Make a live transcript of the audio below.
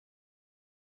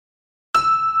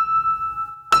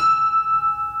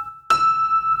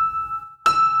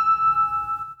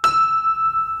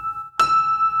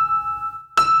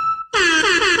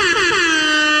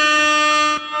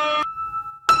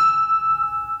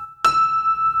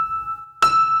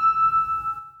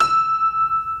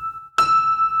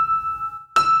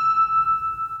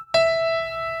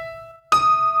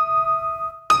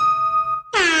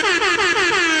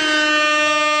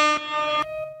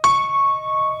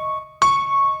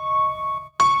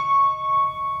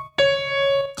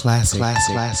Classic.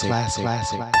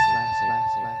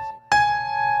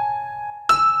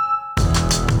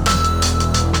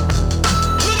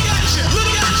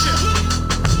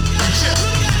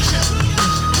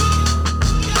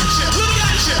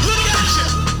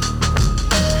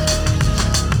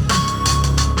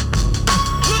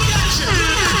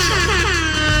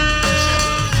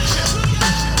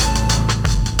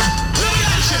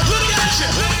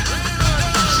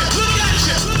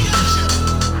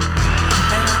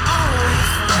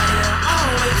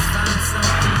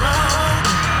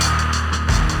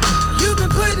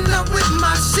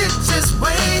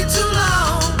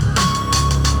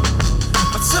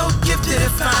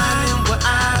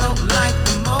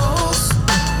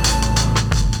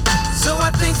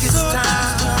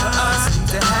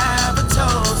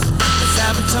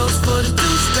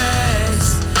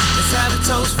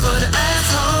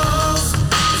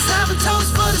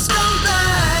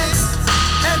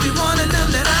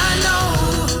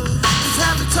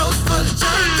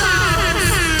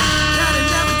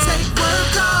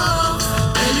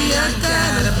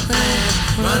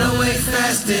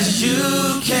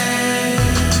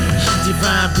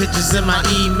 Pictures in my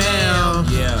email.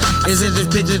 Is it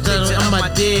just pictures on my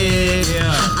dick?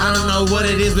 I don't know what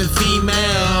it is with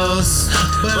females,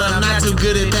 but I'm not too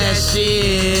good at that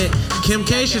shit. Kim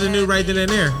K should have knew right then and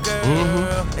there.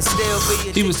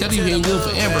 He was telling you he ain't good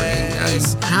for Amber.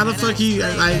 How the fuck he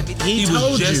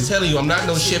told was you? just telling you I'm not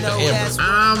no shit for Amber.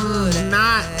 I'm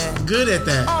not good at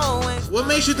that. What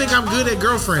makes you think I'm good at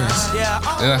girlfriends?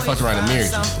 And I fucked around and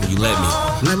married you when you let me.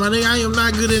 Like, my nigga, I am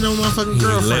not good at no motherfucking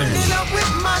girlfriend.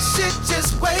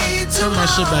 Turn my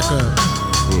shit back up.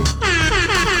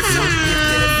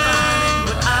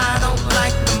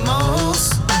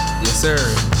 Yes, sir.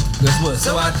 Guess what?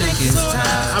 So I think it's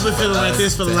time. I've been feeling like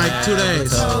this for like 2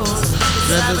 days.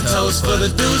 Let's have a toast for the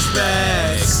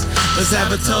douchebags. Let's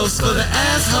have a toast for the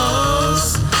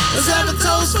assholes. Let's have a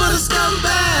toast for the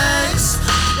scumbags.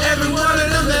 Every one of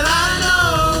them that I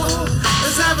know.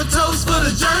 Let's have a toast for the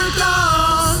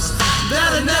jerk-offs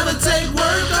that'll never take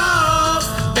work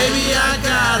off. Baby, I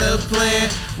got a plan.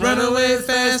 Run away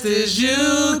fast as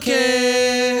you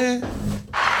can. He's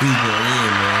going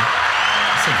in, man.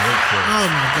 That's a great chorus. Oh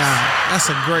my God. That's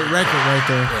a great record right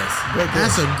there. Yes.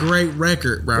 That's a great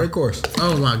record, bro. Great course.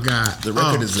 Oh my God. The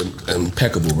record is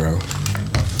impeccable, bro.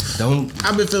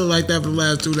 I've been feeling like that for the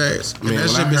last 2 days. And Man, that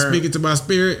shit been speaking to my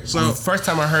spirit. So the first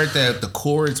time I heard that, the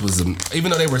chords was, even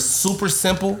though they were super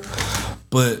simple,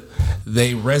 but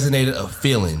they resonated a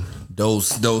feeling.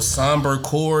 Those somber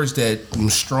chords, that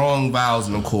strong vowels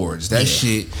in the chords, that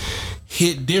shit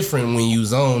hit different when you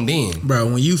zoned in.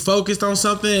 Bro, when you focused on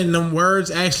something and them words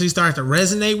actually start to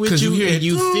resonate with you and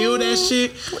you feel that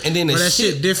shit, and then that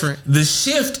shit different. The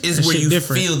shift is where you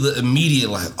feel the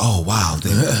immediate, like, oh wow,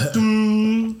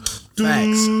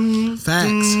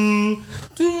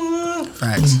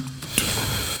 Facts.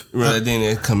 Right, then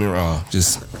it coming raw,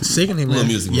 just sickening, little man.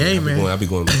 music. Yay, man. I'll be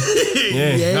going. Man.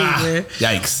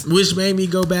 Yikes. Which made me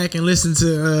go back and listen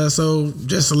to. So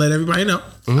just to let everybody know,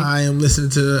 I am listening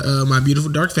to My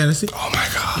Beautiful Dark Fantasy. Oh my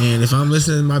God. And if I'm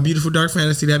listening to My Beautiful Dark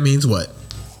Fantasy, that means what?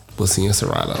 Pussy and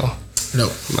Serato.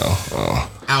 No. Oh.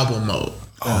 Album mode.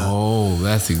 Oh,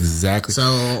 that's exactly. So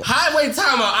highway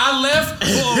timer. I left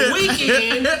for a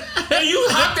weekend, and you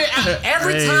hopped in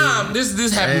every time.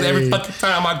 This happens every fucking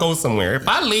time I go somewhere. If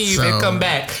I leave and come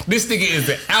back, this nigga is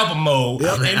in album mode,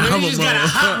 and then you just gotta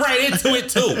hop right into it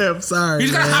too. I'm sorry. You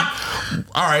just gotta hop.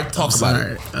 All right, talk about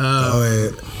it. Go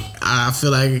ahead. I feel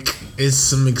like it's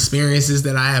some experiences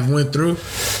that I have went through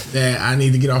that I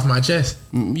need to get off my chest.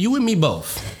 You and me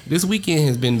both. This weekend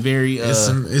has been very. It's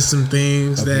some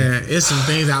things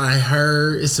that I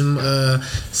heard. It's some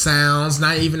sounds,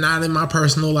 not in my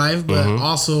personal life, but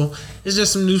also it's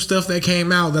just some new stuff that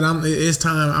came out that it's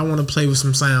time. I want to play with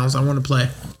some sounds. I want to play.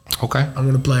 Okay. I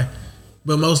want to play,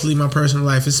 but mostly my personal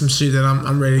life. It's some shit that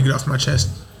I'm ready to get off my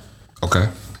chest. Okay.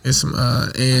 It's some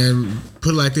and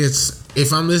put it like this.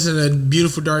 If I'm listening to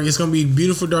Beautiful Dark, it's gonna be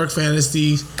Beautiful Dark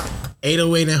Fantasy,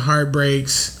 808 and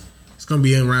Heartbreaks. It's gonna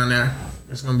be around there.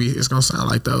 It's gonna sound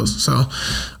like those. So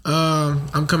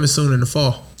I'm coming soon in the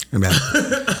fall. And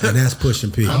that's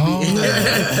pushing P.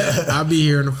 I'll be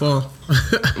here in the fall. You are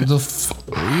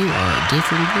a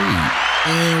different breed.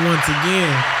 And once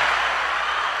again,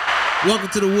 welcome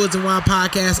to the Woods and Wine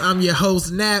Podcast. I'm your host,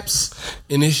 Naps.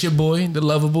 And it's your boy, the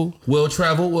lovable,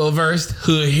 well-traveled, well-versed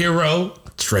hood hero,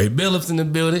 Trey Billups in the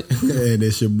building. And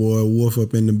it's your boy Wolf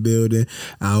up in the building.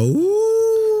 Ow.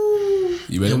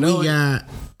 You better And know we got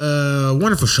a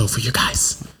wonderful show for you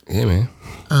guys. Yeah, man.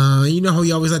 You know how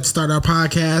we always like to start our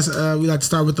podcast. We like to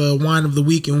start with the wine of the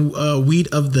week and weed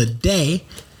of the day.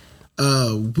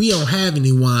 We don't have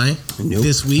any wine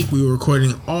this week. We were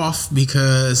recording off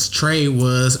because Trey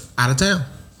was out of town.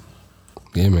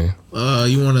 Yeah, man.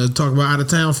 You want to talk about out of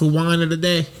town for wine of the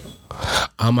day?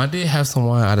 I did have some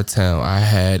wine out of town. I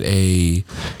had a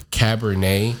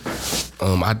Cabernet.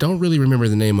 I don't really remember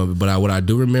the name of it, but what I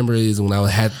do remember is when I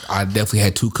definitely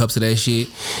had 2 cups of that shit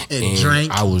and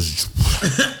drank. I was.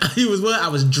 He was what? I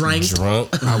was drunk. I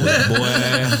was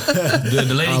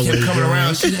the lady kept coming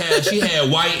around. She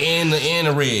had white and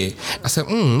the red. I said,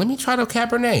 let me try the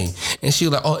Cabernet, and she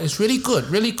was like, oh, it's really good,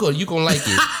 really good. You gonna like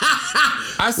it.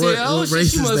 I said,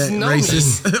 she must know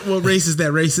racist? me. What race is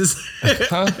that racist?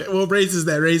 Huh? What race is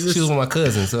that racist? She was one of my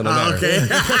cousins, so it don't matter. Okay. It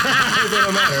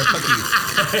don't matter. Fuck you.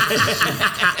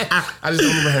 I just don't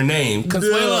remember her name.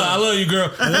 Consuelo, I love you, girl.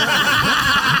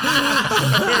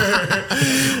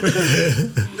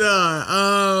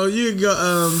 You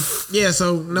go.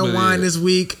 So no wine this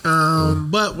week.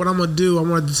 But what I'm gonna do, I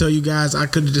wanted to tell you guys. I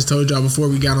could have just told y'all before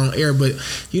we got on air, but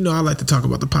I like to talk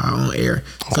about the pod on air,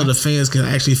 so the fans can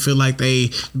actually feel like they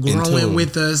growing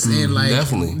with us and like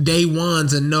definitely day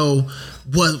ones and know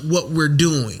what we're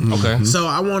doing. Okay. So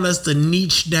I want us to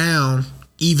niche down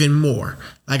even more.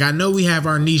 Like, I know we have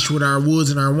our niche with our woods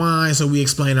and our wine, so we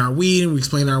explain our weed and we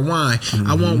explain our wine.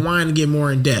 I want wine to get more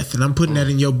in depth, and I'm putting that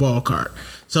in your ballpark.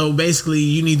 So basically,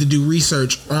 you need to do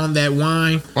research on that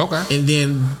wine, and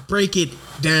then break it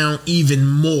down even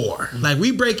more. Like,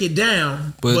 we break it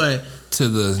down, but to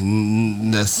the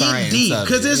science deep,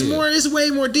 because it's way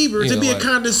more deeper. To be a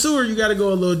connoisseur, you got to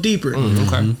go a little deeper.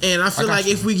 And I feel like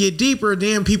if we get deeper,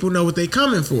 then people know what they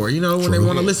coming for. When they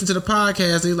want to listen to the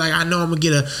podcast, they're like, I know I'm gonna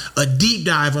get a deep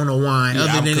dive on a wine,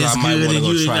 other than it's good and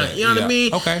you know what I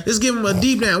mean. Okay, let's give them a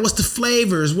deep dive. What's the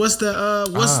flavors? What's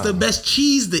the best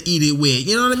cheese to eat it with?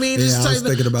 You know what I mean? Yeah, I was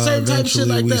thinking about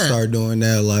eventually we start doing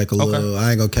that like a little.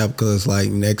 I ain't gonna cap because like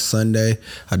next Sunday,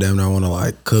 I damn near want to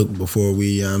like cook before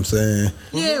we. You know what I'm saying.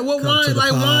 Yeah, what wine?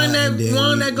 Like wine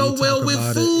that go well with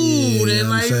food and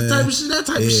like that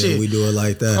type of shit. We do it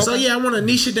like that. So I want to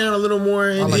niche it down a little more,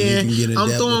 and then I'm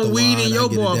throwing weed in your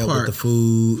ballpark. The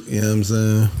food, you know what I'm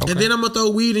saying. And then I'm gonna throw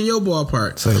weed in your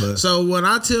ballpark. So when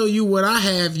I tell you what I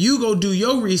have, you go do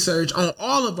your research on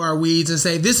all of our weeds and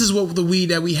say this is what the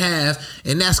weed that we have,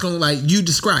 and that's gonna like you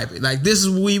describe it. Like, this is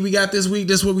weed we got this week.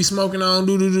 This is what we smoking on.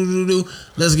 Do.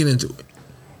 Let's get into it.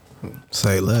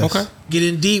 Say less. Okay.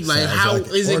 Getting deep, like how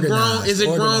is it grown? Is it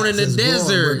grown in the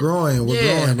desert? We're growing.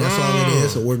 That's all it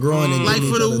is. So we're growing. And like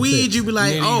for the weed, you be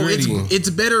like, it's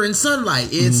better in sunlight.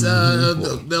 It's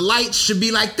the lights should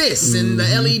be like this, and the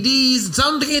LEDs.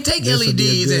 Some can't take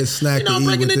LEDs, and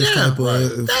breaking it down.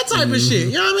 That type of shit.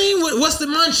 You know what I mean? What's the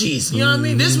munchies? You know what I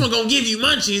mean? This one gonna give you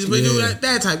munchies, but do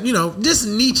that type. Just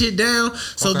niche it down.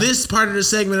 So this part of the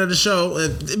segment of the show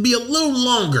it'd be a little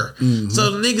longer,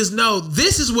 so the niggas know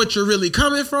this is what you're really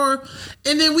coming for,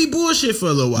 and then we bullshit for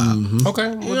a little while. Okay,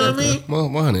 you know what I mean? Well,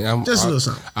 100. Just a little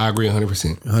something. I agree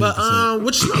 100%. But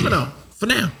what you smoking on for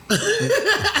now?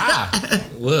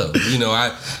 Well,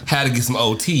 I had to get some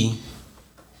OT.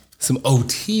 Some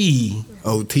OT.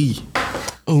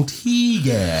 OT,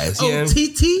 guys.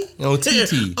 OTT?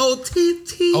 OTT.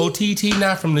 OTT. OTT,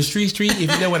 not from the street, if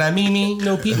you know what I mean.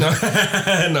 No, Pete. No,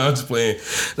 no, I'm just playing.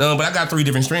 No, but I got 3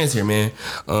 different strands here, man.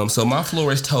 So my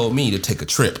florist told me to take a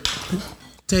trip.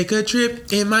 Take a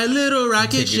trip in my little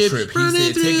rocket ship.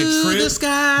 Running through the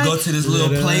sky. Go to this little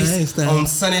place on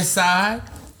Sunnyside.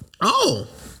 Oh,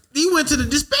 you went to the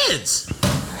dispense.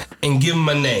 And give him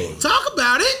my name. Talk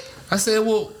about it. I said,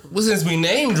 well, since we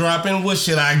name dropping, what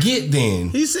should I get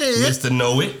then? He said, Mr.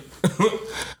 Know It.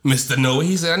 Mr. Know It.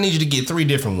 He said, I need you to get 3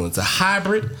 different ones. A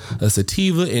hybrid, a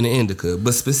sativa, and an indica.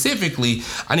 But specifically,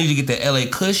 I need you to get the LA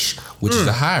Kush, which is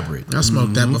a hybrid. I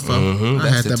smoked that before.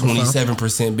 That's the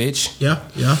 27%, bitch.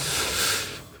 Yeah.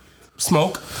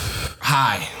 Smoke.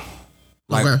 High.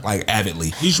 Like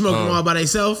avidly. You smoke them all by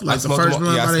themselves? Like the first one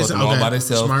by themselves? I smoked them all by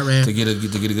themselves. Smart man. To get a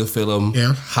good feel of them.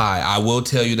 Yeah. High. I will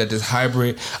tell you that this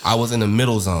hybrid, I was in the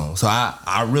middle zone. So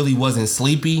I really wasn't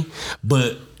sleepy,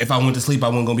 but if I went to sleep, I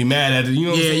wasn't gonna be mad at it. You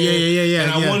know what I'm saying? Yeah.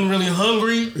 And I wasn't really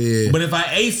hungry. Yeah. But if I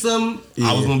ate something,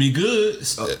 I was gonna be good.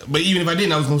 But even if I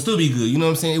didn't, I was gonna still be good. You know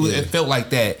what I'm saying? It felt like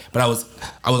that. But I was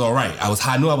all right.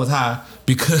 I knew I was high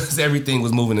because everything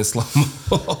was moving in slow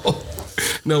mo.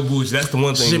 No bullshit. That's the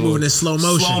one thing. Shit moving in slow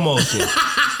motion. Slow motion.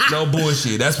 No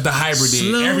bullshit. That's what the hybrid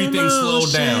did. Everything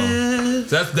slowed down.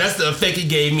 So that's the effect it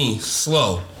gave me.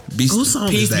 Slow. Whose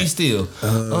song is that? Be still.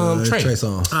 Trey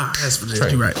song. That's for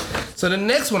Trey. You're right. So the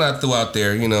next one I threw out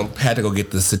there, had to go get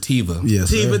the sativa.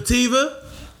 Yes, Tiva.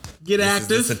 Get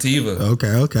active. The sativa.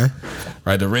 Okay.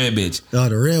 Right, the red bitch. Oh,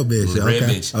 the red bitch. The red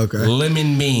bitch. Okay.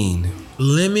 Lemon bean.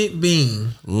 Lemon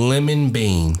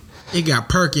bean. It got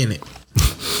perk in it.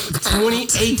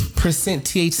 28%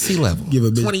 THC level. Give a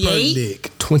bitch 28? perk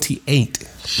dick. 28.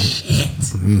 Shit.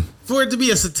 For it to be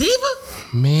a sativa?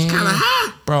 Man. It's kind of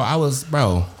high. Bro,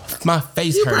 my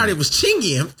face You hurt. probably was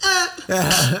chingy him. Bro.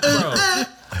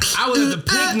 I was at the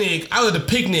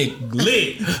picnic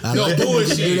lit. No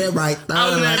bullshit. Do that right. I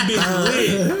was in that bitch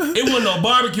lit. It wasn't no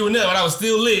barbecue or nothing, but I was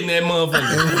still lit in that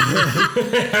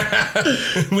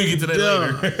motherfucker. We get to that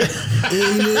later.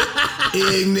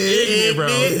 Ignorant, bro.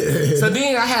 So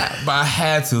then I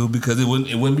had to because it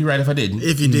wouldn't be right if I didn't.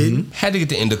 If you didn't. Had to get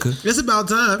the indica. It's about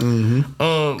time.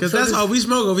 Because that's all we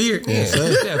smoke over here. Yeah,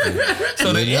 definitely.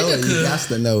 So the You indica, got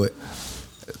to know it.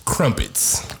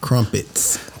 crumpets.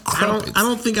 I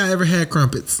don't think I ever had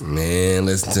crumpets. Man,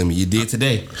 listen to me. You did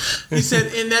today. You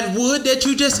said in that wood that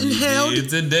you just inhaled? You did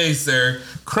today, sir.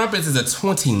 Crumpets is a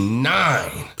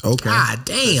 29. Okay. God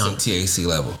damn. THC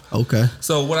level. Okay.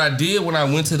 So what I did when I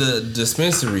went to the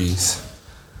dispensaries,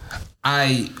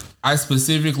 I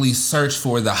specifically searched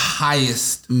for the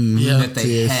highest that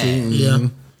they had. Yeah.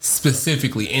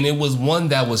 Specifically. And it was one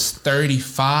that was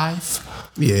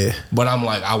 35. Yeah. But I'm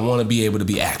like, I want to be able to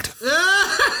be active.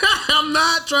 I'm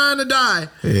not trying to die.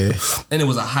 Yeah. And it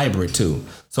was a hybrid too.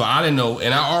 So I didn't know.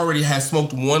 And I already had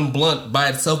smoked one blunt by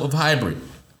itself of hybrid.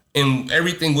 And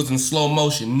everything was in slow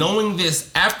motion. Knowing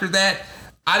this, after that,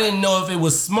 I didn't know if it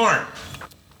was smart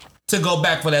to go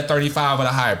back for that 35 of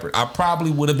the hybrid. I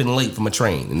probably would have been late from a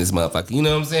train in this motherfucker. You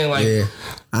know what I'm saying? Like, Yeah.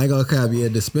 I ain't gonna cap you.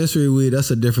 Dispensary weed, that's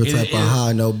a different type of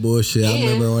high, no bullshit. I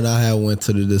remember when I went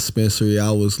to the dispensary,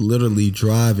 I was literally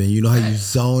driving. You know how you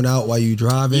zone out while you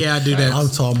driving? Yeah, I do that. I'm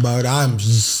talking about I'm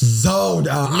zoned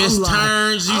out. Miss I'm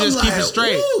turns, you I'm just keep it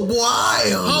straight. Ooh, boy.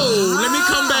 Let me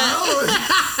come back.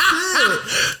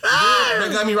 they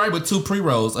got me right with 2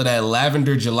 pre-rolls of that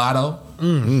lavender gelato.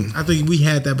 I think we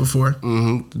had that before.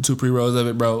 The 2 pre-rolls of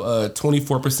it, bro.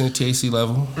 24% THC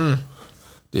level.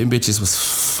 Them bitches was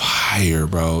fire,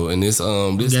 bro. And this got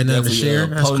nothing to definitely share?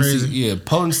 That's potency. crazy. Yeah,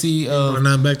 potency. We're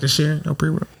not back to share. No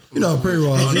pre-roll. You know,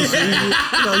 pre-roll. you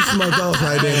smoke those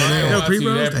right there and there. No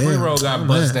pre-rolls? That pre-roll got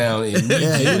bust down immediately.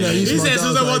 Yeah, you know, you He smoke said since I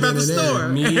those walked out right the then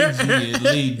and there. store.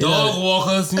 Immediately. Dog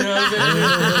walkers, you know what I'm saying?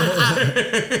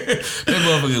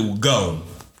 That motherfucker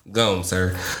gone,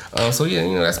 sir. So yeah,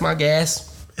 you know, that's my gas.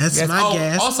 That's my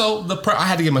gas. Also, I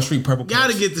had to get my street purple punch.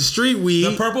 Gotta get the street weed.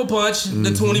 The purple punch, the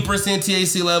 20%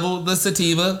 THC level, the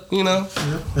sativa, you know.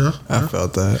 I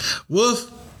felt that. Wolf,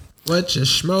 what you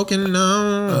smoking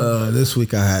on? This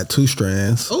week I had 2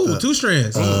 strands. Oh, 2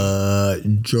 strands.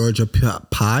 Georgia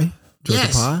pie. Georgia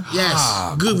pie.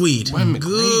 Yes. Good weed.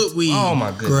 Good weed. Oh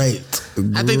my goodness. Great.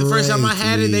 I think the first time I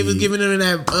had it, they was weed. giving them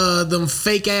that them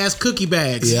fake ass cookie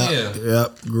bags.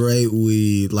 Yep. Great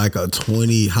weed, like a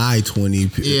high 20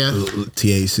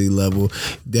 THC level.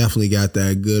 Definitely got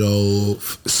that good old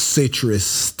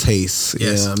citrus taste.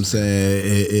 Yes. You know what I'm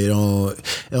saying? It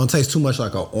don't taste too much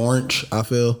like an orange, I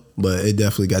feel, but it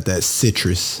definitely got that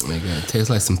citrus. Man, it tastes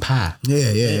like some pie.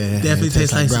 Yeah. Definitely It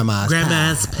tastes like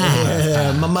grandma's pie.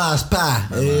 Yeah, mama's pie.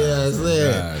 Yeah, it's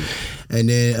there. And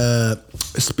then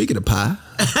speaking of pie,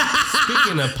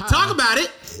 Speaking of pie, Talk about it.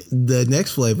 the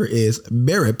next flavor is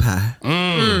berry pie.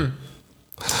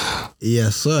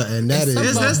 Yes, sir. And that is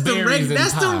It's That's them. berries and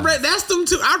That's them. pie. That's them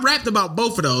too. I rapped about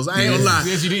both of those. I ain't gonna lie.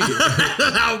 Yes, you did.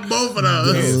 Both of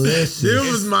those. delicious. Them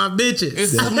was my bitches.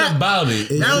 It's something about it.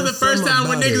 That was the first time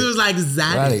when niggas was like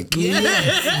Exotic. Zaddy. Yeah.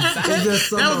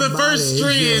 That was the first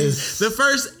trend, the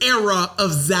first era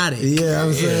of Zaddy. Yeah,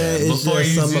 I'm saying it's Before just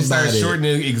you something just start about it.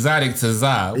 shortening exotic to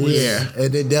Za. Yeah.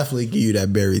 And it definitely give you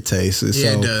that berry taste. And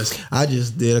Yeah, so it does. I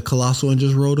just did a colossal and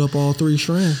just rolled up all 3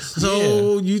 strands.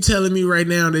 So you telling me right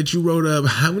now that you wrote up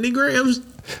how many grams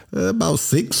About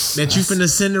 6. that you finna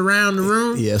send around the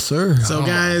room? Yes, sir. So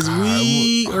guys,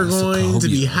 we are going to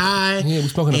be high. Yeah, we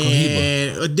smoking a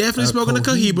Cohiba. And definitely smoking a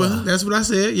Cohiba. That's what I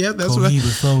said. Yep, that's what I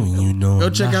flowing, you know. go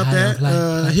check out that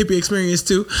hippie experience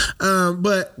too.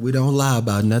 But We don't lie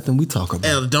about nothing we talk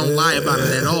about. don't lie about it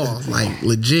at all. Like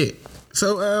legit.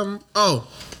 So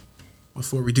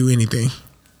before we do anything,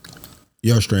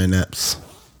 Your strand naps.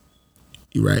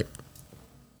 you right.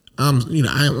 I'm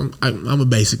a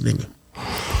basic nigga.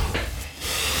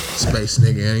 Space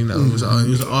nigga, you know, it was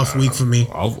an off week for me.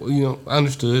 You know, I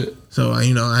understood. So I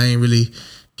ain't really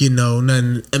getting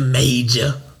nothing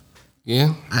major.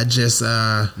 Yeah. I just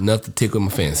Enough to tickle my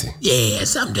fancy.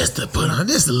 something just to put on,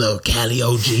 just a little Cali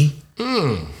OG.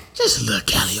 Just a little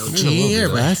Cali OG.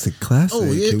 Everybody. Classic. Oh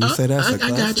yeah, Can we say that's a I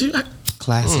classic? got you.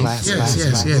 Class.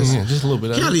 Yes. Yeah, just a little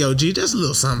bit of it. Cali OG, just a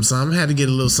little something. Had to get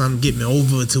a little something, get me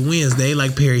over to Wednesday,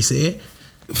 like Perry said.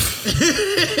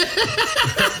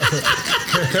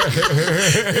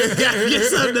 Gotta get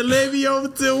something to lay me over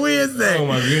till Wednesday. Oh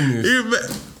my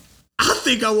goodness. I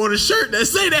think I want a shirt that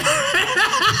say that.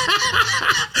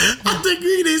 I think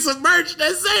we need some merch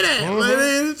that say that. Mm-hmm.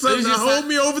 Like, something to hold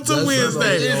me over till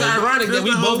Wednesday. It's ironic that we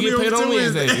both get paid on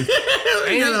Wednesday.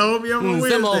 You gotta hold me over Wednesday.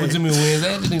 Send over to me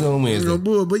Wednesday. This nigga on Wednesday.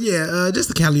 But yeah, just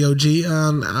the Cali OG.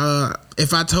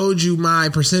 If I told you my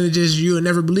percentages, you would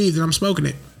never believe that I'm smoking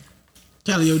it.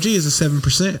 Cali OG is a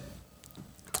 7%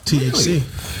 THC,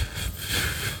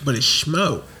 but it's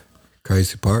smoke.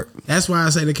 Crazy part. That's why I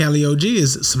say the Cali OG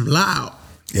is some loud.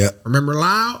 Yeah. Remember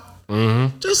loud?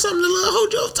 Mm-hmm. Just something to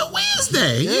hold you up to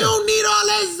Wednesday. Yeah. You don't need all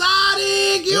that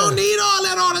exotic. You don't need all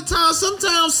that all the time.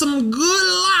 Sometimes some good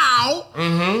loud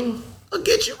will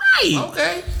get you right.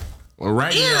 Okay. Well,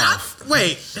 right now.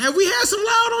 Wait, have we had some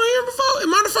loud on here before?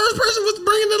 Am I the first person with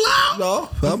bringing the loud? No,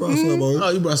 I brought some on. Oh,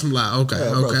 you brought some loud. Okay,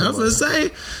 Yeah, okay. I was gonna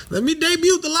say, let me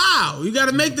debut the loud. You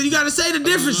gotta you gotta say the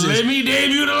differences. Let me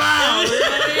debut the loud.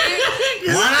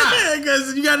 Why not?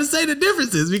 Because you gotta say the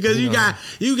differences. Because you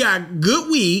got good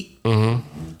weed,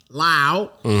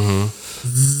 loud,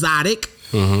 exotic,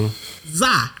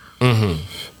 za.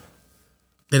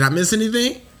 Did I miss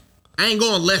anything? I ain't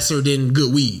going lesser than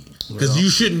good weed. Because you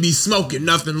shouldn't be smoking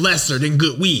nothing lesser than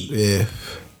good weed. Yeah.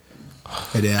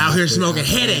 Out here smoking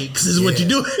headaches is what you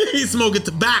do. You smoking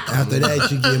tobacco. After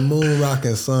that, you get moon rock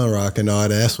and sun rock and all that.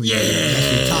 That's when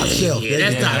that's your top shelf. Yeah,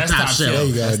 that's top shelf. There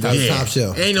you go. That's top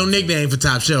shelf. Ain't no nickname for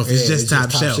top shelf. It's just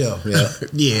top shelf. Yeah.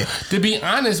 Yeah. To be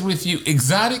honest with you,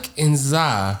 exotic and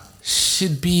za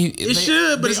should be. It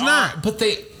should, but it's not. But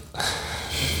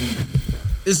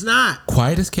it's not.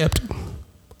 Quiet as kept.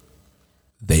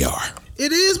 They are.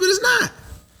 It is, but it's not.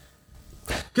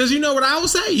 Because you know what I would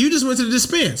say? You just went to the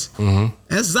dispense.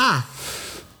 That's za.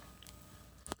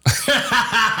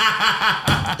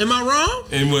 Am I wrong?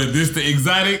 And what, this the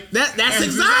exotic? That's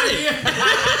exotic.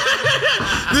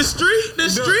 the street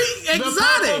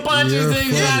exotic. Punches the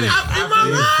exotic. Am I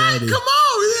right? funny. Come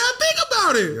on. You gotta think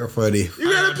about it. You're funny.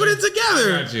 You gotta put it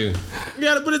together. Got you. You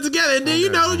gotta put it together. And then you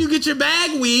know you get your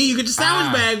bag weed, you get your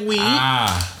sandwich bag weed.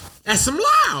 That's some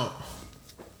loud.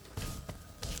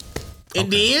 And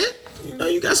then, you know,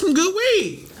 you got some good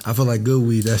weed. I feel like good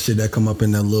weed, that shit that come up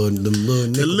in that little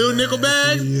nickel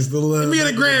bag. Let me get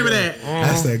a gram of that.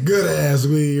 That's that good ass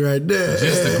weed right there.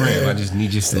 Just a gram. I just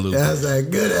need you to salute. That's that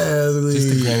good ass weed.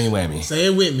 Just a Grammy whammy. Say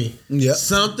it with me. Yep.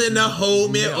 Something to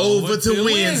hold me over to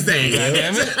Wednesday.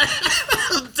 Damn it.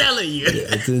 I'm telling you.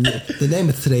 It's the name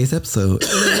of today's episode.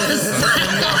 Something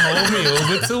to hold me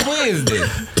over to Wednesday.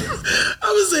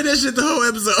 I'm gonna say that shit the whole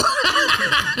episode.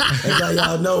 That's how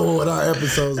y'all know what our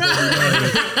episodes gonna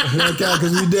be like.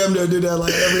 Because we damn near do that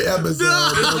like every episode.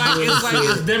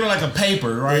 It's damn like a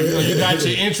paper, right? You got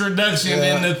your introduction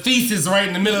and the thesis right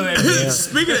in the middle of that.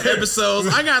 Speaking of episodes,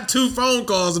 I got 2 phone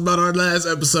calls about our last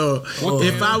episode.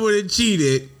 If I would have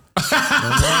cheated.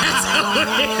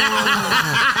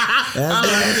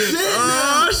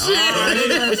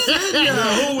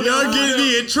 Y'all getting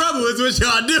me in trouble is what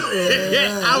y'all do.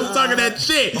 I was talking that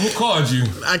shit. Who called you?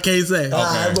 I can't say.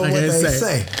 But what they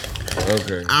say.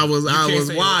 Okay. I was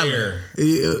wilding.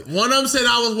 One of them said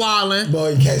I was wilding.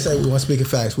 Boy, you can't say we want speaking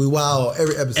facts. We wild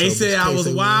every episode. They said I was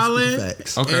wilding.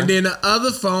 Okay. And then the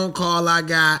other phone call I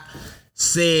got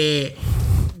said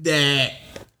that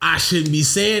I shouldn't be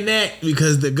saying that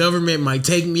because the government might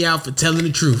take me out for telling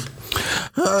the truth.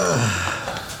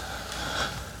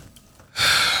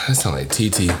 That sounds like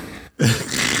TT.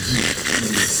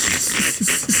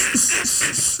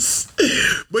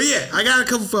 But yeah, I got a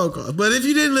couple phone calls. But if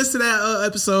you didn't listen to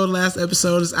that last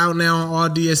episode is out now on all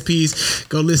DSPs.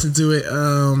 Go listen to it.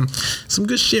 Some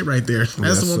good shit right there.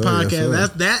 That's the one podcast.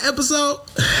 That's that episode.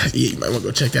 Yeah, you might want to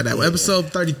go check that out.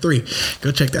 Episode 33.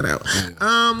 Go check that out.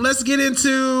 Let's get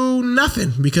into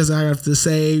nothing because I have to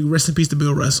say rest in peace to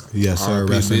Bill Russell. Yes, sir.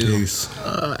 Rest in peace.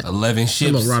 11 ships.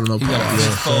 I'm gonna round him up. He got a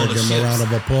fistfold of Give him a ships. round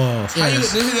of applause.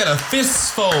 Yes. He got a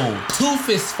fistfold, 2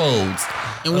 fistfolds,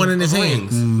 And one in his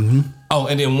hand. rings. Oh,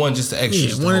 and then one just the extra.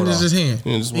 Yeah, one in his hand.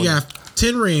 Yeah, just He one. got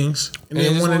 10 rings and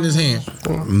then just one in one? his hand.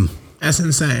 That's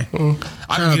insane. I Shout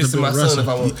can out get to to my Bill son if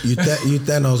I want. You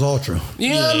Thanos Ultra. You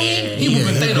know what I mean? He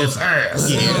whooping Thanos' ass.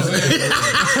 You know what I'm saying?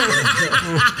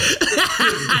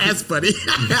 That's funny.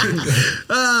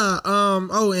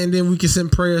 And then we can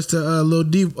send prayers to Lil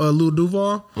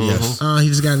Duval. Yes. He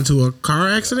just got into a car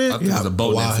I accident. think it was a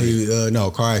boat While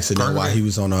accident. car accident while he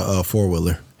was on a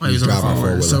 4-wheeler. He was on a driving a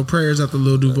four-wheeler. So prayers up to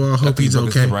Lil Duval. Hope he's Broke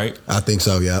his okay. hip, right? I think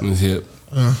so, yeah. His hip.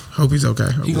 Hope he's okay.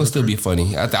 He gonna still be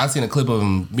funny. I seen a clip of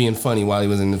him being funny while he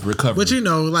was in recovery. But you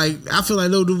know, like I feel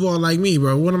like Lil Duval like me,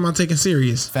 bro. What am I taking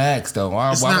serious? Facts though.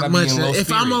 Why It's would I not be much. in low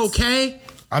If I'm spirits? okay,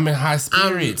 I'm in high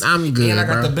spirits. I'm good, and I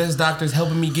got bro. the best doctors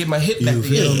helping me get my hip back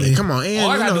together. Yeah, come on, and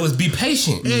all I gotta do is be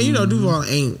patient. And you know, Duval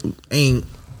ain't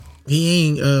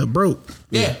broke.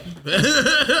 Yeah.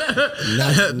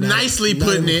 Nicely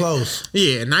putting it. Close.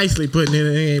 Yeah, nicely putting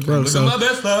it. He ain't broke. So my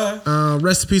best side.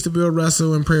 rest in peace to Bill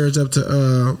Russell, and prayers up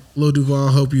to Lil Duval.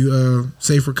 Hope you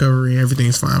safe recovery and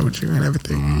everything's fine with you and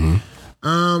everything. Mm-hmm.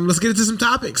 Let's get into some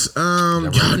topics.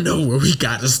 Y'all know where we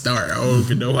got to start. I don't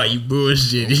even know why you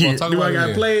bullshit. Do I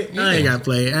gotta play it? I ain't gotta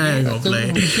play it. I ain't gonna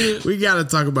play it. We gotta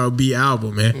talk about B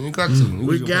album, man. You got to.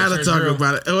 We gotta talk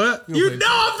about it. What? You know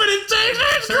I'm finna change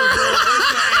Church Girl.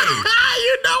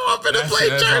 You know I'm finna play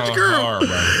Church Girl.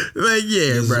 Like,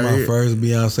 yeah, This bro. is my first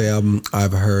Beyonce album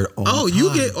I've heard on time.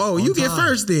 You get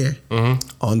first then.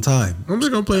 On time. I'm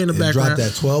just gonna play in the It background.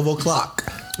 dropped at 12 o'clock.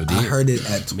 I heard it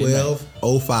at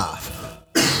 12:05.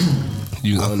 I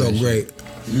felt great.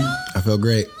 I felt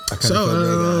great. I kind of felt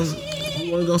great, guys.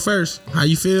 You want to go first? How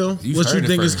you feel? What you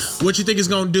think it's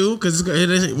gonna do? Because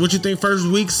what you think first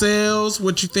week sales?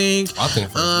 What you think? I think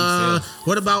first week sales.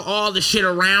 What about all the shit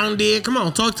around it? Come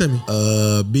on, talk to me.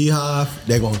 Beehive,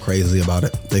 they're going crazy about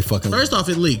it. They fucking First off,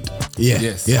 it leaked. Yeah.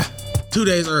 Yes. Yeah. 2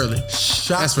 days early.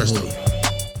 Shockingly.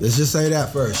 Let's just say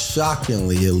that first.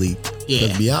 Shockingly, it leaked. Yeah.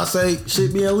 Because Beyonce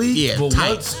shit being leaked. Yeah, But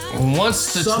tight.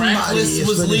 once the track Somebody list is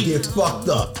was gonna leaked, get fucked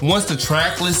up. once the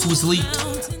track list was leaked,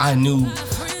 I knew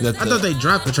that. I thought they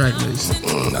dropped the track list.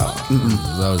 No,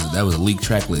 that was a leaked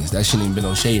track list. That shouldn't even been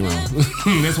on Shade Room.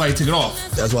 That's why he took it off,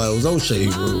 That's why it was on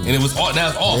Shade Room. and it was all, now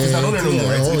it's off. It's not on there no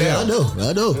more. It took it I down. know.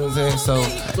 You know what I'm saying? So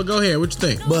But go ahead. What you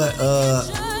think? But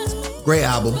great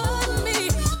album.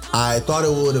 I thought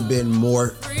it would have been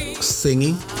more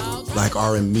singing, like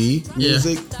R&B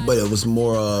music, but it was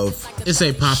more of It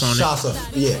say pop on shots of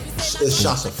it's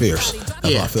shots of fierce. That's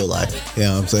what I feel like. You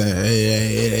know what I'm saying?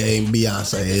 It ain't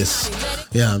Beyonce. It's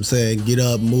you know what I'm saying, get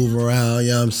up, move around,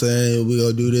 you know what I'm saying? We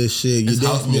gonna do this shit. It's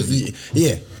house music.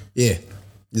 Yeah.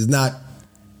 It's not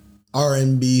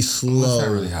R&B slow. It's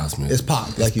not really house music. It's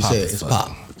pop, like you pop said. as It's fuck. pop.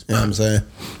 You know what I'm saying?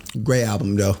 Great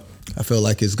album though. I feel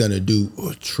like it's gonna do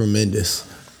tremendous.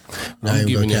 Not I'm even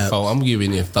giving gonna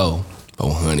it cap.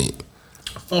 400.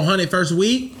 400 first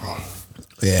week.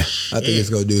 Yeah, I think it's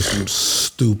gonna do some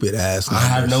stupid ass I numbers.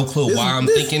 have no clue why I'm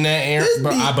thinking that, Aaron,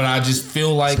 but I just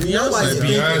feel like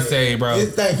Beyonce, bro.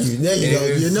 Thank you. There you go.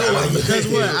 You know why? Because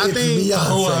what? I think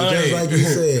Beyonce, just like you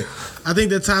said. I think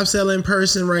the top selling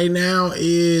person right now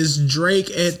is Drake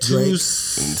at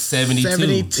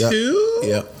 272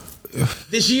 Yep.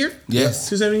 this year. Yes.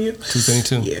 272.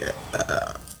 272. Yeah.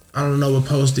 I don't know what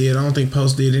Post did. I don't think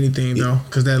Post did anything though,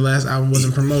 because that last album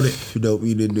wasn't promoted. Dope.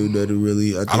 You didn't do nothing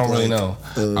really. I don't really know.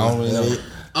 I don't really know.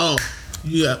 Oh,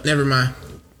 yeah. Never mind.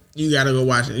 You gotta go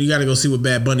watch it. You gotta go see what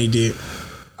Bad Bunny did.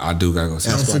 I do gotta go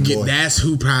see. Don't forget, boy. that's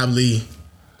who probably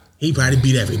beat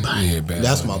everybody. Yeah, Bad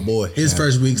That's Bunny. my boy. His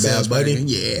first week Bad sales, Bunny.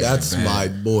 yeah. That's my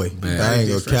boy. Bad. I ain't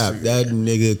His gonna first cap. week, That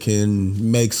nigga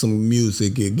can make some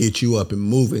music and get you up and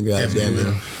moving.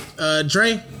 Goddamn it.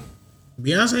 Dre,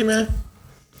 Beyonce, man.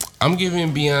 I'm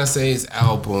giving Beyonce's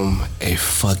album a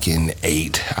fucking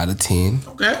 8 out of 10.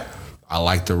 Okay. I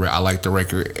like the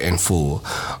record in full.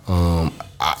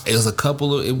 It was a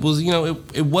couple of. It was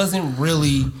it wasn't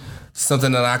really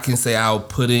something that I can say I'll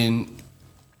put in.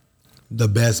 The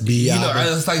best B album.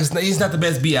 It's like it's not the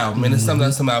best B album, and it's something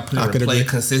that I put in play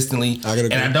consistently.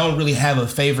 And I don't really have a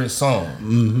favorite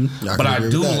song, but I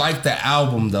do like the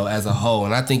album though as a whole,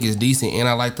 and I think it's decent. And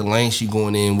I like the lane she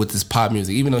going in with this pop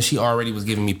music, even though she already was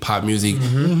giving me pop music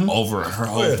over her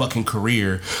whole fucking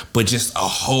career, but just a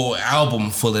whole album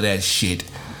full of that shit.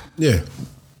 Yeah.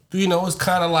 It's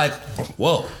kind of like,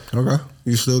 whoa. Okay.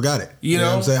 You still got it. You know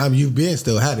what I'm saying? I mean, you've been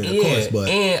still had it, of course, but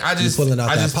and I just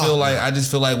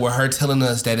feel like with her telling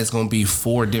us that it's gonna be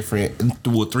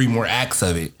 3 more acts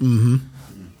of it. Oh,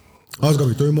 it's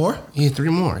gonna be 3 more? Yeah, 3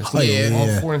 more. It's gonna be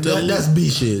all 4 and 3. That's B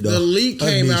shit though. The leak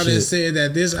came out and said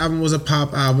that this album was a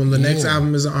pop album. The next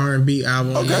album is an R&B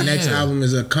album. And the next album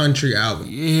is a country album.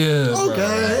 Yeah.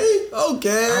 Okay.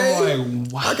 I'm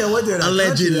like, wow. I can't wait to hear that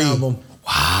Allegedly. country album.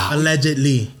 Wow.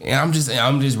 Allegedly. And I'm just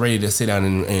ready to sit down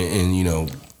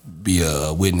and be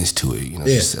a witness to it.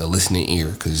 Just a listening ear,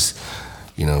 because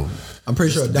I'm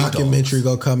pretty sure a documentary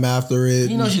gonna come after it.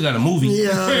 She got a movie.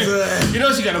 Yeah, she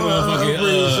got a motherfucking. I'm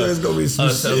pretty sure it's gonna be some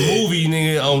a movie,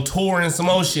 nigga, on tour and some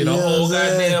old shit. A whole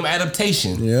goddamn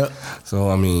adaptation. Yeah. So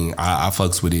I mean, I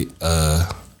fucks with it. I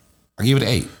give it an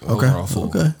 8. Okay. Overall full.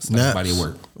 Okay. It's not body of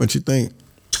work. What you think?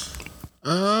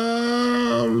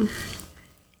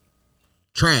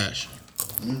 Trash.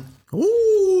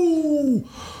 Ooh.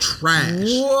 Trash.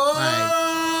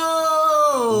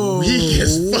 Whoa. Weak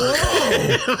as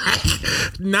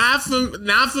fuck. Not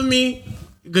for me.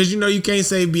 Because you know you can't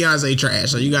say Beyonce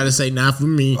trash, so you got to say not for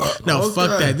me. No, okay.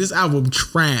 fuck that. This album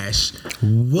trash.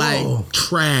 Whoa. Like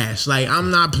trash. Like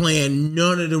I'm not playing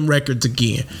none of them records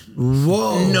again.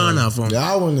 Whoa. None of them.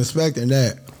 Yeah, I wasn't expecting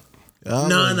that.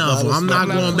 None of them. I'm not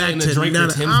going back to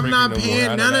none. I'm not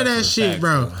paying none of that shit,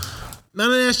 bro.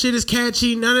 None of that shit is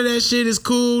catchy. None of that shit is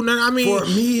cool. I mean, For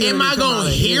me, am I gonna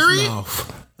hear it?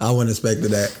 I wasn't expecting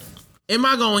that. Am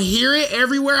I gonna hear it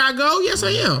everywhere I go? Yes,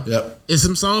 I am. Yep. Is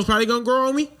some songs probably gonna grow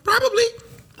on me? Probably.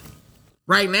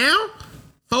 Right now,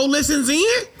 4 listens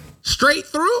in, straight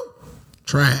through,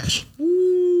 trash.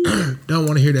 Don't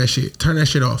want to hear that shit. Turn that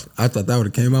shit off. I thought that would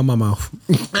have came out my mouth.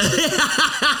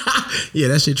 Yeah,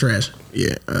 that shit trash.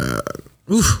 Yeah.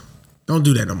 Oof. Don't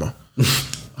do that no more.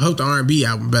 I hope the R&B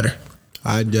album better.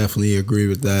 I definitely agree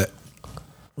with that.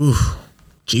 Oof.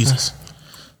 Jesus.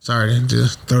 Sorry to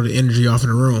just throw the energy off in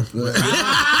the room.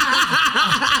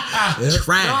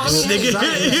 Trash, nigga.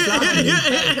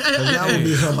 That would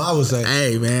be something I would say.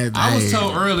 Hey, man. I was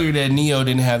told earlier that Neo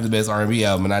didn't have the best R&B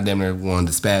album, and I damn near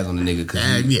wanted to spaz on the nigga.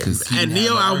 And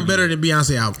Neo album better than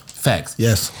Beyonce album. Facts.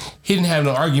 Yes. He didn't have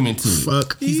no argument to it.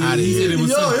 Fuck. He said it was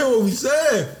hear what we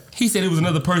said. He said it was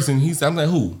another person. I'm like,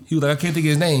 who? He was like, I can't think of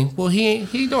his name. Well,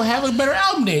 he don't have a better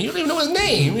album then. You don't even know his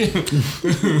name.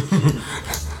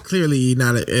 Clearly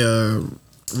not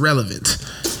relevant.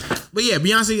 But yeah,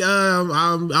 Beyonce,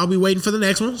 I'll be waiting for the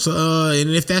next one. So, and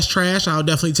if that's trash, I'll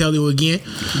definitely tell you again.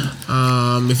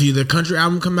 If the country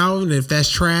album come out, and if that's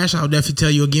trash, I'll definitely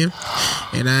tell you again.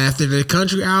 And after the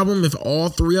country album, if all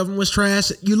 3 of them was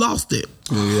trash, you lost it.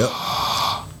 Yep.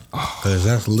 Because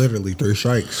that's literally 3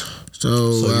 strikes.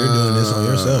 So you're doing this on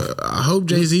yourself. I hope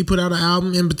Jay-Z put out an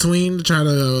album in between to try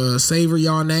to savor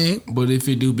y'all name. But if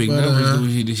it do big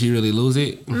numbers, did she really lose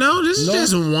it? No, this is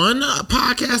just one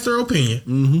podcaster opinion.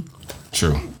 Mm-hmm.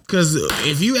 True. Because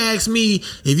if you ask me,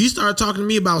 if you start talking to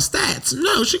me about stats,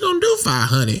 no, she gonna do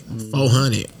 500,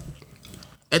 400.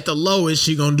 At the lowest,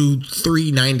 she gonna do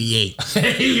 398.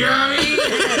 You know what I mean?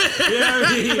 You know what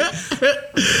I mean?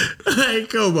 Like,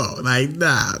 come on. Like,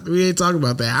 nah, we ain't talking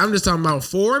about that. I'm just talking about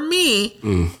for me,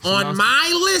 on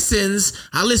my listens,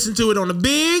 I listen to it on the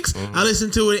bigs, I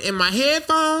listen to it in my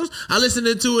headphones, I listen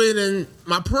to it in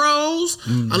my pros,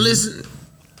 I listen.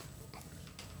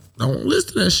 Don't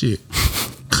listen to that shit.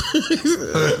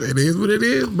 It is what it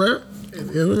is, bro. It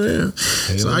is what it is.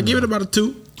 So I give it about a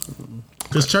 2.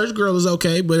 Because Church Girl is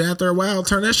okay, but after a while,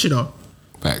 turn that shit off.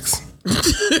 Facts.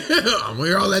 I'm gonna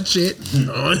hear all that shit.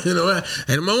 And I'm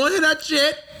gonna hear that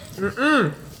shit.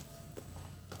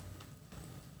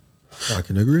 I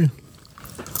can agree.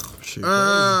 Shit,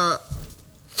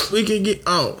 We can get.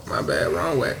 Oh, my bad.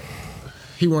 Wrong way.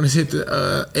 He want to hit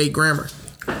the 8 grammar.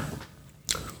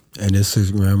 And this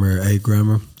 6 grammar, 8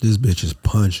 grammar, this bitch is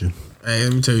punching. Hey,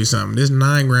 let me tell you something. This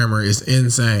 9 grammar is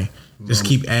insane. Just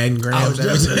keep adding grams.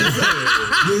 This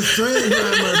train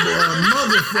grammar, boy,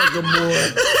 motherfucker,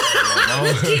 boy.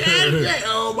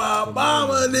 Oh, my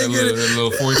mama, nigga. That little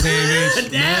 14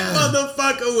 bitch. That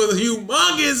motherfucker was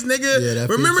humongous, nigga. Yeah, that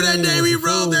Remember that 15 day we was a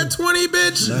rolled fool. that 20,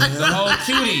 bitch? Oh,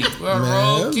 cutie.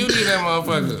 Oh, cutie, that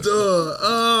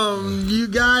motherfucker. You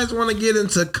guys want to get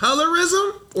into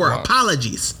colorism or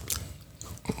apologies?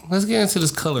 Let's get into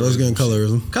this colorism. Let's get in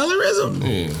colorism. Colorism.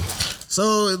 Yeah.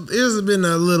 So there's been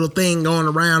a little thing going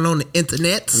around on the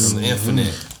internet, The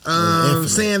infinite.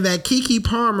 saying that Keke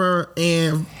Palmer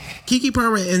and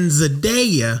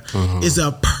Zendaya is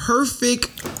a perfect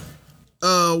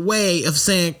way of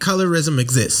saying colorism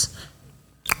exists.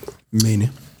 Meaning?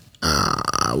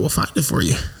 I will find it for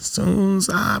you as soon as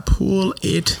I pull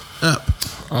it up.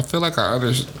 I feel like I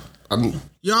understand.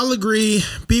 Y'all agree?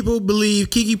 People believe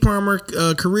Keke Palmer's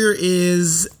career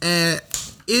isn't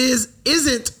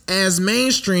as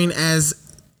mainstream as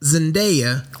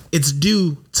Zendaya. It's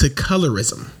due to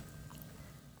colorism.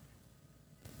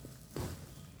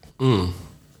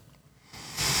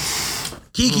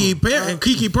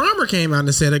 Keke Palmer came out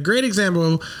and said a great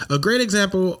example.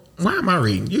 Why am I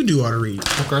reading? You do all the reading.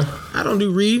 Okay. I don't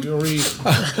do reading. You read.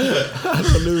 I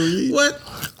don't know. What?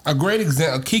 A great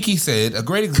example. Keke said a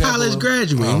great example. College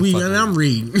graduate. Oh, And I'm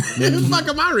reading. What the fuck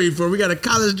am I reading for? We got a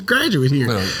college graduate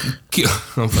here. I'm fucking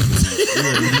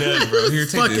nut, bro. Here,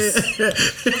 take this.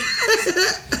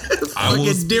 I will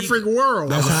Fucking different world.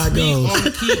 That's how it speak goes. on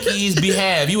Keke's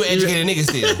behalf. You an educated nigga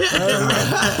still.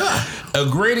 A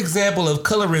great example of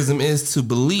colorism is to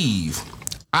believe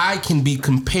I can be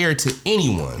compared to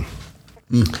anyone.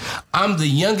 I'm the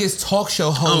youngest talk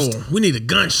show host. Oh, we need a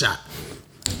gunshot.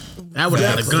 That would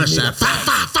have been a gunshot. Fire,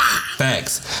 fire, fire.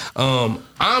 Facts.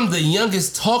 I'm the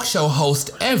youngest talk show host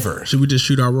ever. Should we just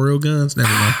shoot our royal guns? Never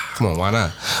mind. Come on, why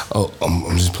not? Oh,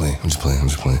 I'm just playing.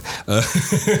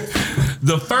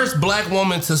 The first black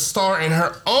woman to star in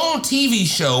her own TV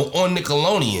show on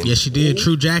Nickelodeon. Yes, she did.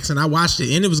 True Jackson. I watched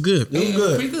it and it was good. It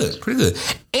was good. Pretty good.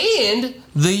 And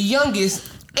the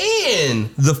youngest and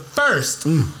the first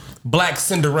black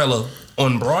Cinderella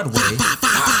on Broadway.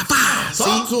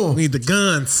 See, need the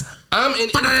guns. I'm an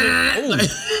you gonna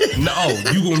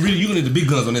need the big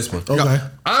guns on this one. Okay.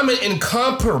 I'm an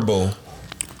incomparable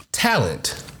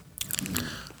talent.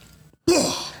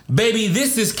 Baby,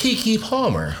 this is Keke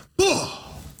Palmer.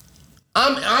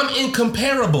 I'm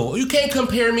incomparable. You can't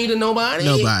compare me to nobody.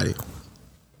 Nobody.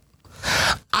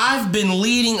 I've been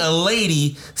leading a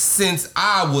lady since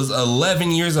I was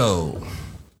 11 years old.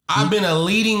 I've been a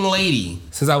leading lady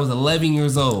since I was 11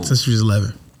 years old. Since she was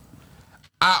 11.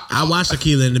 I watched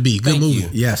Akeelah and the Bee. Good movie. You.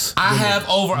 Yes. I have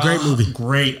over Great movie.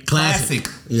 Great classic.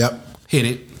 Yep. Hit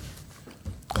it.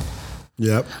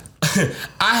 Yep.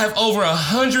 I have over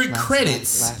 100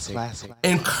 credits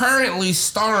and currently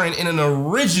starring in an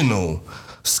original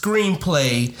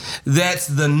screenplay that's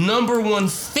the #1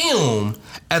 film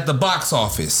at the box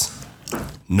office.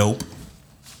 Nope.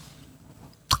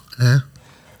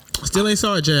 Still ain't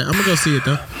saw it yet. I'm gonna go see it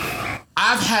though.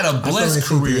 I've had a blessed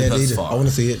career thus far. I want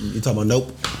to see it. You talking about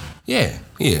Nope? Yeah.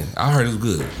 I heard it was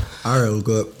good. I heard it was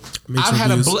good. I've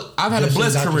had a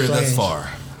blessed Dr. career thus Strange.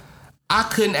 far. I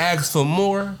couldn't ask for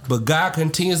more, but God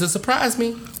continues to surprise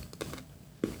me.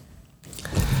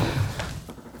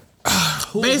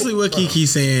 Basically, what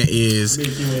Kiki's saying is,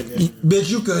 Bitch,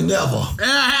 you could never.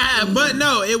 but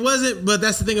no, it wasn't. But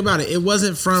that's the thing about it. It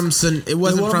wasn't from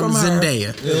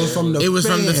Zendaya. It was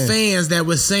from the fans that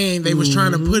was saying they was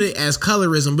trying to put it as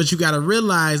colorism. But you got to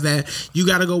realize that you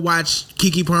got to go watch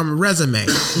Keke Palmer resume.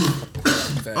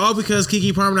 All because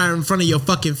Keke Palmer not in front of your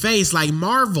fucking face like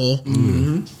Marvel.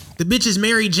 Mm-hmm. The bitch is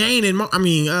Mary Jane and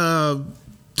we know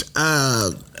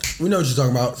what you're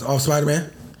talking about. Off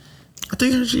Spider-Man. I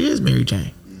think she is Mary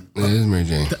Jane. It is Mary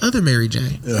Jane. The other Mary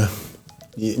Jane. Yeah.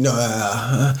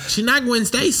 She's not Gwen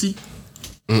Stacy.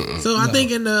 So I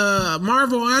think in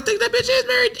Marvel, I think that bitch is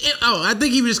Mary. Oh, I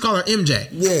think he would just call her MJ.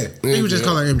 Yeah. He would just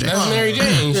call her MJ. That's Mary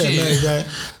Jane. Yeah, Shit. Mary Jane.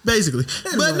 Basically.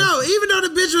 But no, even though the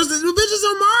bitch is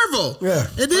on Marvel. Yeah.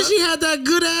 And then she had that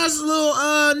good ass little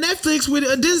Netflix with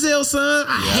Denzel's son.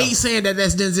 I hate saying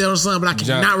that's Denzel's son, but I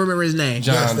cannot remember his name.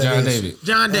 John David.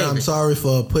 John David. I'm sorry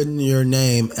for putting your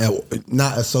name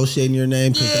not associating your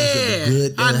name because that's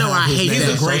good. I know I hate that.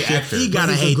 He's a great actor. He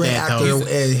gotta hate that though. He's a great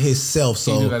actor himself,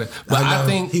 so But I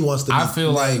think he wants to be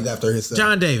named after himself.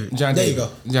 John David. John There you David.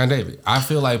 go. John David. I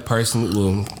feel like personally,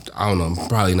 well, I don't know,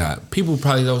 probably not. People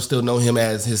probably don't still know him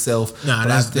as himself. Nah,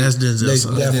 that's Denzel's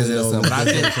son. That's Denzel's son. But I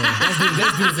think that's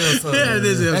Denzel's son. Yeah,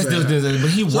 Denzel's son. Denzel's.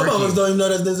 But he Some of us working. don't even know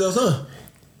that's Denzel's son.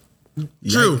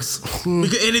 True. And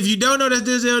if you don't know that's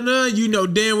Denzel Nunn, you know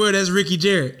damn well that's Ricky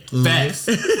Jarrett. Facts.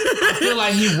 I feel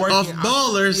like he working Off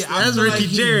Ballers, I that's feel Ricky like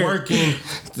Jarrett. Working.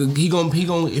 He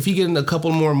gonna if he getting a couple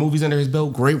more movies under his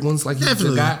belt, great ones like he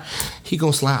Definitely. got, he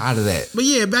gonna slide out of that. But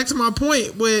yeah, back to my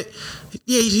point with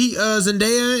he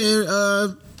Zendaya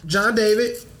and John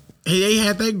David. They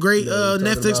had that great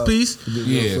Netflix piece.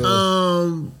 Yeah.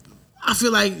 I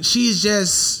feel like she's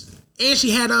just, and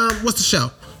she had what's the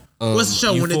show? What's the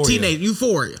show when the Euphoria. teenage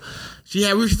Euphoria? She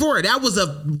had Euphoria. That was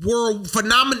a world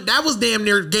phenomenon. That was damn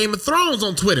near Game of Thrones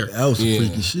on Twitter. That was some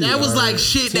freaky shit. That was like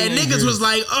shit that Teenagers. niggas was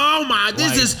like, oh my,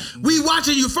 we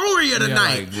watching Euphoria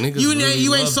tonight. like, niggas you really ain't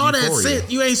love saw that Euphoria.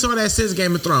 since you ain't saw that since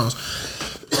Game of Thrones.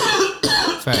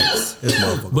 Facts. This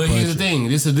motherfucker But here's the punchy. thing.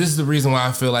 This is the reason why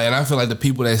I feel like the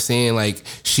people that's saying like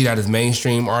she not as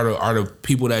mainstream are the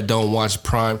people that don't watch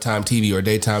primetime TV or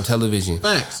daytime television.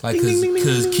 Facts. Like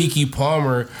because Keke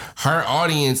Palmer, her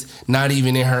audience not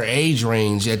even in her age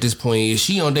range at this point. Is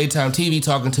she on daytime TV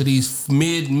talking to these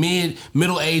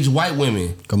middle-aged white women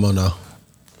Mm-hmm. Come on now.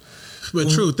 But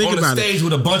true, think on the about it. stage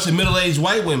with a bunch of middle-aged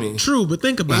white women? True, but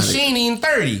think about And it. she ain't even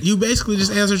 30. You basically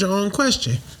just answered your own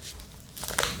question.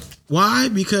 Why?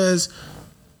 Because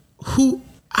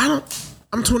I'm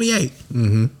 28.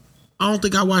 Mm-hmm. I don't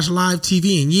think I watched live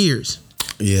TV in years.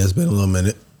 Yeah, it's been a little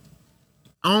minute.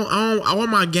 All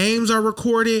my games are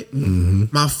recorded. Mm-hmm.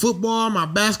 My football, my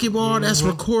basketball, that's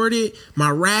recorded. My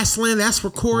wrestling, that's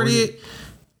recorded.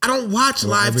 I don't watch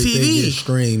live Everything TV. is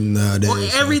streamed nowadays. Or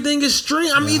so- everything is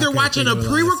streamed. I'm Yeah, I either can't watching a think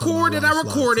of pre-record something that I to watch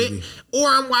live recorded, TV. or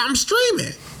I'm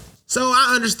streaming. So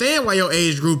I understand why your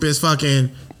age group is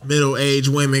fucking middle-aged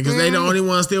women because they the only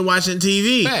ones still watching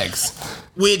TV. Facts.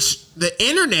 which the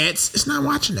internet's is not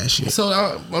watching that shit. So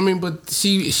I mean, but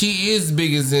she is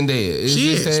big as Zendaya. It's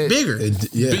She just is that, bigger.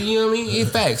 Yeah. You know what I mean? In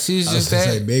fact, she's I was just gonna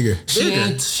that say bigger.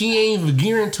 She ain't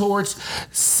gearing towards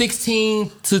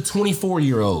 16 to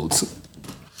 24-year-olds.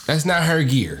 That's not her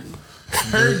gear.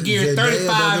 Her gear,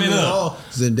 35 and up.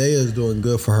 Zendaya is doing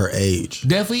good for her age.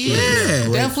 Definitely is. Yeah.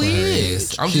 Great Definitely for her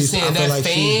is. age. I'm just saying I feel that like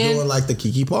fan. she's doing like the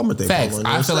Keke Palmer thing. Facts.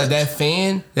 I feel like that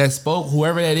fan that spoke,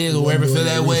 whoever that is, whoever doing feel that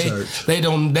their way, research. they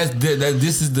don't.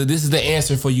 This is the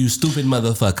answer for you, stupid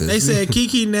motherfuckers. They said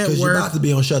Keke net because you're about worth. to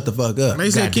be on Shut the Fuck Up.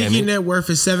 They said God damn Keke it. net worth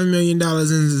is $7 million and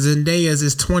Zendaya's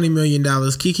is $20 million.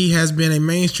 Keke has been a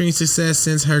mainstream success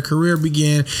since her career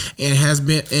began and has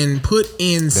been put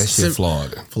in. that shit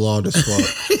flawed. Flawed as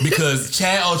fuck. Because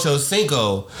Chad Ochocinco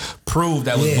proved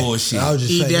that was Yeah, bullshit. I was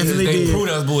just He saying, definitely They did. proved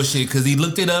that was bullshit because he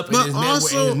looked it up But and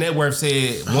also- his net worth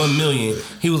said 1 million.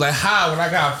 He was like, "How? When I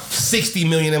got 60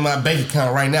 million in my bank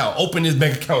account right now, open this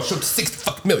bank account, show 60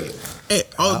 fucking million."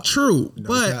 True,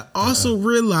 but cap. also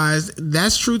realize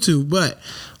that's true too. But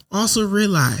also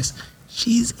realize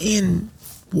she's in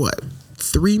what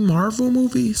 3 Marvel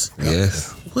movies.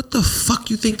 Yes, What the fuck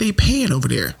you think they paying over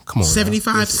there? Come on,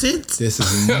 75 cents. This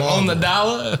is Marvel. on the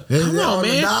dollar. Come on,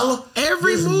 man.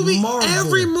 Every This is movie Marvel.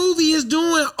 is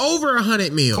doing over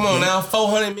 100 mil. Come on now,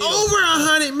 400 million. Over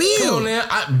 100 mil. Come on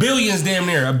now, billions damn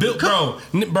near. Bro,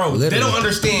 they Literally. don't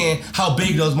understand how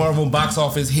big those Marvel box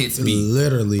office hits be.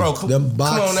 Literally. Bro, Them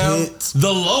box come on now. hits.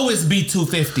 The lowest be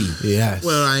 250. Yes.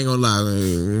 Well, I ain't gonna lie.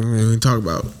 We're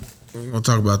gonna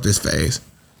talk about this phase.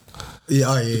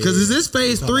 yeah. Because is this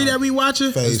phase 3 that we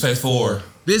watching? Phase Phase 4.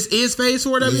 This is phase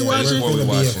 4 that we Yeah, watching? we're gonna be in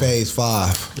watching. phase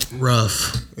 5.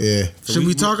 Rough. Yeah. Should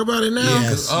we talk about it now?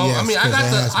 Yes. I mean, I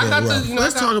got the. You know,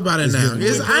 Let's talk about it now.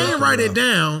 getting I ain't write it rough.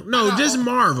 down. No, just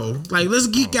Marvel. Like, let's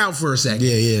geek out for a second.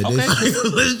 Yeah. Okay.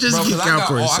 Let's just Bro, 'cause geek out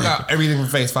for a I second. got everything from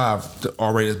Phase 5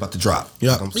 already is about to drop.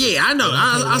 Yeah. Yeah, I know.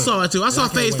 I saw it too. I saw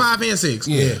can't phase wait. 5 and 6.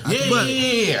 Yeah. But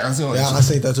Yeah. I see what Yeah, I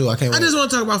seen that too. I can't I wait. just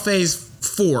want to talk about phase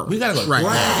 4. We gotta go right now.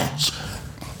 Trash.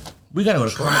 We gotta go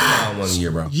to Comic-Con one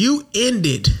year, bro. You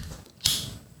ended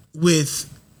with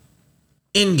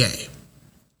Endgame.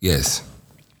 Yes.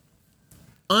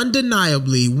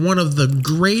 Undeniably one of the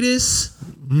greatest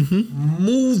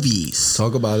movies.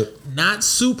 Talk about it. Not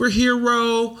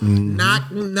superhero,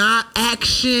 not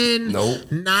action. Nope.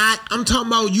 I'm talking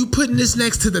about you putting this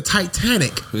next to the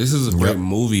Titanic. This is a great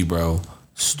movie, bro.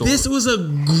 Story. This was a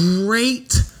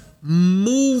great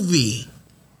movie.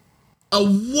 A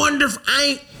wonderful.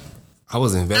 I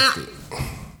was invested.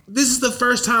 This is the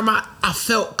first time I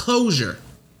felt closure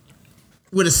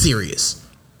with a series.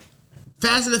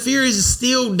 Fast and the Furious is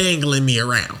still dangling me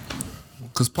around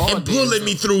Cause Paul and did pulling some-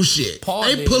 me through shit. Paul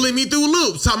They did. pulling me through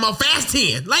loops. Talking about Fast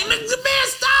 10. Like, man,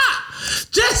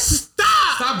 stop. Just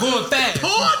stop. Stop going fast.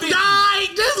 Paul died.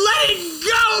 Just let it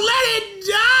go. Let it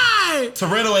die.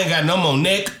 Toretto ain't got no more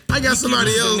neck. I got He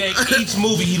somebody lose the else. neck. Each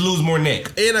movie he lose more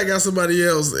neck. And I got somebody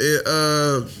else.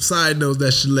 Side note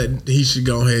that he should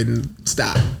go ahead and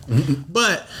stop.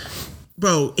 But,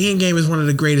 bro, Endgame is one of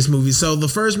the greatest movies. So the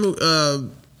first movie,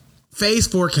 Phase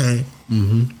 4 came,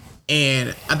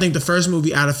 and I think the first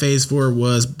movie out of Phase 4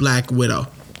 was Black Widow.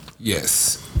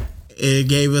 Yes. It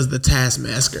gave us the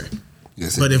Taskmaster.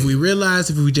 Yes. But if we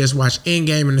just watch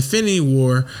Endgame and Infinity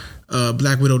War,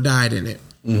 Black Widow died in it.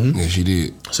 yes, she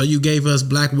did. So you gave us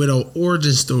Black Widow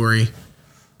origin story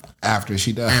After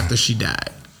she died. after she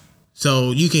died.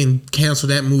 So you can cancel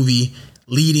that movie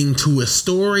leading to a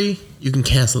story. You can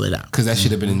cancel it out. Cause that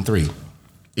should have been in 3.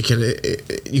 You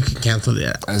can cancel it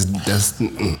out. That's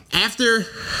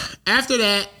After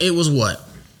that, it was what?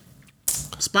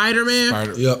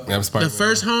 Spider-Man. Yep. Yeah,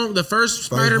 Spider-Man. The first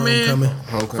Spider-Man.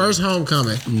 Homecoming. First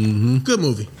Homecoming. Good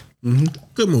movie.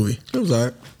 Good movie. It was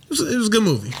alright. It was a good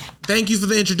movie. Thank you for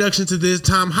the introduction to this.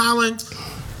 Tom Holland.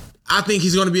 I think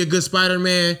he's going to be a good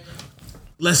Spider-Man.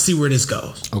 Let's see where this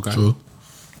goes. Okay. True.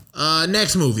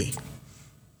 Next movie.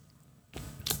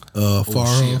 Far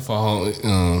Home. Far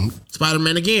Home.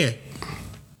 Spider-Man again.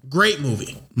 Great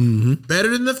movie. Better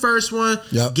than the first one.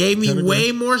 Yep. Gave me Kinda way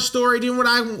agree. more story than what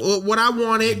I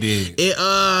wanted. It did.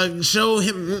 It showed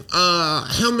him and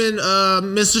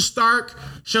Mr. Stark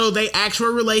showed their actual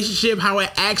relationship, how it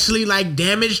actually like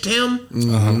damaged him.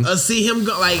 See him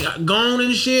gone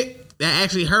and shit. That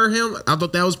actually hurt him. I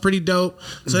thought that was pretty dope.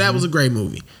 So that was a great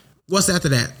movie. What's after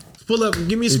that? Pull up.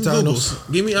 Give me some Eternals.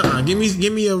 Googles.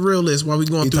 Give me a real list while we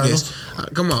going through Eternals. this.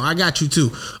 Come on, I got you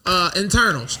too.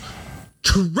 Internals.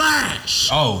 Trash.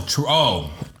 Oh, true. Oh.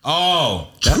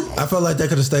 I felt like that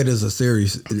could have stayed as a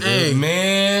series. Hey.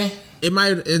 Man. It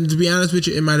might, and to be honest with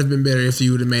you, it might have been better if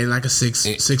you would have made like a 9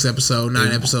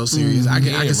 episode series. I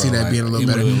can see that being a little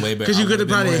better because you could have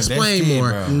probably explained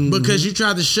more. Because you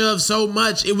tried to shove so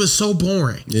much, it was so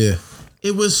boring. Yeah,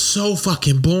 it was so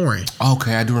fucking boring.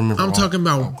 Okay, I do remember. I'm talking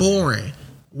about boring.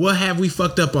 What have we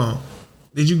fucked up on?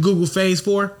 Did you Google Phase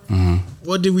 4? Mm-hmm.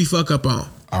 What did we fuck up on?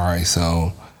 All right,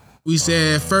 so we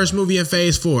said first movie in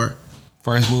Phase 4.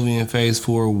 First movie in Phase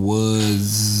 4 was.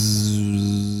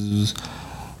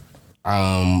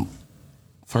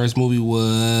 First movie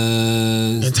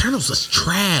was Eternals was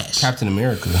trash. Captain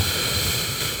America.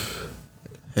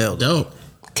 Hell dope.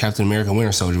 Captain America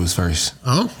Winter Soldier was first.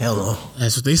 Oh, hell no.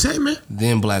 That's what they say, man.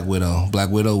 Then Black Widow. Black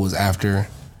Widow was after.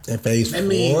 In Phase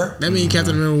 4. That means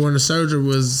Captain America Winter Soldier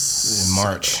was in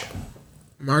March.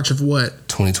 March of what?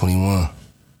 2021.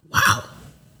 Wow.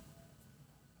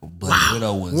 Black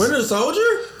Widow was Winter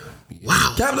Soldier.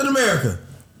 Wow. Captain America.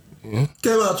 Yeah.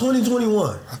 Came out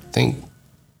 2021. I think.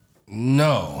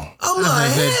 No. I'm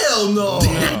like, hell no.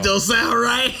 That don't sound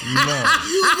right. No.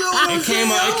 It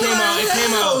came out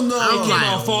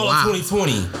fall of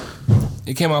 2020.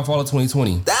 It came out fall of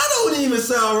 2020. That don't even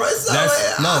sound right.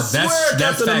 I swear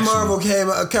Captain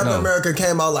America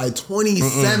came out like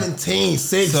 2017,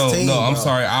 16. So, I'm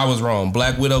sorry, I was wrong.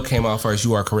 Black Widow came out first.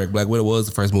 You are correct. Black Widow was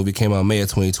the first movie. It came out May of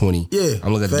 2020. Yeah.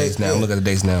 I'm looking at the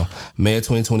dates now. May of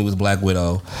 2020 was Black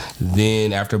Widow.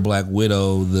 Then after Black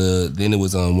Widow, then it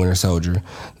was Winter Soldier.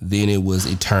 Then it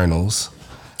was Eternals.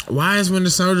 Why is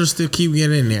Winter Soldier still keep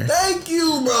getting in there? Thank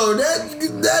you, bro.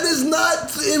 That is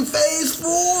not in Phase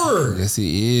 4. Yes, it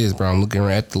is, bro. I'm looking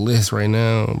at the list right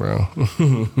now, bro.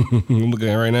 I'm looking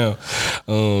at it right now.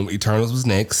 Eternals was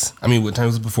next.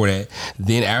 Eternals was before that.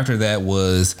 Then after that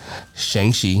was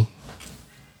Shang-Chi.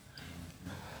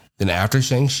 Then after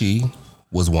Shang-Chi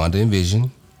was Wanda and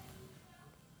Vision.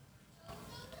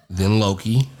 Then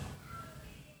Loki.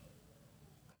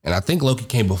 And I think Loki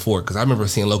came before because I remember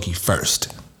seeing Loki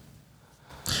first.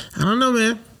 I don't know,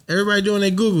 man. Everybody doing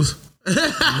their Googles.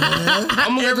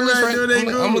 I'm looking at the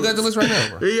list right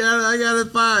now, bro. I gotta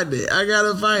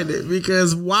find it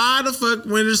because why the fuck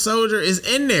Winter Soldier is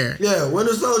in there? Yeah,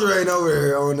 Winter Soldier ain't over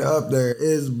here up there.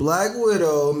 It's Black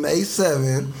Widow May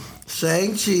 7th,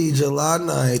 Shang-Chi July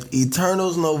 9th,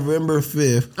 Eternals November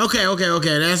 5th. Okay.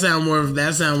 That sound more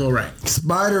right.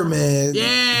 Spider-Man.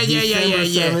 Yeah. December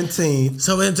 17th.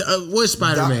 So into what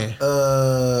Spider-Man?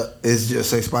 It's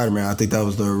just say Spider-Man. I think that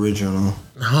was the original.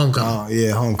 Homecoming.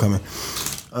 Homecoming.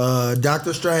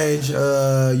 Doctor Strange,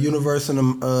 Universe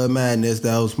of Madness.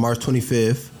 That was March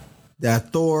 25th.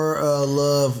 That Thor,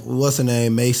 Love, what's her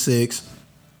name? May 6th.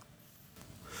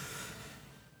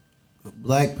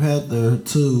 Black Panther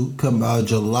 2 come out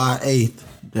July 8th.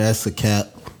 That's a cap.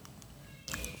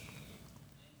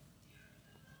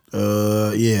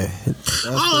 Yeah.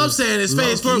 All I'm saying is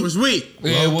Phase 4 was weak.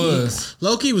 Yeah, it was.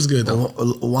 Loki was good though.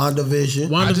 WandaVision.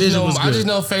 Was good. I just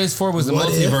know Phase 4 was the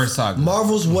multiverse saga.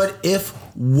 Marvel's What If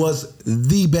was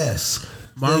the best.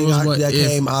 Marvel's What If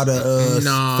came out of Phase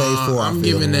 4. I'm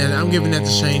giving that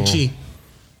to Shang-Chi.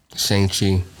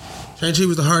 Shang-Chi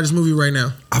was the hardest movie right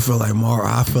now. I feel like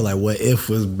What If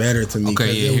was better to me.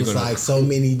 Okay, yeah, it was like so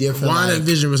many different.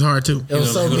 WandaVision was hard too. There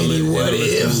was so many what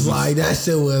ifs. Like that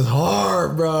shit was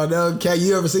hard, bro. Okay,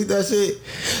 you ever seen that shit?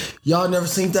 Y'all never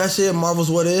seen that shit?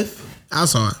 Marvel's What If? I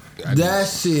saw it. That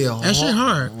shit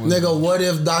hard. Nigga, what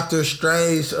if Doctor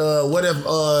Strange, what if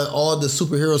all the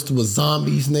superheroes was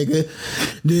zombies, nigga?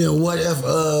 Then what if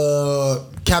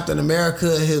Captain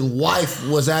America, his wife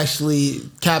was actually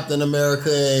Captain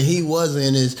America and he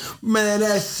wasn't? Man,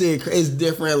 that shit is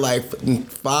different, like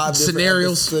 5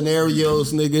 different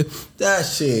scenarios, nigga. That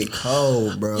shit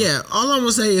cold, bro. Yeah, all I'm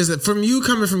gonna say is that from you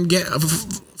coming from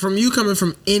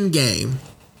Endgame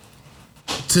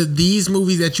to these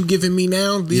movies that you giving me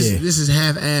now, this is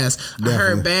half-ass. I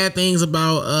heard bad things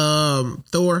about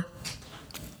Thor.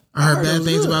 I heard bad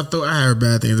things about Thor. I heard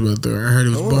it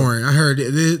was boring. I heard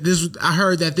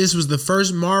that this was the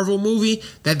first Marvel movie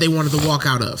that they wanted to walk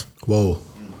out of. Whoa.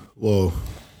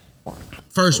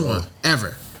 First one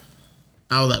ever.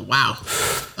 I was like, wow.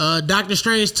 Doctor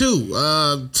Strange 2.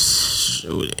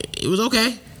 It was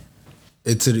okay.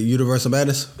 Into the Universe of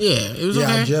Madness? Yeah, it was okay.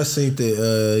 Yeah, I just seen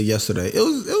it yesterday. It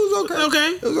was okay.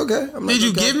 Okay. It was okay. Did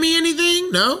you give me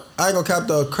anything? No. I ain't gonna cap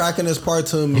the crackinest part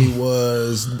to me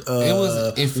was it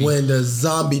was iffy. When the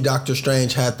zombie Doctor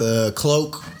Strange had the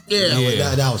cloak. Yeah.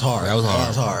 That was hard. That was hard. That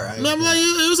was hard. No, I'm like,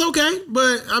 it was okay,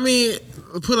 but I mean,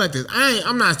 put it like this.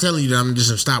 I'm not telling you that I'm just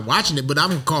gonna stop watching it, but I'm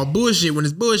gonna call bullshit when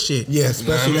it's bullshit. Yeah,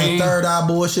 especially that third eye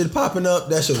bullshit popping up.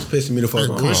 That shit was pissing me the fuck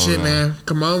off. Bullshit, man.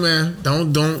 Come on, man.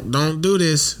 Don't do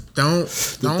this. Don't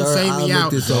fade me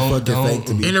out. This so fucking fake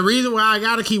to me. And the reason why I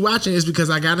gotta keep watching is because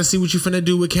I gotta see what you finna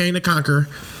do with Kang the Conqueror,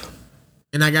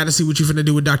 and I gotta see what you finna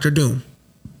do with Doctor Doom.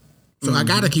 So I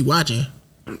gotta keep watching.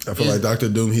 I feel like Doctor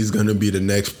Doom, he's gonna be the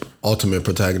next ultimate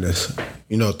protagonist.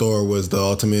 You know, Thor was the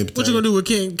ultimate protagonist. What you gonna do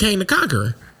with Kang the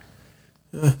Conqueror?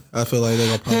 I feel like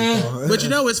they're gonna probably But you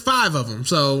know, it's 5 of them,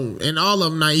 so and all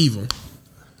of them not evil.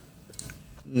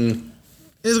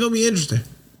 It's gonna be interesting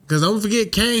because don't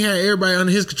forget, Kang had everybody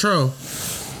under his control,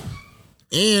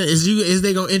 and is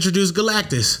they gonna introduce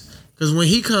Galactus? Because when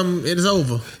he come, it is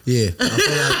over. Yeah, I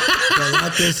feel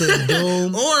like Galactus and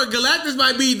Doom. Or Galactus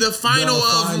might be the final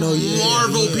of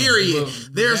Marvel, period. Well,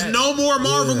 There's no more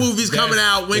Marvel movies coming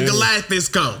out when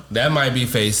Galactus come. That might be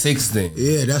phase 6 then.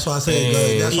 Yeah, that's why I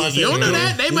said. That's why I said You don't know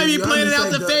that? They might be planning it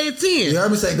out to phase 10. You heard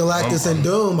me say Galactus and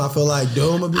Doom. I feel like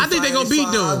Doom will be. I think they gonna beat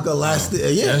Doom.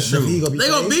 Galactus, yeah, That's true. They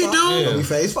gonna beat Doom? Gonna be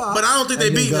phase 5. But I don't think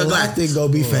they beat Galactus. Gonna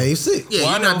be phase 6. Yeah, Well,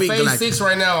 I you're know not beating phase Galactus. 6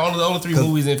 right now. The only 3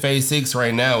 movies in phase 6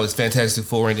 right now is Fantastic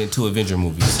Four and then 2 Avenger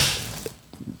movies.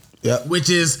 Yep. Which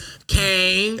is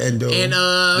Kang And Doom. and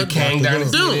The Kang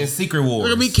Dynasty Doom. and Secret Wars. We're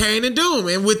gonna be Kang and Doom,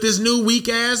 and with this new weak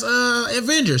ass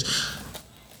Avengers.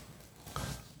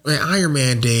 Man, Iron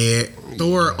Man dead.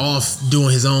 Thor off doing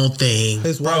his own thing.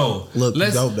 His Bro, wife look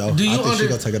dope though. Do you I think she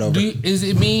gonna take it over. Is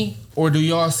it me or do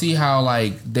y'all see how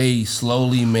like they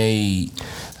slowly made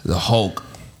the Hulk?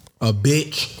 A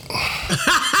bitch.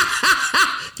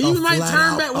 He might flat turn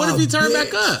out back. What if he turn back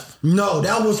bitch. up? No,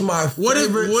 that was my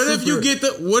favorite. What if you get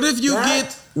That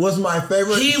was my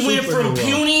favorite. He went from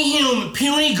superhero.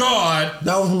 puny god.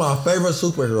 That was my favorite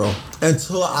superhero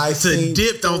until I to seen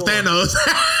dipped on Thor. Thanos.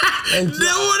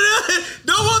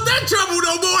 Don't want that trouble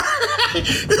no more.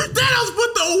 Thanos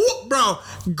put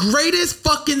the greatest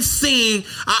fucking scene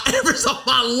I ever saw in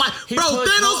my life. He Bro, put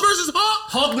Thanos versus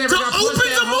Hulk. Hulk never got pushed open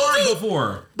that the hard movie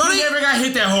before. Bro, He they- never got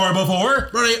hit that hard before.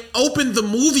 Bro, they opened the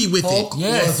movie with Hulk it.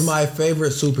 Yes. was my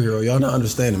favorite superhero. Y'all not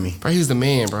understanding me. Bro, he's the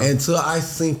man, bro. Until I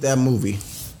seen that movie,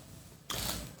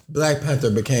 Black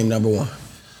Panther became number 1.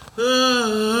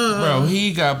 Bro,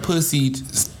 he got pussied.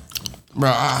 Bro,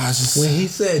 I just When he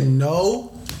said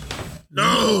no,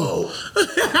 No.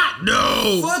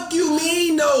 No. fuck you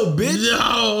mean no, bitch.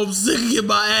 No, I'm sick of getting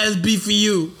my ass beat for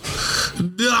you.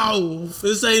 No,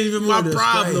 this ain't even my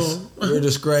problem. You're a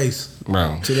disgrace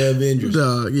bro. to the Avengers.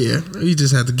 Yeah, you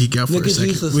just have to geek out for a Niggas second.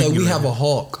 used to say can we get have ready. a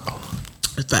Hulk.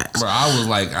 Facts. Bro, I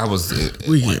was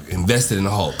We like, get- invested in the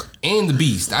Hulk and the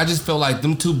Beast. I just felt like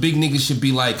them 2 big niggas should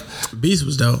be like, Beast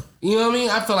was dope. you know what I mean?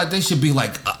 I feel like they should be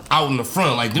like out in the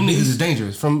front. Like them niggas is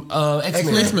dangerous from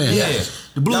X-Men. X-Men. Yeah,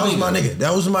 the blue That was nigga. my nigga.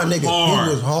 That was my nigga. Hard.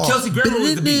 He was hard. Kelsey Grammer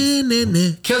was the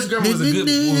Beast. Kelsey Grammer was a good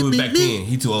movie back then.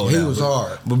 He too old. He now, was but-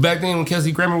 hard. But back then when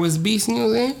Kelsey Grammer was the Beast, you know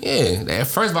what I'm saying? Yeah. At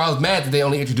first of all, I was mad that they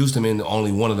only introduced him in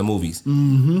only one of the movies.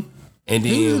 Mm-hmm. And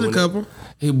then He was in a when- couple.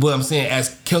 But I'm saying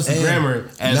as Kelsey And Grammer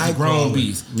as the grown Nightcrawler.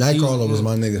 Beast. Nightcrawler was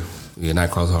my nigga. Yeah,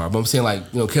 Nightcrawler's hard. But I'm saying like,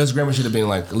 you know, Kelsey Grammer should have been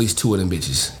like at least 2 of them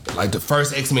bitches. Like the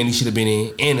first X-Men he should have been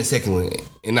in and the second one.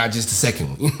 And not just the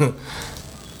second one.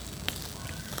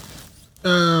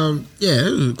 Yeah,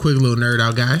 it was a quick little nerd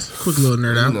out, guys. Quick little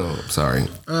nerd out. No, sorry.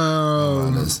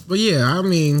 But yeah, I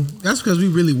mean, that's because we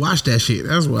really watched that shit.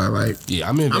 That's why, like, Yeah,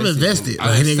 I'm invested. I'm invested. I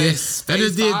Like, think nigga, I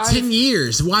just did 5? 10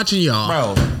 years watching y'all.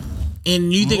 Bro,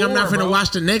 And you think I'm not More, finna bro.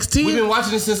 watch the next 10? we've been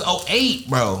watching this since 2008,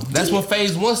 bro. That's when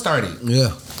phase 1 started.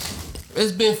 Yeah.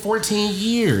 It's been 14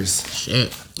 years.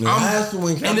 Shit. Last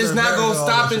one, And it's Captain not going America, to all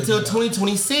stop that until shit.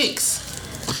 2026.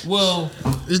 Well,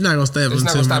 It's not gonna stop It's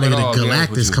not until my gonna stop nigga at all, the to be honest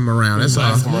with Galactus you. come around. That's all.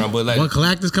 Galactus come around, but like- when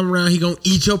Galactus come around, he gonna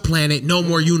eat your planet. No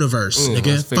more universe, let's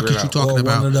nigga. figure Fuck it is you out. talking Or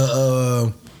about? one of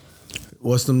the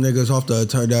what's them niggas off the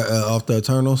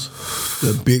Eternals?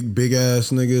 The big ass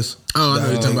niggas. Oh, I know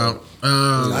what you're talking about.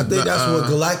 I think that's what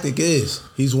Galactic is.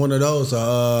 He's one of those.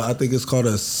 I think it's called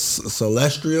a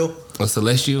Celestial. a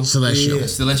celestial? Celestial. A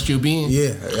celestial being?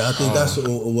 Yeah, I think that's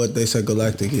what they said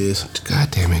Galactic is. God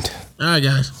damn it. All right,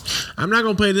 guys. I'm not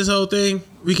gonna play this whole thing.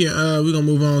 We gonna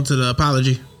move on to the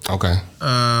apology. Okay.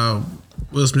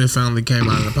 Will Smith finally came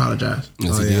out and apologized.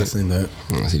 Yes, Oh he yeah, I did. seen that.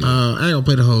 Yes, he did. I ain't gonna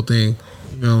play the whole thing.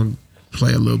 You know,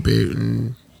 play a little bit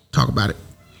and talk about it.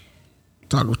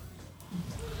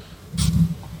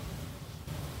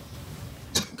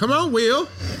 Come on, Will.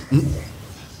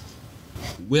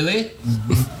 Willie?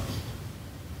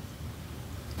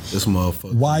 This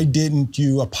motherfucker. Why didn't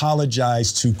you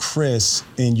apologize to Chris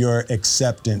in your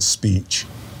acceptance speech?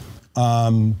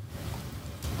 I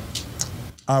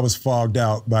was fogged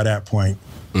out by that point.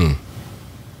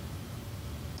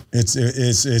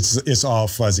 It's all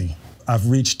fuzzy. I've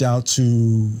reached out to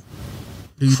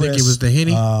Do you think it was the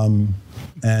Henny?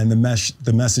 and the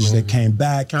message that came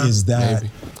back is that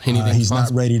he's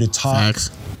not ready to talk. Facts.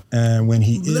 And when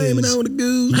he Blame it is, on the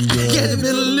goose. he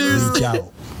will reach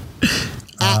out.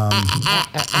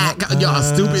 Y'all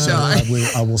stupid dog.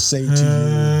 I will say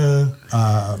to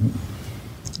you,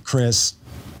 Chris,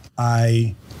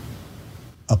 I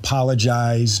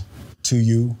apologize to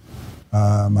you.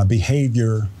 My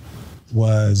behavior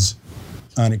was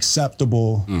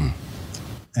unacceptable,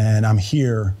 and I'm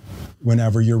here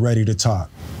whenever you're ready to talk.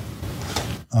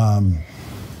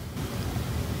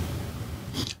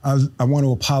 I want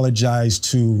to apologize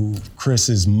to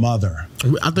Chris's mother.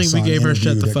 I think we gave her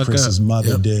shut the fuck Chris's up.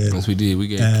 mother did. Yes, we did. We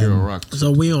gave Carol Rock. So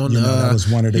we on that was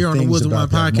one of the here on the things Wisdom One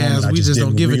about that podcast. moment. I We just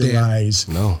don't didn't give a damn. realize,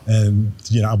 No. And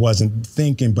I wasn't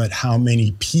thinking, but how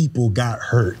many people got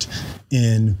hurt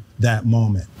in that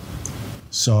moment.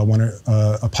 So I want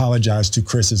to apologize to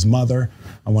Chris's mother.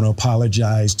 I want to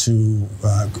apologize to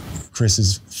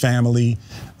Chris's family,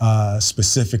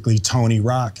 specifically Tony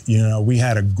Rock. We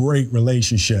had a great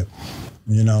relationship.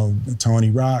 Tony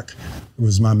Rock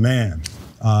was my man.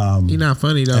 You're not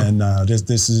funny though. And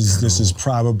this is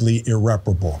probably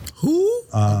irreparable. Who?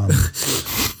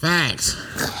 Facts.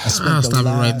 I'll stop it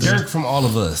right there. Dirk from all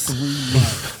of us.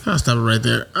 I'll stop it right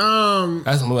there.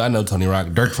 That's I know Tony Rock.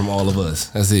 Dirk from all of us.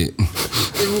 That's it.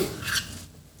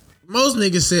 Most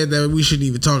niggas said that we shouldn't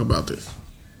even talk about this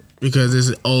because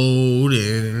it's old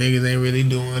and niggas ain't really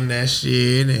doing that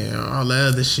shit and all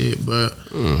that other shit. But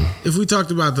if we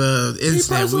talked about the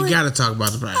incident, we gotta talk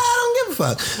about the practice. I don't give a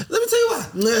fuck. Let me tell you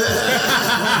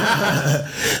why.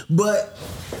 But,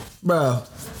 bro,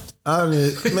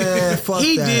 man, fuck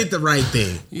He that. did the right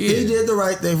thing. He did the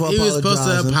right thing for He was apologizing.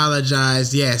 supposed to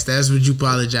apologize. Yes, that's what you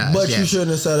apologize. But yes. you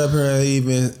shouldn't have sat up here and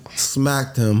even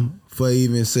smacked him for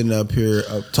even sitting up here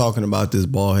talking about this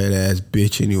bald head ass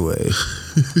bitch anyway.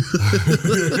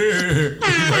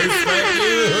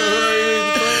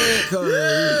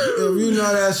 If you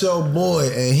know that's your boy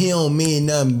and he don't mean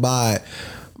nothing by it,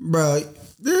 bro,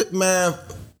 man,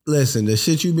 listen, the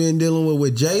shit you been dealing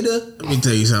with Jada, Let me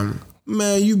tell you something.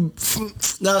 man,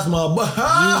 that's my boy.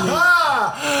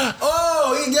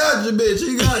 Oh, he got you, bitch.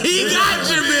 He got you. He got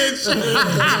you,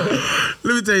 bitch.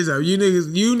 Let me tell you something. You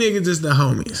niggas just the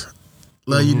homies.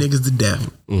 Love you niggas to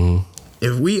death.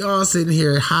 If we all sitting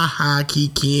here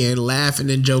kikiing,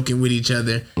 laughing and joking with each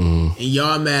other, and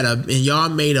y'all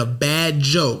made a bad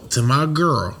joke to my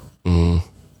girl, and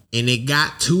it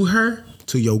got to her,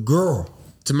 To your girl.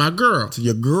 to my girl, To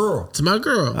your girl. to my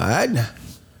girl, All right now.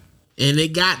 and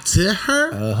it got to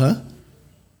her, Uh-huh.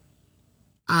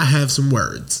 I have some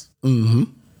words. Mm-hmm.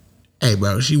 Hey,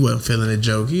 bro, she wasn't feeling the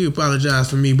joke. You apologize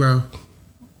for me, bro.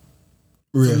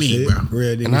 Real me, shit. bro.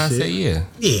 Real nigga And I shit. say, yeah.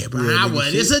 Yeah, bro. Yeah, I nigga was.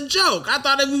 shit. It's a joke. I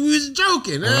thought that we was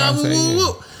joking. I'm saying,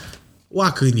 yeah.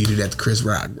 Why couldn't you do that to Chris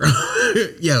Rock, bro?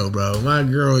 Yo, bro, my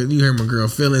girl. You heard my girl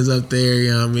feelings up there.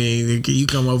 You know what I mean? Can you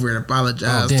come over and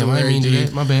apologize Oh, damn, to I her? didn't mean to do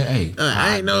that. My bad. Hey.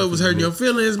 I ain't know it was hurting your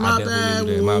feelings. I My definitely bad. didn't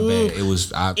do that. My bad. It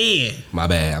was. And My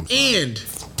bad. I'm sorry. end.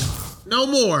 No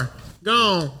more.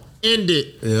 Gone. End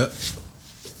it. Yeah.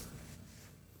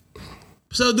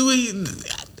 So do we?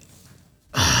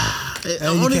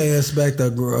 And you can't expect a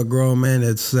grown man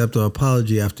to accept an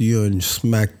apology after you and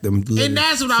smack them. And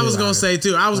that's what I was gonna say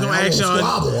too. I was gonna ask y'all.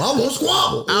 I won't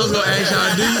squabble. I was gonna ask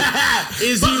y'all.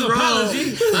 Is he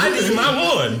wrong? I need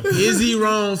my one. Is he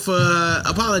wrong for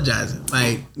apologizing?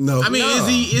 Like, No. I mean, No.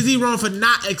 is he wrong for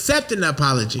not accepting the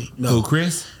apology? Who,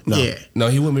 Chris? No. Yeah. No,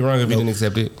 he wouldn't be wrong if he didn't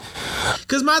accept it.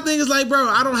 Cause my thing is like, bro,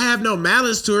 I don't have no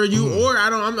malice to her, or I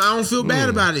don't feel bad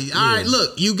about it. All right,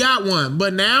 look, you got one,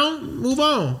 but now move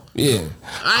on. Yeah.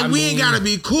 We ain't gotta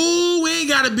be cool. We ain't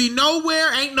gotta be nowhere.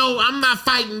 I'm not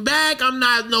fighting back. I'm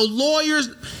not no lawyers.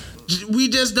 We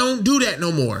just don't do that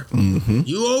no more. Mm-hmm.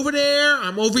 You over there,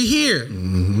 I'm over here.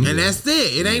 And that's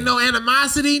it. It ain't no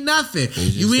animosity, nothing.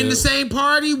 You in the same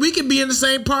party. We can be in the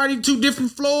same party, 2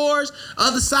 different floors,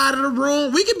 other side of the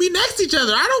room. We can be next to each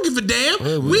other. I don't give a damn.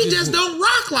 Yeah, we just don't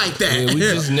rock like that. Yeah, we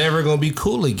just never gonna be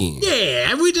cool again.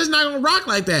 Yeah, we just not gonna rock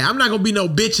like that. I'm not gonna be no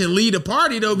bitch and lead a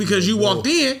party though because you walked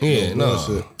in. Yeah, no.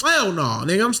 Hell no,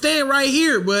 nigga. I'm staying right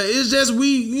here, but it's just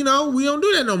we don't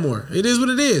do that no more. It is what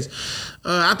it is.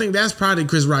 I think that's probably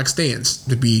Chris Rock's stance,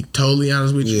 to be totally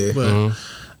honest with you. Yeah.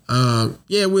 But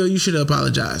yeah, Will, you should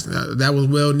apologize. That was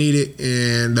well needed,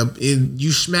 and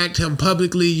you smacked him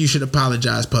publicly. You should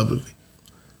apologize publicly.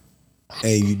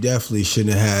 Hey, you definitely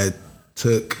shouldn't have had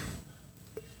took.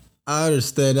 I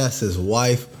understand that's his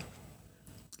wife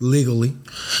legally.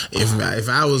 If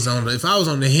I was on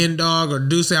the hen dog or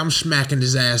Deuce, I'm smacking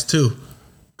his ass too.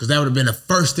 Because that would have been the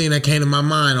first thing that came to my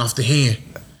mind off the hand.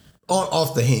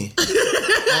 Off the hand. Off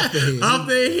the hand. Off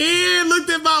the hand,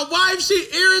 looked at my wife, she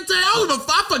irritated.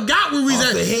 I forgot where we was Off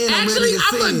at. the hand, I'm Actually, ready to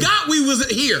I see. forgot we was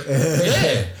here.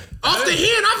 Yeah. Off the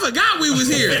hand, I forgot we was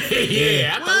here.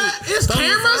 Yeah. What? It's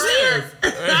cameras here?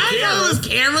 I didn't know it was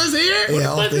cameras here. Yeah,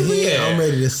 off the hand, I'm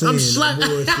ready to see. I'm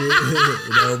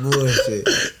No bullshit.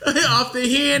 Off the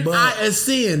hand, But- I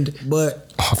ascend.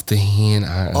 But Off the hand,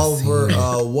 I over see.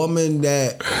 a woman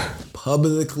that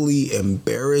publicly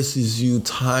embarrasses you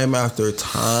time after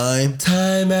time,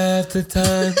 Time after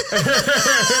time.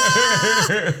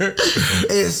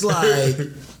 it's like,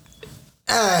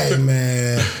 hey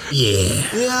man,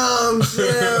 Yeah. you know what I'm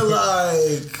saying?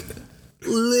 Like,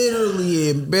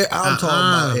 literally, I'm talking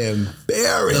about The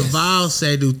embarrassed. vows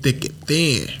say do thick and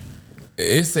thin.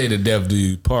 It say the death do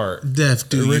you part. Death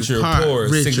do Rich you or part. poor,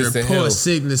 Rich sickness or and poor, health.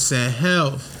 sickness and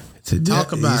health. To Talk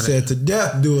death, about he it. said to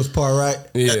death do his part, right?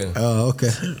 Yeah. Oh,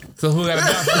 okay. So who gotta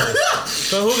die first?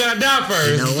 So who gotta die first?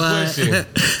 You know is the what?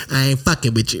 question. I ain't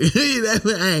fucking with you.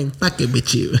 I ain't fucking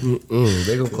with you.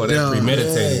 They gonna call that No.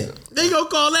 premeditated. They gonna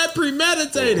call that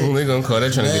premeditated. They gonna call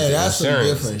that trying to Man, get the that's some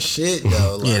insurance. different shit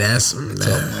though. Like, Yeah, that's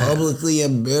to publicly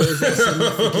embarrass your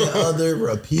significant other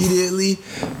repeatedly.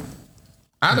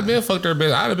 I'd have been fucked her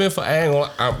bitch. I'd have been for. I ain't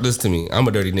gonna. Listen to me. I'm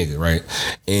a dirty nigga, right?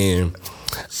 And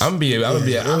I'm gonna keep it a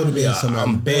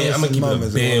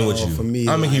band with you. For me,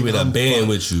 I'm gonna keep it a I'm band fuck-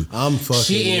 with you. I'm fucking.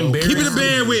 She embarrassed. Keep it a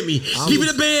band with me. Keep it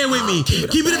a band with me.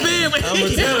 Keep it a band with me.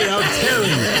 I'm telling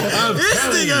you. This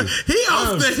telling you. nigga, he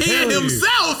off the hand telling you.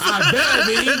 himself. I better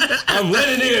be. I'm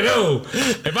letting nigga know.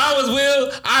 If I was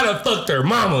Will, I'd have fucked her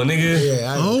mama, nigga.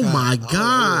 Yeah, Oh my I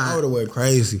God. would have went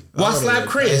crazy. Why slap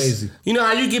Chris? Crazy. You know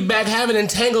how you get back having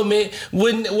entanglement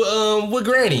with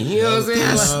Granny. You know what I'm saying? You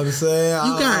know Like, what I'm saying?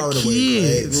 You got I would've went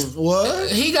kids. crazy. What?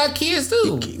 he got kids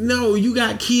too. No, you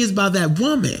got kids by that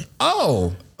woman.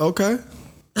 Oh, Okay.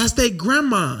 That's their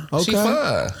grandma. Okay. she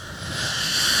fine.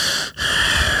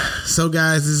 So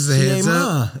guys, this is a She heads ain't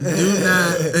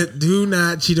up. Do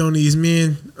not cheat on these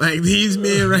men. Like these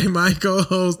men, right? My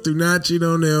co-hosts, do not cheat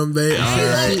on them. They are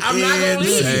I'm not gonna leave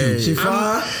you. insane. She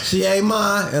fine. She ain't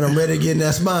mine, and I'm ready to get in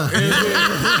that spine.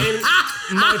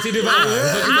 Monty Divine.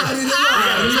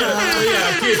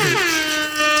 Yeah, kiss it.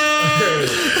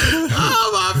 Oh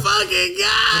my fucking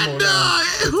god, dog!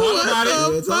 Talk about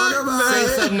it. Talk about Say it.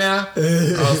 something now. I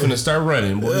was finna start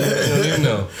running, boy. You don't even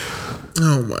know.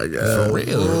 Oh my god! For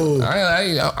real. I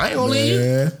ain't gonna leave.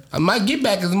 Yeah. My get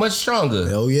back is much stronger.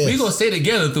 Oh, yes. We gonna stay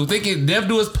together through thinking Dev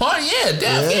do his part. Yeah,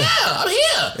 Dev. Yeah, I'm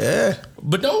here. Yeah,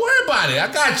 But don't worry about it.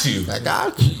 I got you. I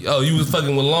got you. Oh, you was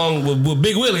fucking with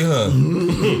Big Willie, huh?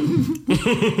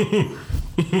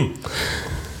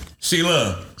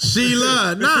 Sheila.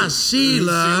 Sheila.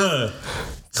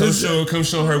 Come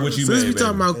show her what you Since made. we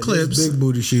talking about clips, Big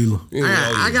booty Sheila.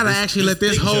 I gotta actually let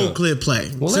this big whole jump. clip play.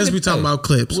 Well, let Since it we talking play. about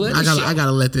clips, Let I it gotta show. I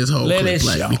gotta let this whole Let clip it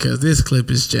play show. because this clip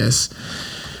is just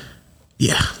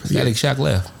yeah. Static Shock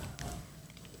left.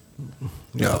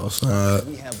 Yo, son.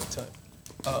 We have a ton.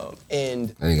 And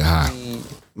That nigga high.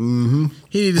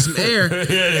 He needed some air.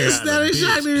 Static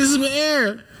Shock needed some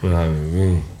air.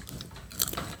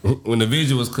 When the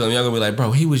visuals come, y'all gonna be like,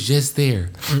 bro, he was just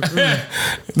there.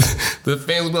 The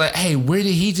fans will be like, hey, where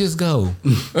did he just go?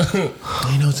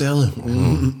 Ain't no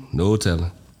telling. No telling.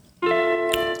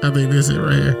 I think this is it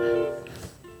right here.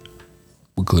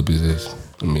 What clip is this?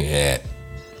 I mean, hat.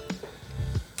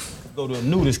 Go to a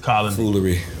nudist colony.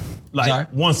 Foolery. Like Sorry?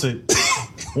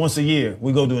 once a year,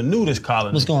 we go to a nudist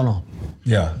colony. what's going on?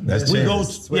 Yeah, that's We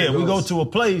Jared's. we go to a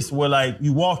place where like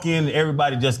you walk in, and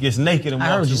everybody just gets naked and I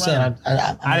heard walks what you around.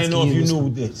 said. I'm I didn't know asking if you what's knew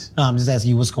going- this. No, I'm just asking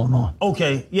you what's going on.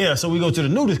 Okay, yeah. So we go to the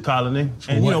nudist colony,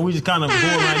 and what? we just kind of go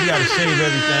around. You got to shave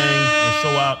everything and show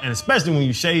out, and especially when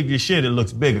you shave your shit, it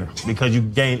looks bigger because you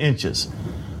gain inches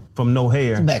from no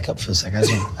hair. Back up for a second.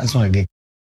 I just want to get.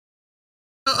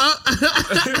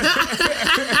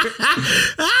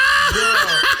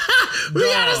 We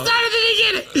gotta start at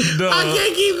the beginning. I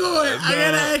can't keep going. I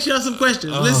gotta ask y'all some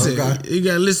questions. Listen, okay. you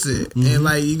gotta listen, and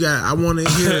like you got. I want to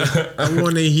hear. I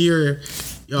want to hear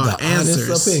y'all The honest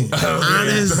answers. opinion.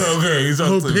 Honest Okay,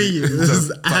 talk to me. opinion. This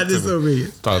is honest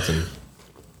opinion. Talk to me.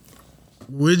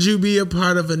 Would you be a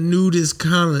part of a nudist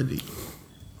colony?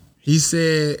 He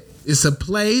said it's a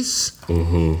place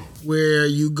where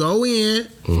you go in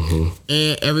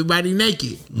and everybody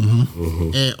naked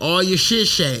and all your shit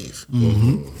shave.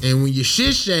 And when your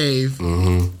shit shave,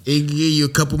 it give you a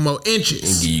couple more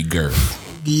inches. Give you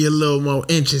girth. Give you a little more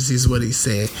inches is what he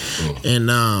said. And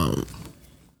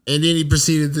then he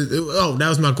proceeded to, that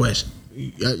was my question.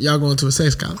 Y'all going to a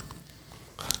sex colony?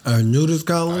 A nudist I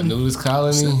colony? knew this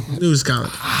colony. Nudist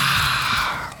colony.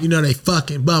 You know they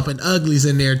fucking bumping uglies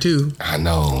in there too. I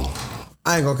know.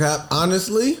 I ain't gonna cap.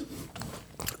 Honestly,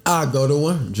 I'd go to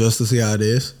one just to see how it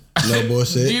is. No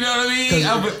bullshit. You know what I mean?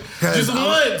 Just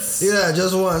once. Yeah,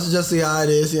 just once, just see how it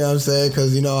is. You know what I'm saying?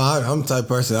 Because you know I'm the type of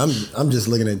person. I'm just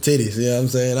looking at titties. You know what I'm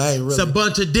saying? I ain't really. It's a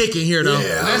bunch of dick in here though.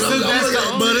 Yeah,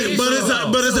 But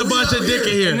it's a bunch of dick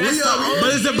in here.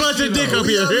 But it's a bunch of dick up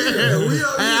here.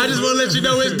 I just want to let you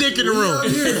know it's dick in the room.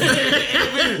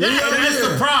 And that's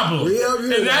the problem.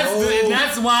 And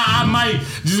that's why I might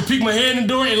just peek my head in the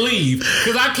door and leave.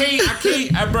 Because I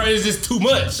can't, bro, it's just too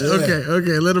much.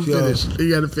 Okay, let him finish. He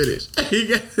gotta finish. He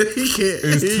can't.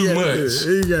 It's too much.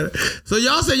 So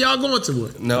y'all say y'all going to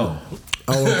one? No.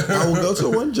 I will go to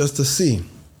one just to see.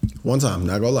 One time,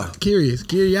 not gonna lie.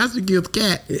 Curiosity kills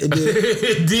cat. It did.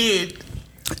 It did.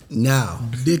 Now,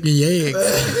 Dick in your eggs.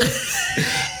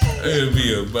 It'll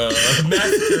be a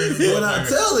massacre. when I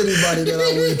tell anybody that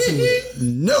I went to it,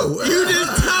 no. You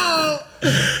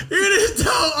just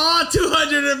told all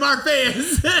 200 of our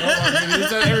fans. You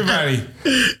tell everybody.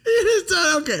 You just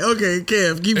told. Okay,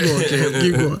 Kev, keep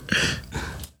going.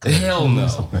 Hell no.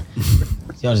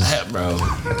 Y'all just, Bro.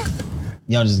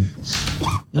 y'all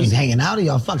just hanging out or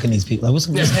y'all fucking these people? Like, what's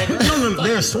going on? No,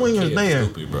 there's swingers there.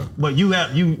 Stupid, bro. But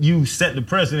you set the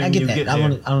precedent I when get you that. get I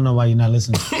there. don't know why you're not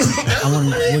listening. I want to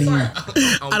know, what do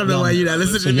you... I don't know why you're not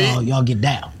listening So to me. y'all get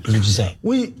down, is what you say.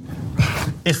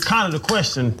 It's kind of the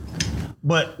question,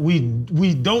 but we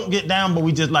don't get down, but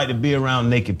we just like to be around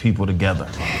naked people together.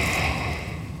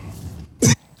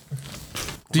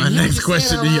 My next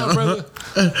question to y'all.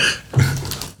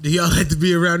 Do y'all like to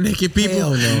be around naked people? Hell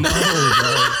no.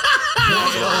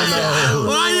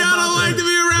 Why y'all don't like to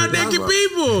be around naked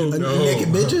people? Naked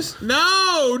bitches?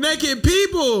 No, naked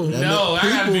people. No, I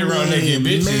gotta be around naked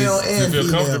bitches male to and feel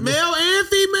female. comfortable. Male and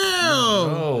female.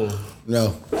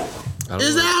 No. No.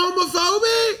 Is that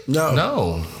homophobic? No.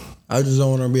 No. I just don't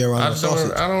want to be around I the don't sausage.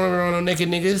 want to be around no naked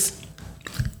niggas.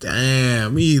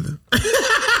 Damn, me either.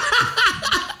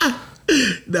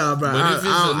 Nah, bro. But if it's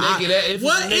a naked, if it's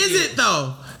What a naked, is it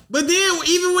though? But then,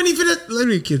 even when he finished, let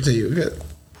me continue.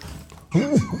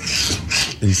 You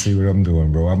see what I'm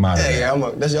doing, bro? I'm out of Hey,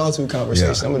 there. that's y'all two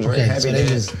conversations. Yeah. I'm a drink. Okay, Happy so they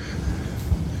days.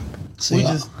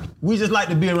 just... We just like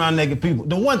to be around naked people.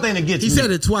 The one thing that gets He me, said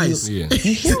it twice. Yeah.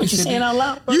 You hear what you're saying out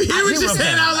loud? You hear what hear you're what I'm saying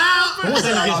saying. out the loud? one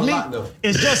thing that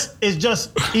gets me, it's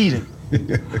just eating,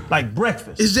 like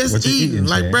breakfast. It's just What you eating, eating,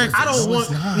 like Chad? breakfast. I don't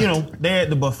want, they're at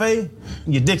the buffet,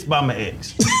 your dick's by my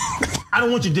eggs. I don't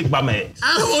want your dick by my eggs.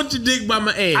 I don't want your dick by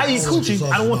my eggs. I eat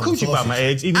coochie. I don't want coochie by my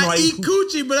eggs, even though I eat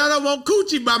coochie, but I don't want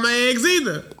coochie by my eggs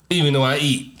either. Even though I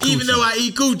eat Even though I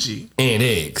eat coochie and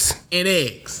eggs. and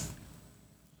eggs.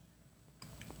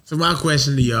 So my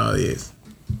question to y'all is,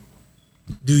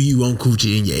 do you want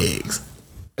coochie in your eggs?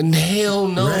 And hell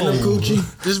no. Random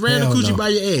coochie? Just random Hell coochie no. by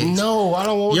your eggs. No, I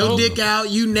don't want Your no. dick out,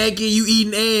 you naked, you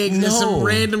eating eggs, and some No.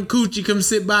 random coochie come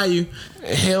sit by you.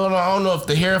 Hell no, I don't know if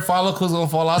the hair follicle's gonna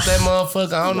fall out that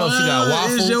motherfucker. I don't know if she got Why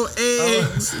waffles. is your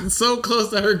eggs so close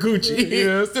to her coochie?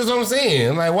 Yeah, that's what I'm saying.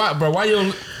 I'm like, why, bro? Why you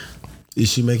don't... Is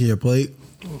she making your plate?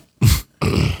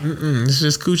 It's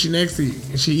just coochie next to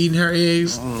you. She eating her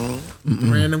eggs.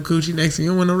 Random coochie next to you.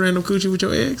 You don't want no random coochie with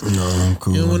your eggs? No, I'm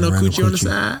cool. You don't want no Random coochie on the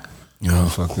side? Yo,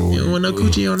 fucking You don't want no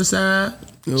coochie on the side?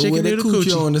 Chicken with a noodle coochie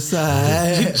coochie. on the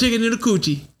side. Chicken noodle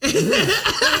coochie.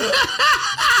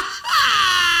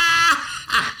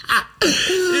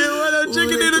 You don't want no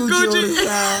chicken noodle coochie?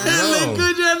 Little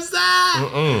coochie on the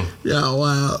side? Yeah,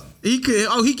 wow. He could.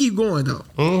 Oh, he keep going though.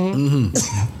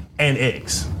 and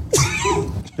eggs.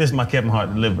 This is my Kevin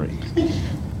Hart delivery.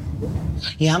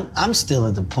 Yeah, I'm still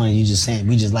at the point of you just saying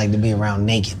we just like to be around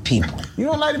naked people. You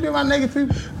don't like to be around naked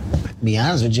people? Be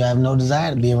honest with you, I have no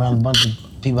desire to be around a bunch of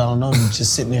people I don't know who's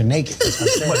just sitting there naked. That's what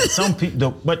I said. But some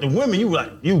people, but the women, you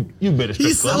better strip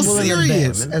He's so club. I'm willing to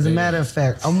serious. bet. As a matter of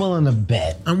fact, I'm willing to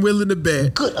bet I'm willing to bet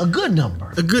a good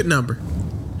number. a good number.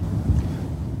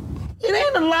 It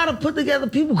ain't a lot of put together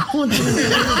people going to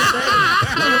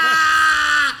the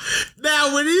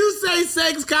Now, when you say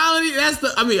sex colony, that's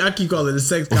the. I mean, I keep calling it a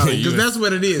sex colony because that's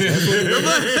what it is.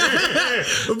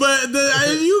 but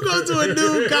if you go to a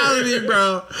new colony,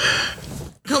 bro,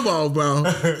 come on, bro.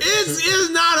 It's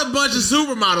not a bunch of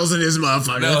supermodels in this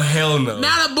motherfucker. No, hell no.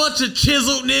 Not a bunch of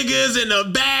chiseled niggas and a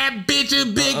bad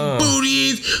bitches, big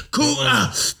booties, cool,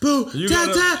 boo, You ta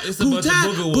gotta- ta, it's a boo bunch of ta,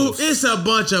 booger boo. wolves. It's a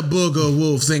bunch of booger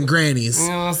wolves and grannies You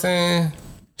know what I'm saying? and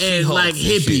She-Hulks like and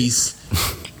shit. hippies.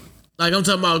 Like I'm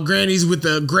talking about grannies with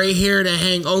the gray hair that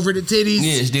hang over the titties.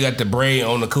 Yeah, she got the braid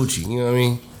on the coochie. You know what I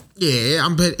mean? Yeah,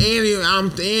 I'm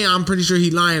pretty sure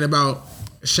he lying about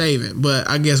shaving, but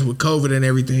I guess with COVID and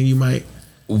everything, you might.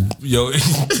 Yo,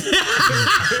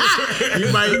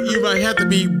 You might have to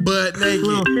be butt naked.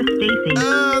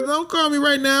 Don't call me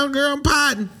right now, girl. I'm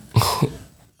potting.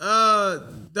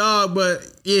 Dog, but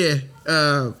yeah.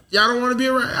 Y'all don't want to be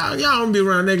around. Y'all don't be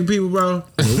around naked people, bro.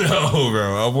 No,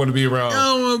 bro. I want to be around.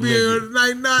 Y'all don't want to be around,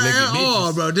 like not naked at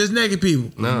all, bitches. bro. Just naked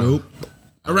people. No. Nope.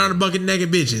 Around a bucket of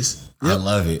naked bitches. I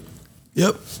love it.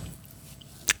 Yep.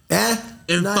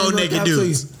 And 4 naked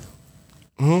dudes.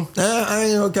 I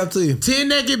ain't gonna cap to you. 10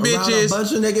 naked Around a bitches.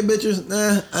 bunch of naked bitches.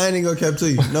 Nah, I ain't gonna cap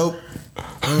to you. Nope.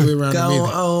 I don't be around I them don't either.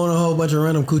 want a whole bunch of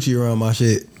random coochie around my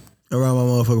shit. Around my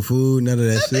motherfucking food. None of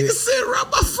that Nigga shit. sit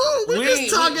around my food. We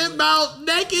just talking about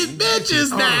naked bitches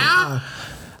now.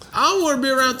 I don't want to be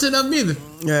around 10 of them either.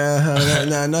 Yeah,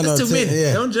 no. That's too 10, many.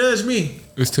 yeah. Don't judge me.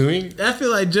 It's too many? That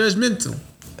feel like judgmental.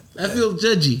 That feel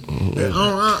judgy.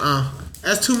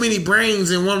 That's too many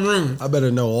brains in one room. I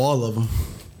better know all of them.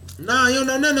 Nah, you don't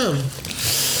know none of them.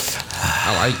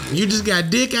 I like it. You just got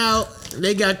dick out.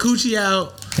 They got coochie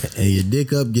out. And your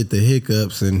dick up, get the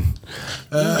hiccups, and You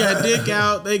got dick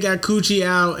out. They got coochie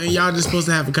out, and y'all just supposed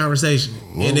to have a conversation.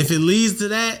 And if it leads to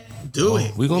that, do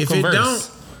it. We gonna if converse.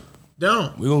 it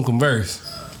don't. We gonna converse.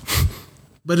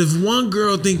 But if one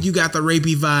girl think you got the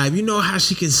rapey vibe, you know how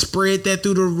she can spread that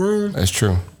through the room? That's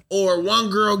true. Or one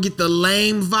girl get the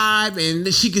lame vibe and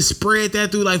she can spread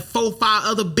that through like 4, 5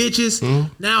 other bitches.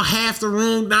 Now half the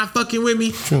room not fucking with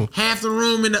me. True. Half the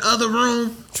room in the other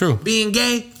room True. being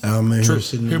gay. I'm in True. here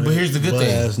sitting Here, but here's the good thing.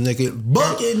 ass naked,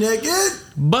 bucket naked.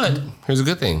 But here's a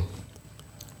good thing.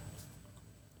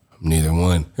 Neither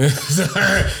one.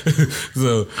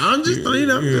 So I'm just throwing it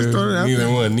up. Just throwing it out. neither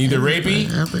one. Neither rapey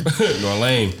nor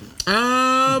lame.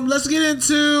 Let's get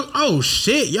into. Oh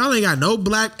shit, y'all ain't got no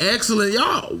black excellent.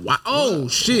 Y'all. Oh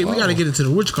shit, we gotta get into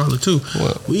the witch caller too.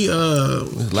 What? We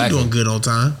doing good on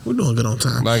time. We're doing good on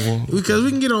time. Lacking? Because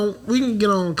we can get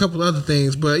on a couple other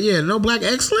things, but yeah, no black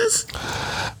excellence.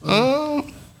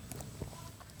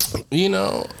 You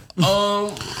know.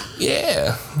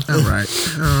 Yeah. All right.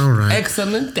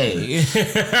 Excellent day.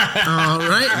 All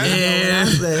right, and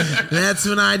that's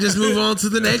when I just move on to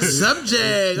the next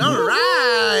subject. All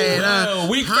right,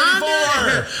 Week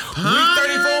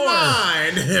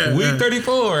 34. Week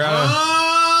 34.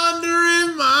 Ponder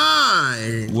in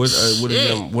mind.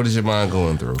 What is your mind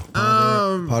going through?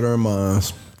 Potter and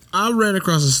Mons. I ran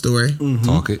across a story,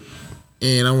 Talk it.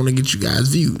 and I want to get you guys'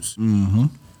 views.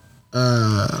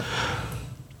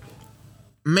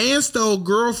 Man stole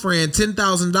girlfriend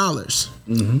 $10,000.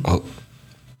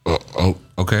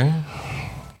 Okay.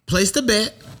 Placed a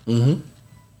bet. Won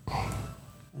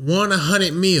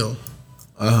 $100 million.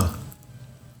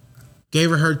 Gave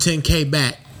her $10K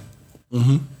back.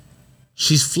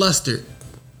 She's flustered.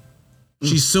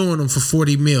 She's suing him for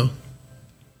 $40 million.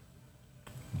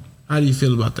 How do you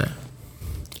feel about that?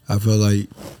 I feel like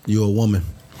you a woman.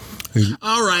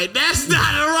 All right, that's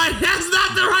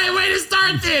not the right way to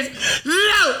start this.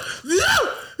 No,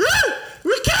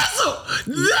 we cancel.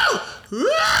 No.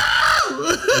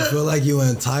 I feel like you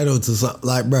entitled to something.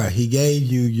 Like, bro, he gave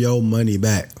you your money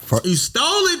back. You stole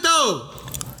it though.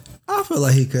 I feel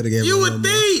like he could have gave her You a a little more.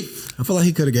 thief. I feel like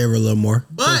he could have gave her a little more.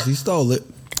 But- Since he stole it.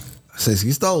 I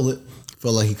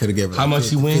feel like he could have gave her How much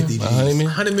 50, you win? 50 G's. 100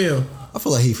 million? $100 million. I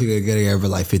feel like he could have gave her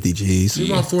like 50 G's. She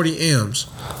want 40 M's.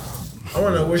 I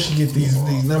want to know where she get these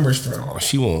numbers from. Oh,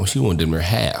 she won't damn near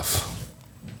half.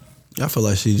 I feel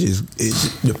like she just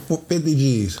 50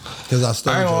 G's because I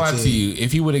stole I ain't gonna lie your to 10. you.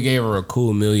 If you would have gave her a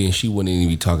cool million, she wouldn't even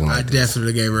be talking I like this.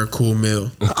 definitely gave her a cool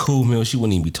meal. A cool meal, she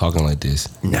wouldn't even be talking like this.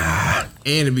 Nah.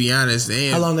 And to be honest,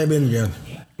 How long they been together?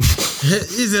 he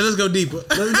said, let's go deeper.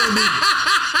 Let's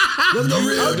go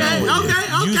real. Okay.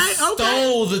 You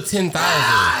stole the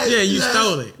 10,000. Yeah, you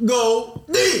stole it. Go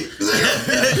deep.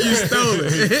 You stole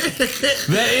it.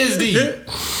 That is deep.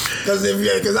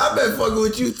 Because I've been fucking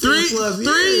with you 3 plus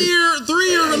years.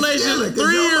 Three-year relationship.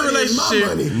 3-year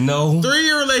relationship. No.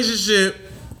 3-year relationship.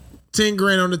 10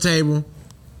 grand on the table.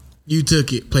 You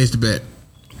took it. Placed the bet.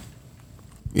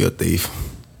 You're a thief.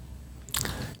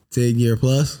 10-year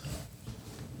plus.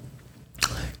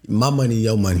 My money,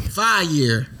 your money.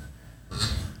 5-year.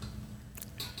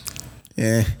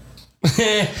 Yeah.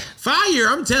 5-year.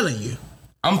 I'm telling you.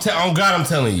 I'm telling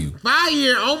you.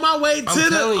 5-year on my way to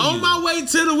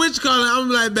the witch collar. I'm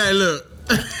like, man, look.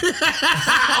 On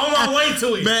my way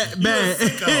to it.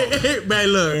 Man,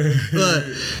 look.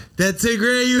 That 10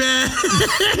 grand you had.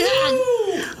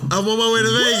 I'm on my way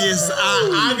to Vegas.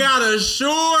 I got a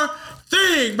sure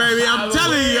thing, baby. I'm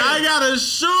telling you, I got a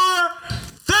sure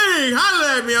thing.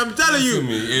 Holla at me. I'm telling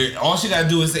you. All she gotta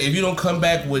do is say, if you don't come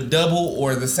back with double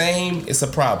or the same, it's a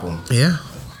problem. Yeah.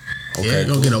 Okay, Yeah,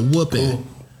 gonna cool. get a whooping. Cool.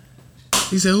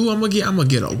 He said, "Who I'm gonna get? I'm gonna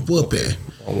get a whooping."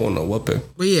 I want no whooping.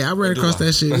 But yeah, I ran across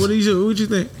that shit. What do you do? What you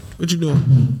think? What you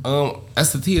doing?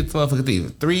 That's the motherfucking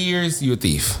thief. 3 years, you a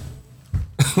thief.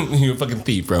 You a fucking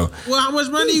thief, bro. Well, how much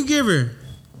money you give her?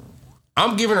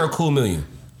 I'm giving her a cool million.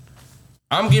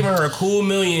 I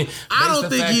don't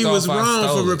think he was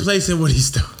wrong for replacing what he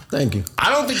stole. Thank you. I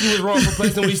don't think he was wrong for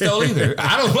replacing what he stole either.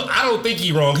 I don't think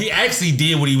he wrong. He actually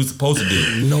did what he was supposed to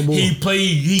do. No more.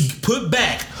 He put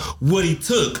back what he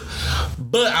took.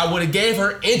 But I would have gave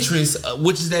her interest,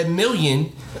 which is that $1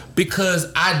 million,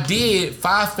 because I did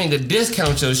 5-finger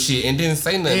discount your shit and didn't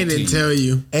say nothing. They didn't tell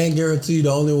you. And guarantee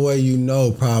the only way you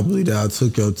know probably that I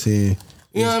took your 10.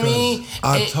 You know what I mean?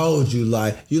 I told you,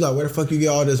 like, where the fuck you get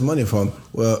all this money from?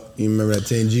 Well, you remember that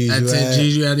 10 G's That you 10 had?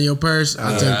 G's you had in your purse?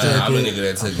 I took that. I'm a nigga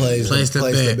that took it. Placed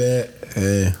the bet.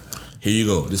 Yeah. Here you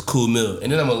go, this cool meal,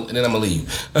 and then I'm gonna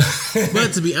leave.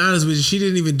 But to be honest with you, she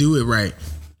didn't even do it right.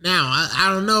 Now, I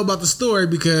don't know about the story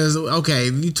because, okay,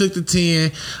 you took the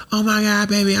 10. Oh my God,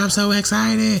 baby, I'm so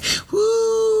excited.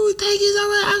 Woo, thank you so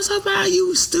much. I'm so proud of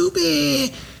you,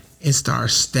 stupid. And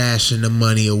start stashing the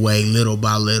money away little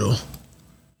by little.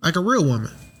 Like a real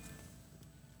woman.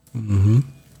 Mm-hmm.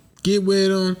 Get with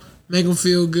them, make them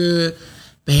feel good.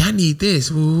 Babe, I need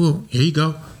this. Woo, woo. Here you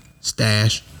go.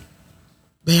 Stash.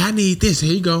 Babe, I need this.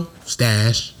 Here you go.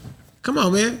 Stash. Come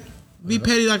on, man. Be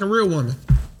petty like a real woman.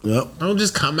 Yep. Don't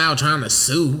just come out trying to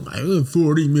sue. Like,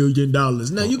 $40 million.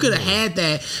 No, you could have had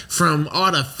that from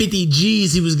all the 50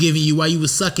 G's he was giving you while you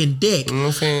was sucking dick. You know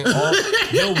what I'm saying?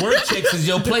 Your work checks is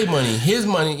your play money. His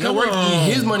money,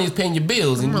 his money is paying your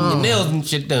bills and your nails and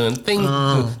shit done. Things,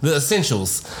 the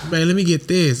essentials. Man, let me get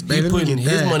this. Man, He let me putting get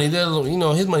his that. money there. You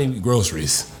know, his money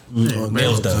groceries.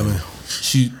 Nails Talk to done. me.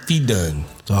 Feet done.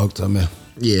 Talk to me.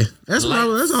 Yeah, that's all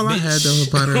I had though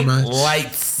for pondering minds.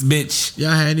 Lights, bitch.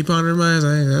 Y'all had any pondering minds?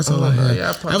 That's all I had.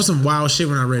 yeah, That was some wild shit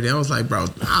when I read it. I was like, bro,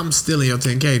 I'm stealing your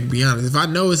 10K. To be honest, if I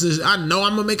know I know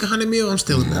I'm gonna make $100 million, I'm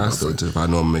stealing that. I still too. If I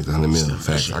know I'm gonna make the $100 million,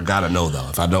 facts. I gotta know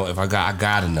though. I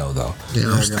gotta know though.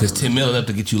 Yeah, Because $10 million enough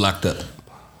to get you locked up.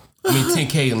 I mean,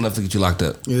 $10K enough to get you locked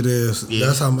up. It is. Yeah.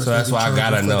 That's how much. So that's they why I charge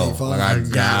gotta for know. 45. Like I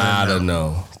gotta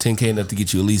know. $10K enough to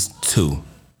get you at least 2.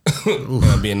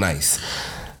 I'm being nice.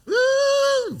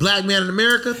 Black man in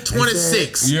America,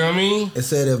 26. You know what I mean? It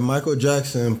said if Michael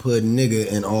Jackson put nigga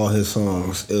in all his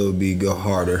songs, it would be go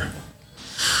harder.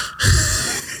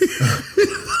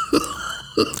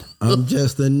 I'm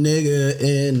just a nigga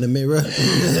in the mirror.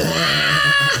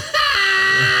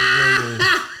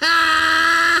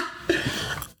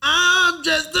 I'm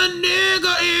just a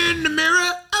nigga in the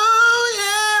mirror.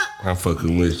 Oh yeah. I'm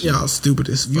fucking with you. Y'all stupid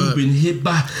as fuck.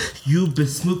 You've been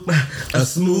smoked by a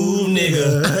smooth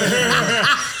nigga.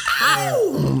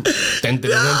 Dun,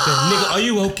 dun, dun, dun. Nigga, are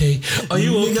you okay? Are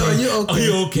you okay? Nigga, are you okay? Are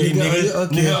you okay, Nigga,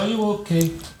 nigga? are you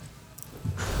okay?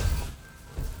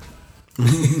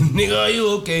 Nigga, are you okay? Nigga, are you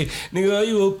okay? Nigga, are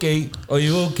you okay? Are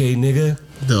you okay, nigga?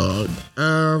 Dog.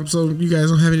 So you guys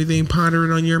don't have anything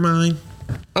pondering on your mind?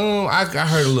 I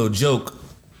heard a little joke.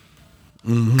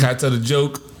 Can I tell the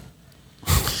joke?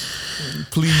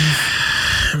 Please.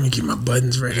 Let me get my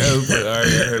buttons ready. All right,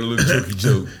 I heard a little jokey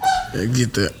joke.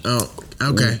 Get the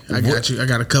okay. I got you. I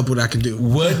got a couple that I can do.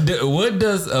 What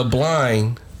does a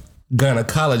blind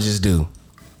gynecologist do?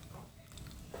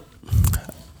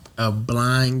 A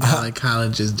blind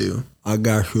gynecologist do. I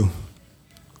got you.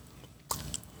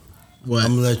 What?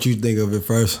 I'm gonna let you think of it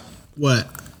first. What?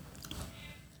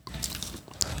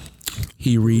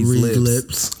 He reads Read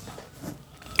lips.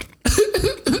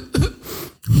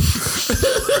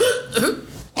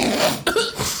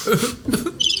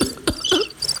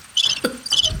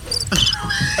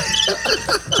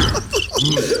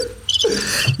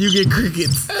 You get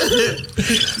crickets.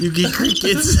 You get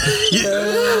crickets.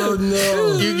 Oh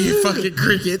no! You get fucking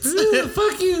crickets.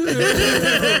 Fuck you. You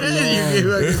get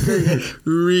fucking crickets.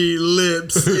 Read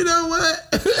lips. You know what?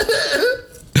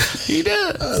 He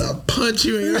does. I'll punch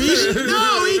you in. No,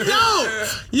 he don't.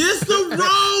 It's the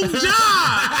wrong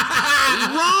job.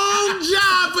 Wrong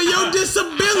job for your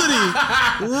disability.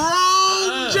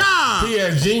 Wrong job. He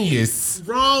a genius.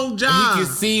 Wrong He job. can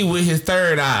see with his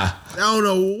third eye. I don't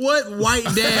know what white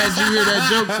dad you hear that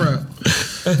joke from.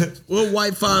 What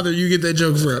white father you get that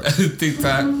joke from?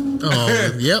 TikTok.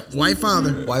 Oh, yep, white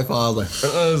father. White father.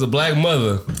 It's a black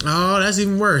mother. Oh, that's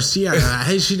even worse. She done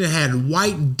had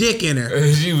white dick in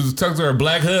her. She was talking to her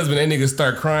black husband. That nigga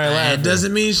start crying laughing. That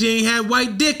doesn't mean she ain't had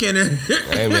white dick in her.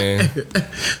 Hey man,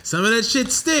 Some of that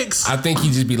shit sticks. I think he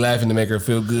just be laughing to make her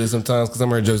feel good sometimes because some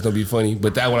of her jokes don't be funny.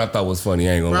 But that one I thought was funny.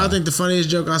 I ain't gonna Bro, lie. I think the funniest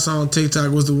joke I saw on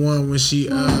TikTok was the one when she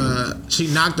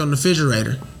knocked on the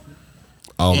refrigerator.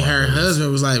 Oh And my her goodness.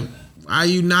 husband was like, why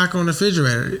you knock on the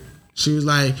refrigerator? She was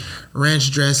like,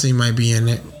 ranch dressing might be in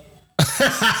it.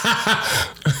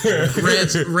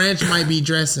 ranch might be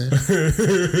dressing. That's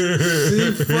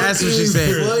what she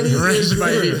said. Ranch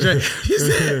might be dressing. She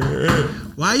said,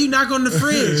 why you knock on the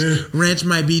fridge? Ranch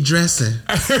might be dressing.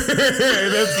 That's funny.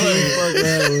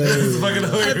 That's fucking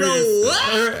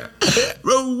hilarious.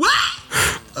 Bro, what?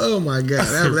 Oh my god,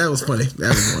 that was funny. That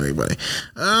was funny, buddy.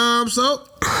 So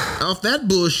off that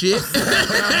bullshit,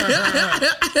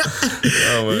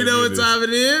 you know what time it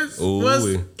is? Ooh, What's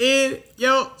in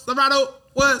yo Serato?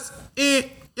 What's in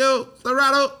yo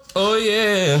Serato? Oh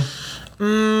yeah.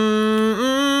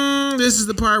 This is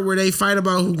the part where they fight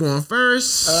about who going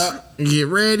first. Get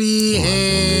ready,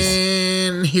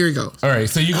 and here we go. All right,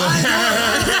 so you go.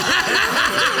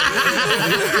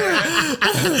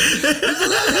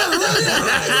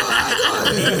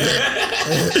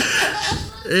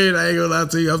 And I ain't gonna lie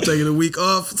to you, I'm taking a week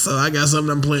off, so I got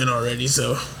something I'm playing already.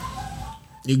 So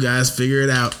you guys figure it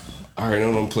out. All right,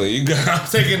 I'm playing. I'm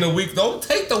taking the week. Don't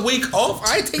take the week off.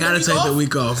 I ain't taking Gotta the week take off. the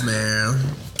week off, man.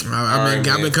 I've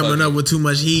been man, coming up with too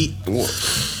much heat.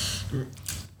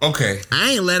 Okay.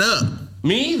 I ain't let up.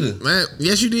 Me either. Man,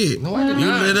 yes, you did. No, I did you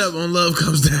not. lit up on Love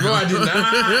Comes Down. No, I did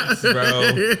not,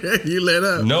 bro. You lit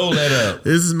up. No let up.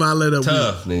 This is my let up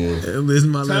Tough, week. nigga. This is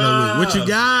my let up week. What you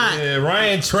got? Yeah,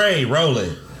 Ryan Trey, roll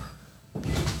it.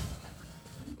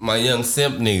 My young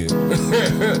simp nigga.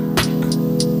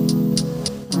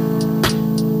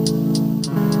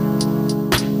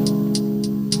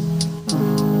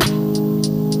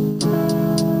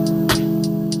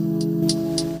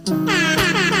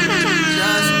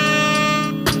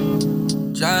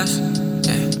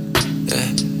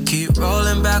 Keep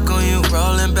rolling back on you,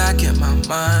 rolling back in my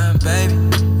mind, baby.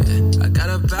 Yeah. I got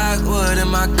a backwood in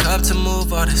my cup to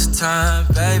move all this time,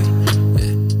 baby.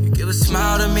 Yeah. You give a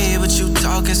smile to me, but you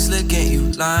talking slick and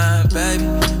you lying, baby.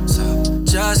 So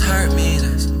just hurt me,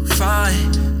 that's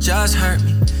fine. Just hurt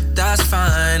me, that's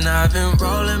fine. I've been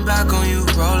rolling back on you,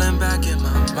 rolling back in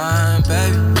my mind,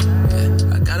 baby.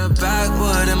 Yeah. I got a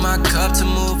backwood in my cup to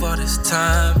move all this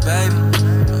time, baby.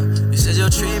 You said you'll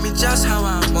treat me just how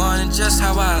I want and just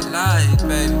how I like,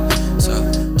 baby. So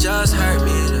just hurt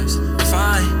me, that's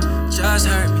fine. Just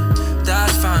hurt me,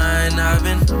 that's fine. I've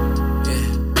been,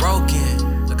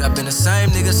 broken. Look, I've been the same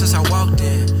nigga since I walked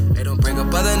in. They don't bring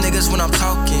up other niggas when I'm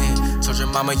talking. Told your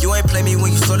mama you ain't play me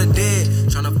when you sorta did.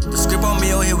 Tryna put the script on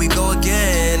me, oh here we go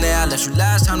again. Yeah, I left you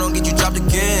last time, don't get you dropped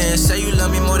again. Say you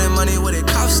love me more than money, what it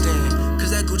costing? Cause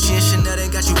that Gucci and Chanel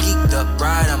ain't got you geeked up,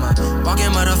 right? I'm a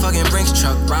walking motherfucking Brinks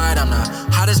truck, right? I'm the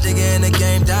hottest nigga in the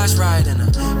game, that's right. And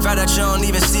the fact that you don't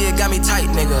even see it got me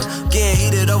tight, nigga. Getting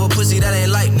heated over pussy that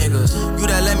ain't like niggas. You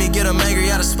that let me get them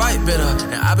angry out of spite, bitter.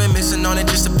 And I've been missing on it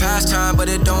just to pass time, but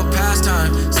it don't pass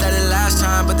time. Said it last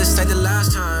time, but this ain't the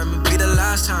last time. It'll be the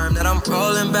last time that I'm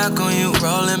rolling back on you,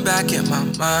 rolling back in my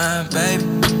mind, baby.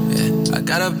 Yeah, I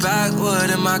got a backwood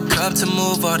in my cup to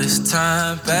move all this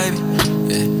time, baby.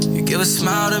 Yeah. Give a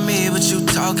smile to me, but you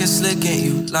talking slick and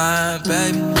you lying,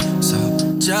 baby. So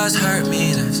just hurt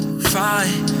me, that's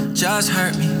fine. Just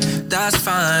hurt me, that's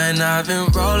fine. I've been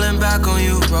rolling back on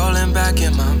you, rolling back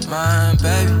in my mind,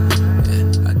 baby.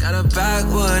 Yeah. I got a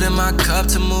backwood in my cup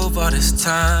to move all this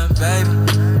time, baby.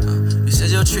 You said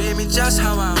you'll treat me just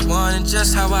how I want and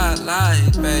just how I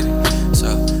like, baby.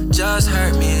 So just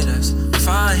hurt me, that's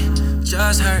fine.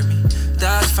 Just hurt me,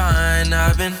 that's fine.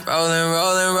 I've been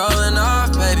rolling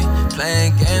off, baby.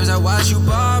 Playing games, I watch you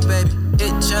ball, baby.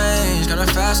 It changed kinda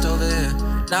fast over here.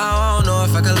 Now I don't know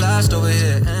if I can last over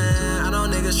here. And I know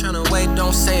niggas tryna wait,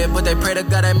 don't say it, but they pray to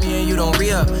God that me and you don't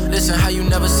re-up. Listen, how you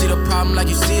never see the problem like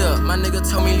you see her. My nigga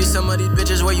told me leave some of these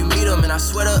bitches where you meet them. And I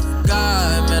swear to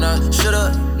God, man, I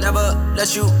shoulda never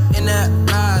let you in that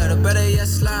ride. Or better yet,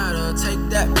 slide or take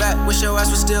that back. Wish your ass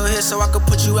was still here so I could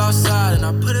put you outside. And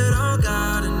I put it on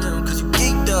God and them, cause you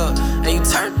geeked up. And you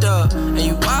turned up, and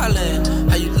you wildin'.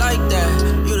 How you like that?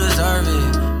 You deserve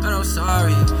it. But I'm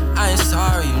sorry, I ain't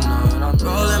sorry, you know. And I'm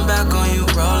rolling back on you,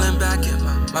 rolling back in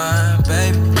my mind,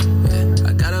 baby. Yeah,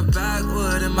 I got a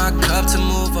backwood in my cup to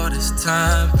move all this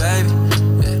time, baby.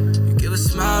 Yeah, you give a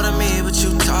smile to me, but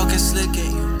you talking slick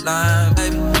and you lying,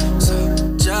 baby. So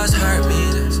just hurt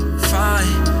me, that's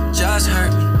fine. Just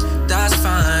hurt me, that's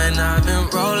fine. I've been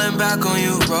rolling back on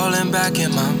you, rolling back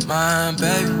in my mind,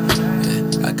 baby.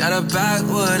 Yeah, I got a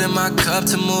backwood in my cup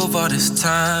to move all this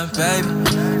time, baby.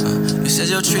 You said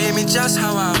you'll treat me just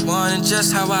how I want and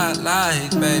just how I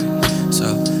like, baby.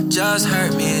 So just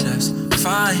hurt me, that's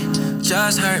fine.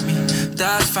 Just hurt me,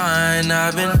 that's fine.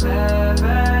 I've been on a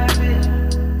bad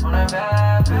bitch, on a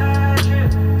bad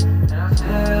trip, and I'm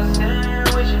still staying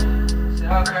with you. So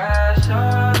I'll crash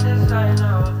all this, I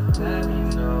know. Let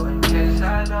me know in case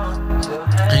I don't.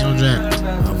 Ain't no jack.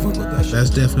 That's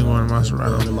definitely one of my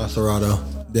Serato. One of my Serato.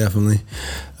 Definitely.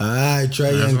 All right,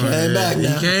 Trey Young came back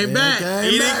now. He came back.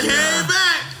 He done came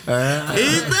back.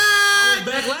 He back.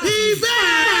 He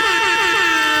back.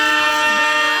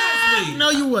 No,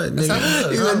 you wasn't.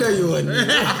 Nigga. He said, no, you wasn't.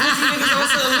 Niggas on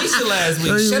some Alicia last week.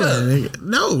 No, you Shut up. wasn't, nigga.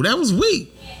 No, that was weak.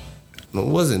 No, it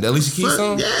wasn't. That Alicia Keys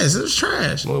song? Yes, it was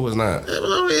trash. No, it was not.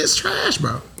 It's trash,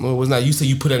 bro. No, it was not. You said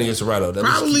you put that in your Serato. That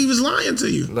Probably was lying to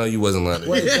you. No, you wasn't lying.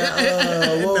 Wait, what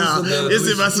was the name of It's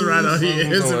in my Alicia Serato Keys here.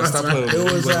 song? It's in my Stop Serato. playing.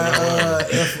 It was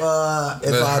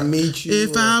if I meet you.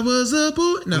 If I was a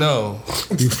boy. No.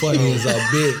 You funny as a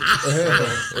bitch.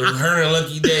 It was her and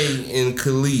Lucky Day and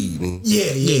Khalid.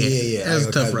 Yeah. That was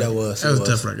a tough record. That was a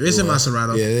tough record. It's in my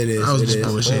Serato. Yeah, it is. I was It just is.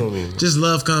 bullshit. Just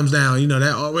Love Comes Down. You know,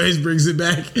 that always brings it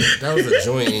back. That was a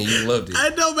joint and you loved it.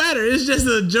 It don't matter. It's just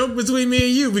a joke between me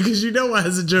and you because you know why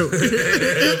it's a joke. What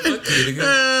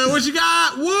you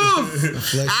got? Wolf.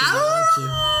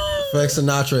 Flex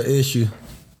Sinatra issue.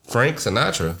 Frank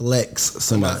Sinatra. Flex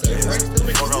Sinatra.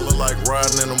 Fuck, I look like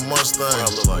riding in a Mustang.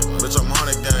 Bitch, I'm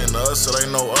 100 gang. To us, it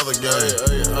ain't no other gang.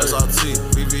 SIT,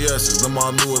 BVS is my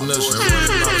new initial.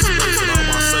 Running out of space and all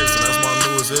my safes, and that's my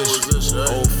newest issue.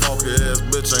 Old funky ass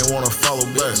bitch ain't wanna follow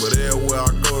back. But everywhere I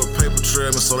go, the paper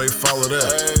trail me, so they follow that.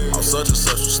 I'm such and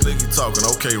such with sneaky talking.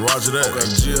 Okay, roger that.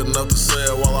 G enough to say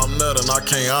it while I'm nutting, I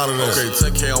can't honor that. Okay,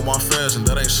 10K on my fashion,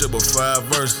 that ain't shit but 5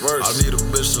 verses. I need a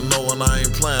bitch to know when I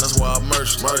ain't playing, that's why I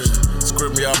merch.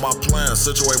 Script me out my plans,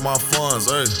 situate my funds,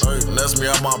 ayy. Nest me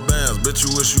out my bands, bitch,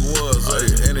 you wish you was,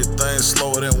 ayy. Anything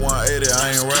slower than 180,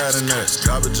 I ain't riding that.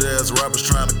 Garbage ass rappers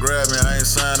trying to grab me, I ain't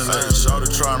signing that. Shawty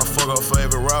trying to fuck her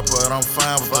favorite rapper, and I'm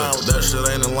fine with that. That shit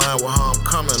ain't in line with how I'm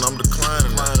coming, I'm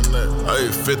declining that. Ayy,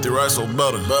 50 right, so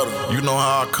better. You know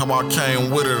how I come, I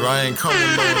came with it, I ain't coming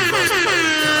no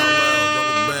investment.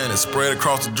 And spread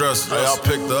across the dresser. Hey, I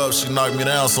picked her up, she knocked me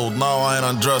down, so now I ain't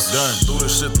undressed. Do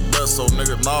this shit the best, so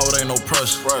nigga, now it ain't no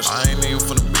pressure. I ain't even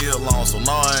finna be here long, so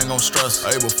now I ain't gon' stress.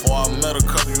 Hey, before I met a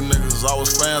couple of you niggas, I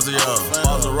was fans of y'all.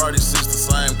 Maserati seats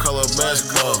the same color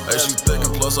basketball. Hey, she thick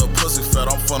and plus her pussy fat,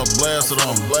 I'm finna blast it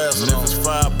on. And if it's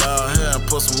 5 by here and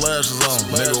put some lashes on.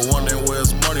 Nigga wondering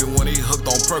where's money when he hooked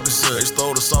on Percocet. They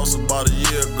stole the sauce about a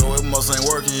year ago, it must ain't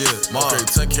working yet. Okay,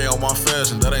 10K on my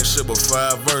fashion, that ain't shit but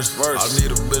 5 verses. I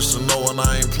need a bitch to know when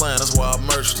I ain't playing, that's why I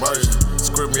merch.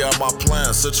 Script me out my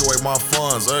plans, situate my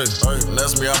funds, ayy.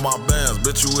 Nest me out my bands,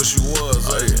 bitch, you wish you was,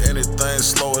 ayy. Anything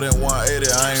slower than 180,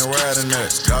 I ain't riding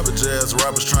that. Garbage ass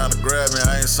rappers trying to grab me,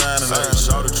 I ain't signing that.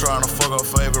 Shawty trying to fuck her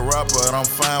favorite rapper, and I'm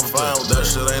fine with that. That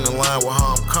shit ain't in line with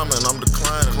how I'm coming, I'm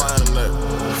declining that.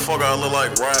 Fuck, I look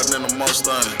like riding in a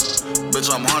Mustang.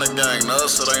 Bitch, I'm 100 gang, to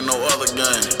us it ain't no other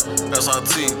gang.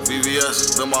 SIT,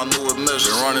 VVS, then my new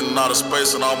initial. Running out of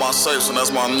space in all my safes, and that's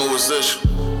my newest issue.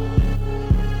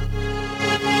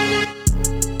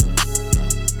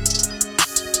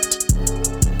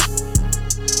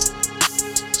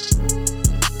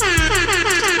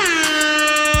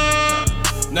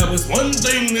 Now it's one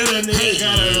thing that a nigga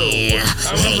gotta know.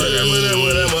 I'm gonna put that with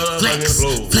that motherfucking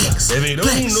flow. If he don't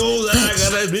know that I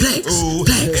got that big roll,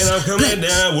 and I'm coming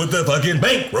down with the fucking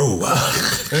bankroll.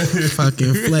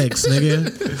 Fucking Flex, nigga.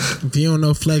 If you don't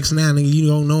know Flex now, nigga, you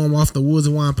don't know him off the Woods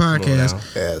and Wine podcast.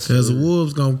 Because the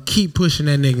Wolves gonna keep pushing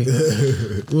that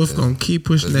nigga. Wolf gonna keep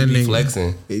pushing that nigga.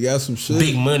 Flexing. He got some shit.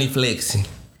 Big money flexing.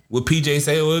 What PJ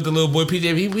say? What the little boy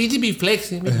PJ? We just be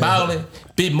flexing, be balling,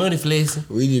 big money flexing.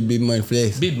 We just be money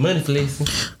flexing. Big money flexing.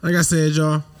 Like I said,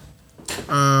 y'all,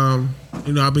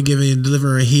 you know, I've been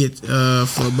delivering hit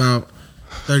for about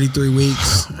 33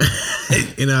 weeks.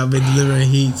 You know, I've been delivering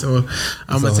heat, so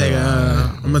I'm gonna take an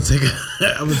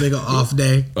off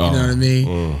day. You know what I mean?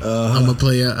 I'm gonna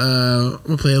play a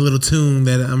little tune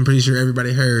that I'm pretty sure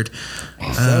everybody heard.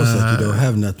 Sounds like you don't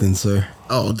have nothing, sir.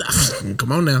 Oh,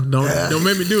 come on now! Don't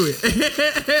make me do it.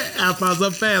 I found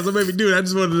up fast. Don't make me do it. I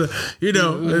just wanted to, you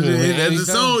know,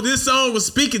 this song was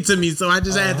speaking to me, so I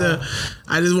just had to.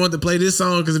 I just wanted to play this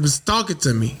song because it was talking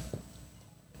to me.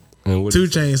 2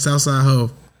 Chainz, Southside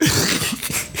Ho.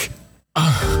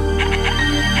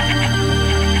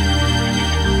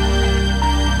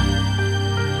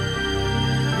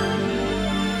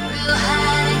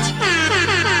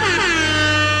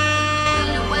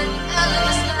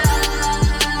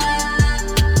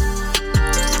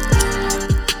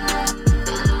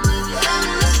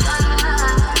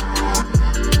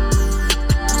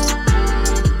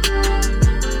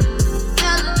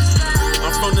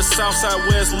 Southside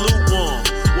where it's lukewarm.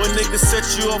 When niggas set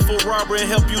you up for robbery and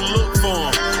help you look for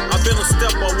them. I been a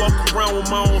step, I walk around with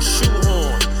my own shoe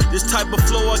on. This type of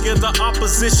flow, I give the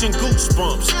opposition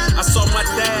goosebumps. I saw my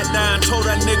dad die and told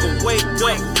that nigga, wake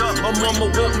up. My mama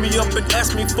woke me up and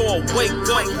asked me for a wake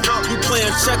up. You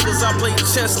playing checkers, I play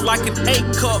chess like an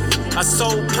 8-cup. I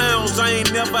sold pounds, I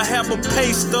ain't never have a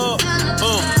pay stub.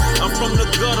 I'm from the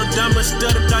gutter, diamond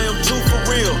studded, I am too for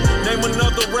real. Name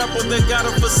another rapper that got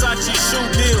a Versace shoe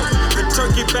deal. The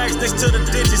turkey bags next to the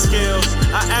digit scales.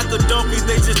 I act a donkey,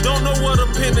 they just don't know what a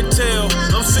pin to tell.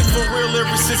 I'm sick for real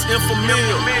ever since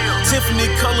Infamil. Tiffany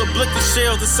color blicker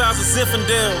shells the size of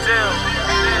Zinfandel.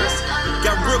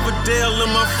 Got Riverdale in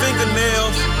my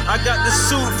fingernails. I got the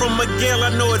suit from Miguel, I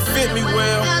know it fit me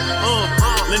well.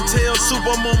 Lentil soup,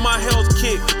 I'm on my health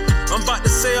kick. I'm about to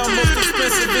say our most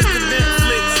expensive is the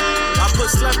Netflix. I put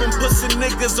slapping pussy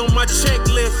niggas on my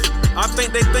checklist. I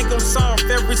think they think I'm soft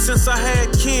ever since I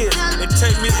had kids. It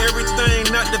take me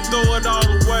everything not to throw it all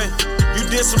away. You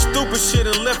did some stupid shit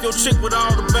and left your chick with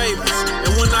all the babies.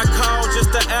 And when I called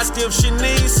just to ask if she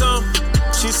needs some,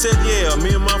 she said, yeah,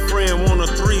 me and my friend want a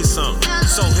threesome.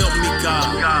 So help me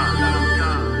God.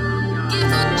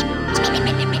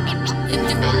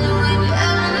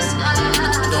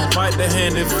 Don't bite the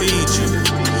hand that feeds you.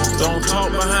 Don't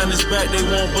talk behind his back, they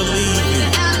won't believe you.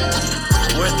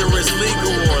 Whether it's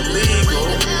legal or illegal,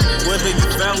 whether you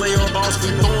valet or boss,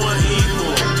 we born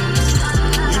equal.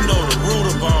 You know the root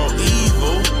of all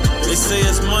evil. They say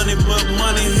it's money, but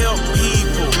money help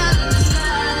people.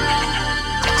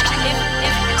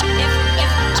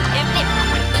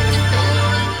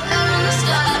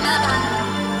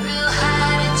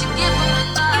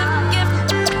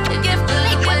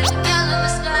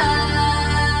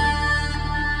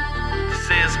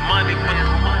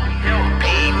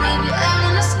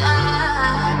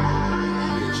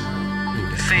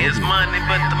 It's money,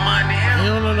 but the money. You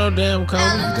don't know no damn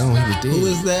Kobe. Who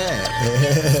is that?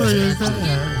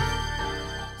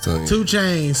 2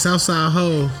 Chainz, Southside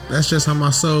Ho. That's just how my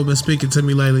soul been speaking to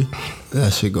me lately.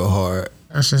 That shit go hard.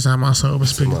 That's just how my soul been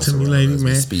speaking to me lately,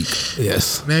 man.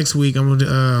 Yes. Next week I'm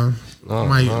gonna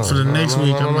for the next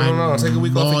week I might take a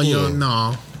week off again.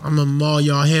 I'm gonna maul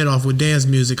y'all head off with dance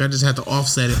music. I just have to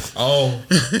offset it. Oh,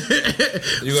 for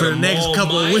the next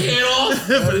couple of weeks.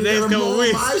 For the next couple of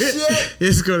weeks,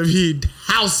 it's gonna be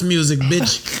house music,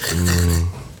 bitch.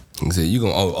 So you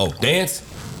gonna dance?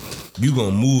 You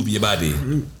gonna move your body?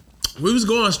 We was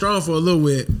going strong for a little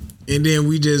bit, and then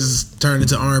we just turned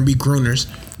into R&B crooners.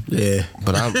 Yeah,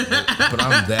 but I'm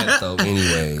that though,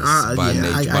 anyways. By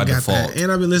default. That. And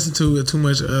I've been listening to too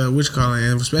much witch calling,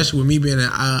 and especially with me being in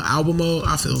album mode,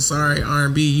 I feel sorry.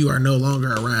 R&B, you are no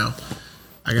longer around.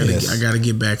 I gotta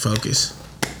get back focused.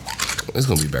 It's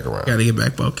gonna be back around. Gotta get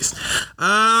back focused.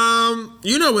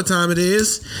 You know what time it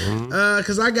is?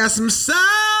 Cause I got some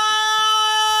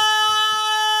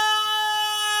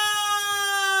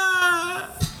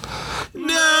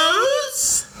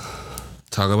notes.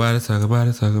 Talk about it.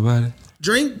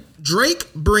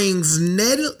 Drake brings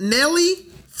Nelly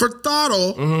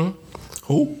Furtado. Mm-hmm.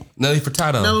 Who? Nelly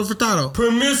Furtado.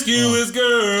 Promiscuous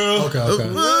girl. Okay.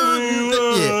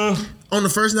 Yeah. On the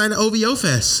first night of OVO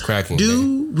Fest. Cracking.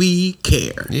 Do we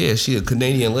care? Yeah, she a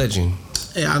Canadian legend.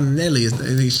 Yeah, Nelly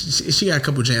she got a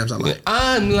couple jams I like.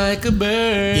 I'm like a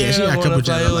bird. Yeah, she got a couple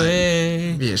jams I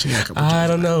like. Yeah, she got a couple jams. I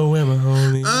don't know where my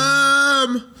homie.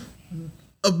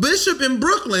 A bishop in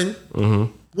Brooklyn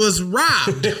was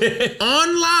robbed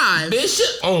on live.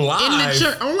 Bishop on live in the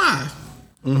church on live.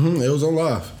 It was on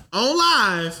live. On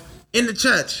live in the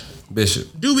church. Bishop.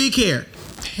 Do we care?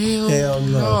 Hell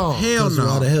no. Hell no.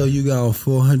 Why the hell you got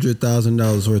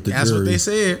 $400,000 worth of That's jewelry? what they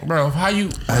said, bro. How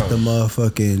you at the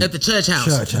motherfucking at the church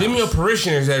house? Them your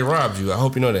parishioners that robbed you. I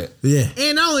hope you know that. Yeah.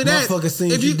 And not only that, motherfuckers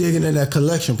seen you digging in that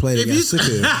collection plate. They got sick of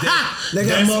it.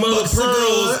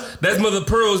 That's Mother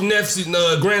Pearl's nephew,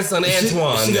 grandson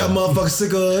Antoine. She got motherfuckers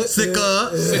sick of it. Sick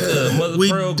of. Mother We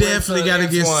Pearl, definitely got to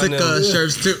get sick of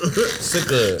shirts too.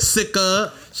 Sick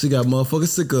of. She got motherfuckers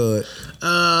sick of it.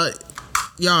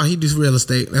 Y'all, he does real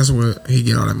estate. That's where he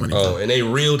get all that money. Oh, and they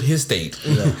reeled his state.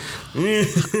 Yeah.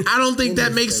 I don't think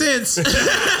that makes sense.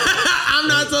 I'm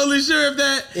not totally sure if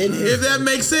that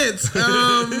makes sense.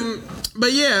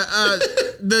 But yeah,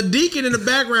 the deacon in the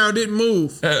background didn't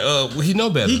move. He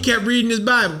know better. He kept reading his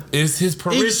Bible. It's his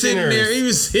parishioners. He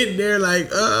was sitting there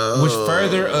like, which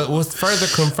further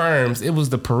confirms it was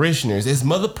the parishioners. It's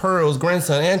Mother Pearl's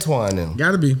grandson Antoine. Them.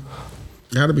 Gotta be.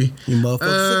 You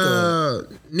motherfuckers sick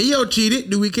of it. Neo cheated.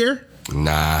 Do we care?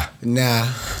 Nah.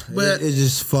 But it's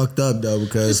just fucked up though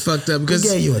because it's fucked up because he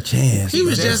gave you a chance. He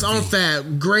was just on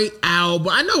that great album.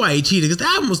 I know why he cheated because the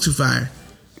album was too fire.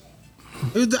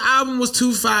 The album was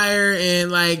too fire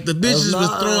and like the bitches was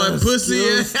throwing pussy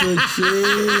in.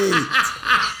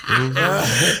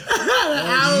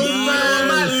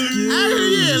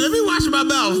 Yeah, let me watch my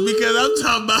mouth because I'm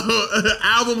talking about an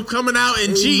album coming out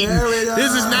and cheating.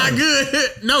 This is not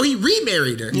good. No, he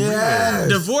remarried her. Yes.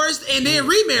 Divorced and then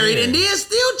remarried and then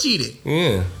still cheated.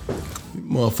 Yeah.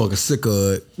 Motherfucker sick of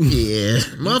it. Yeah.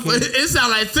 Motherfucker, it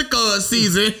sound like sick of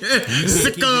season.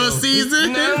 Sick of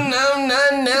season.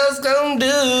 Nothing else gonna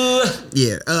do.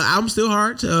 Yeah. Album still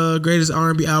hard. Greatest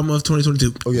R&B album of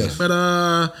 2022. Oh, yes. But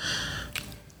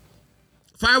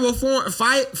 504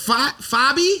 Fabio.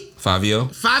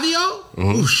 Fabio?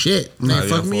 Oh shit. Man,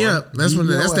 Fabio fuck me 4. up. That's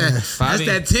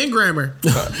that 10 grammer.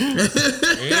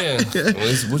 Yeah.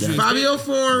 What you Fabio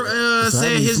 4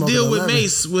 said his deal with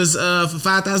Mace was for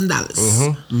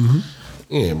 $5,000.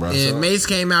 Yeah, bro. And Mace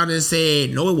came out and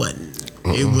said, no, it wasn't.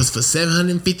 It was for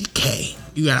 $750K.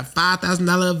 You got a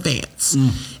 $5,000 advance.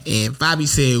 And Fabi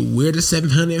said, where the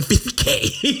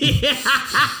 $750K?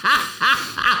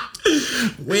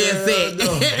 Where's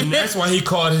that? And that's why he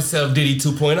called himself Diddy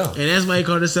 2.0. And that's why he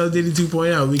called himself Diddy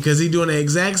 2.0, because he's doing the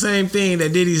exact same thing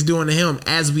that Diddy's doing to him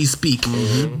as we speak.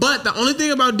 But the only thing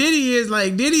about Diddy is,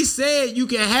 like, Diddy said you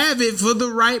can have it for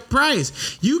the right price.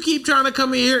 You keep trying to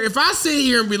come in here. If I sit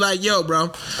here and be like, yo,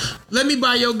 bro, let me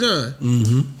buy your gun.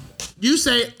 You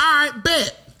say, all right,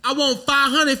 bet. I want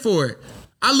 $500 for it.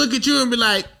 I look at you and be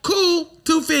like, cool,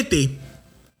 $250.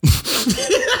 Wait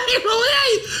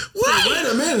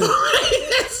a minute.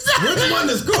 Which one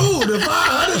is cool? The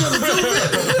 500 or the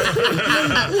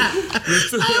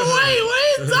 250? What are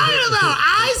you talking about?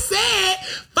 I said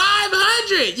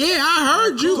 500. Yeah, I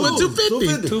heard you with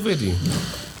 250.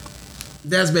 250.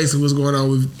 That's basically what's going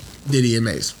on with Diddy and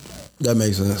Mace. That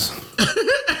makes sense.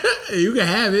 You can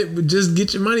have it, but just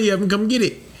get your money up and come get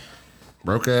it.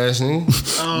 Broke ass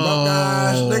nigga.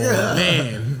 Oh,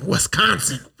 man.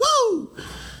 Wisconsin. Woo!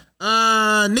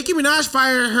 Nicki Minaj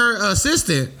fired her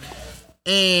assistant.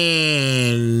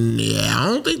 And yeah, I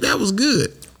don't think that was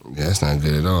good. Yeah, that's not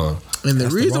good at all. And the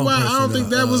reason why I don't think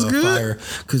that was good,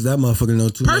 because that motherfucker know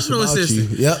too personal much about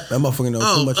assistant. you. Yep, that motherfucker know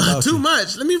too much about you. Too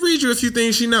much. Let me read you a few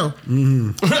things she know.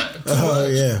 Oh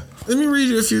yeah. Let me read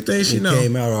you a few things she know.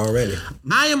 Came out already.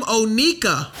 I am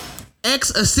Onika,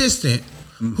 ex-assistant,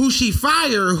 who she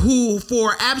fired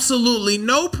for absolutely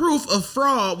no proof of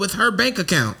fraud with her bank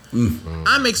account.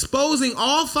 I'm exposing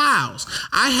all files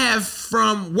I have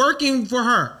from working for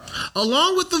her,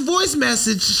 along with the voice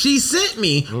message she sent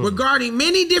me regarding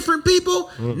many different people,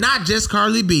 not just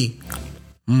Carly B.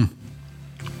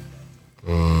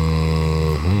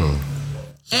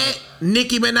 At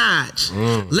Nicki Minaj.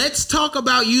 Let's talk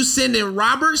about you sending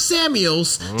Robert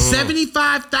Samuels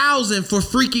 $75,000 for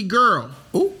Freaky Girl.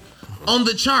 On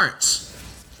the charts,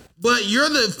 but you're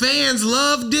the fans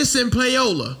love dissing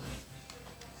Payola,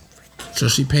 so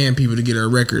she paying people to get her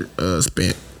record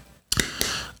spent.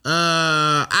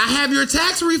 I have your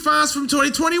tax refunds from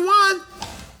 2021.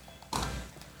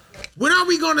 When are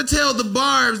we going to tell the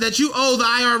Barbs that you owe the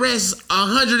IRS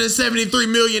 $173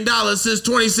 million since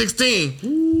 2016?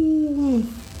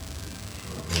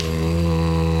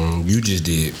 You just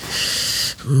did.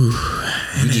 You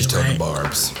just told the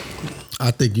Barbs. I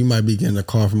think you might be getting a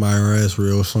call from IRS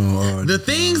real soon. The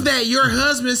things that your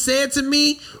husband said to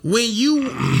me when you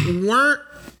weren't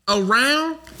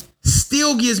around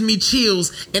still gives me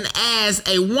chills. And as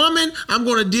a woman, I'm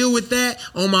going to deal with that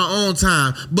on my own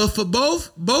time. But for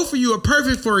both of you are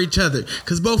perfect for each other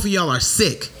because both of y'all are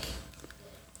sick.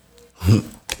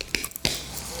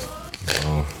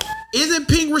 Isn't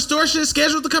Pink Restoration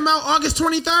scheduled to come out August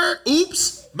 23rd?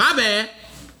 Oops, my bad.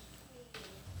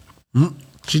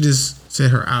 She just said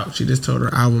her out. She just told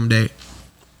her album date.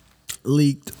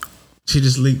 Leaked. She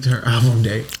just leaked her album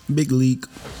date. Big leak.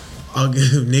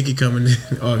 August, Nicki coming in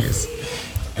August.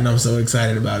 And I'm so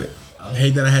excited about it. I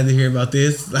hate that I had to hear about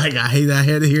this. Like, I hate that I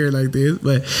had to hear it like this.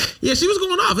 But yeah, she was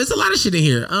going off. It's a lot of shit in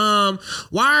here.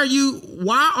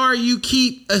 Why are you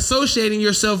keep associating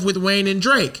yourself with Wayne and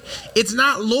Drake? It's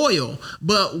not loyal,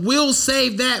 but we'll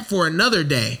save that for another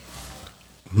day.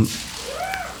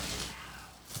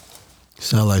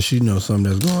 Sound like she knows something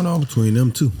that's going on between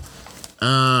them two.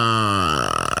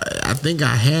 I think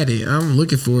I had it. I'm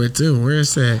looking for it too. Where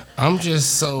is that? I'm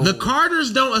just so... The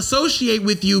Carters don't associate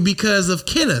with you because of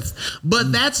Kenneth,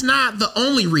 but that's not the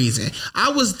only reason. I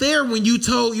was there when you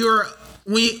told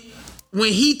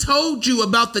when he told you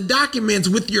about the documents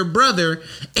with your brother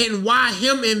and why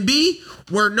him and B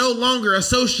were no longer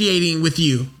associating with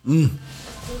you.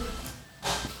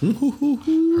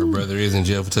 Her brother is in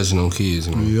jail for touching on kids.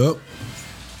 Yep.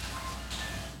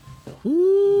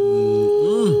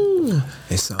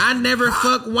 I never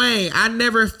fuck Wayne. I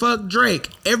never fuck Drake.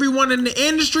 Everyone in the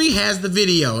industry has the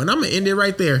video, and I'm gonna end it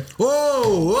right there.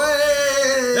 Whoa,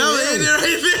 right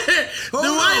there. The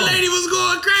white lady was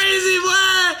going crazy,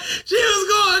 boy. She was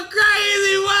going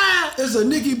crazy, boy. There's a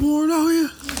Nicki porn out here.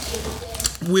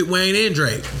 With Wayne and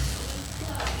Drake.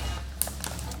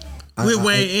 With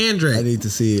Wayne and Drake. I need to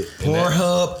see it.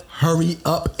 Pornhub, hurry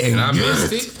up and I get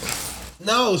missed it. it.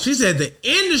 No, she said the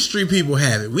industry people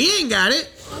have it. We ain't got it.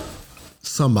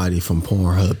 Somebody from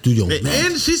Pornhub, do your And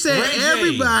magic. she said Ray J.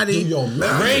 everybody. Do your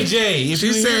magic. Ray J. If She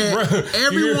you said hear, bro,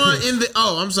 everyone in the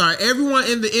everyone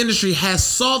in the industry has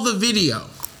saw the video.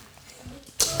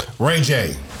 Ray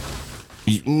J.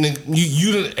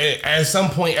 You at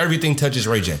some point everything touches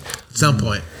Ray J. Some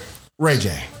point. Ray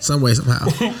J. Some way, somehow.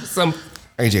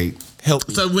 Ray J. Help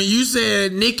me. So when you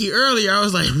said Nicki earlier, I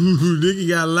was like, Nicki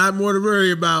got a lot more to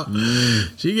worry about.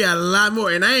 She got a lot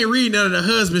more. And I ain't reading none of the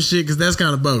husband shit because that's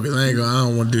kind of bogus. I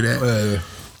don't want to do that.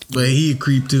 But he a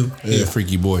creep too. He a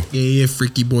freaky boy. Yeah, he a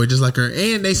freaky boy just like her.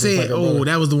 And they said,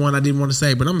 that was the one I didn't want to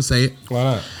say, but I'm going to say it. Why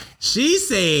not? She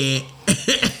said,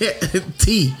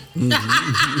 T.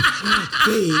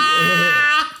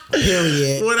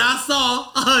 Period. What I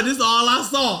saw, this is all I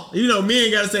saw. You know, men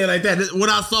got to say it like that. What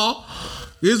I saw,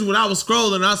 this is what I was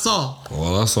scrolling and I saw.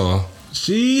 Well, I saw.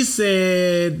 She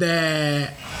said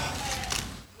that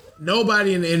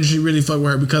nobody in the industry really fucked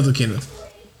with her because of Kendall.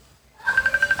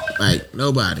 Like,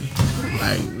 nobody.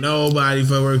 Like, nobody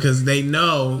fucked with her because they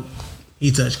know he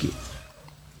touched kids.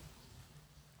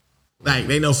 Like,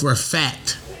 they know for a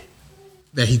fact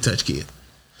that he touched kids.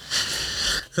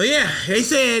 So, yeah, they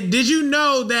said, did you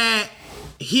know that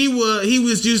he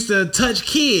was used to touch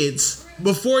kids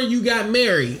before you got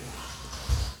married?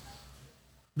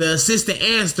 The assistant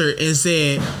answered and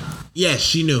said, yes,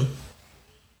 she knew.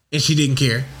 And she didn't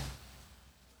care.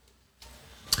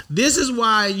 This is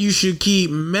why you should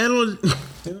keep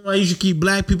why you should keep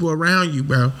black people around you,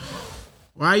 bro.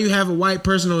 Why you have a white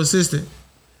personal assistant?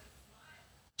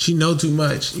 She know too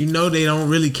much. You know they don't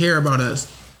really care about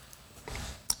us.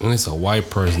 And it's a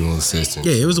white personal assistant.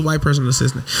 Yeah, it was a white personal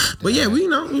assistant. But yeah, we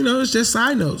know, it's just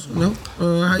side notes. You know,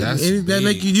 that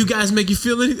make you guys make you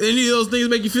feel any of those things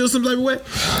make you feel some type of way?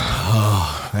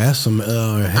 Oh, that's some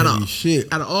heavy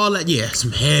shit. Out of all that, yeah,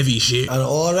 some heavy shit. Out of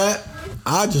all that,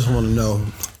 I just want to know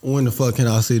when the fuck can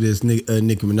I see this Nicki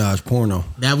Minaj porno?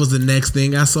 That was the next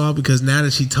thing I saw because now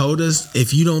that she told us,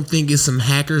 if you don't think it's some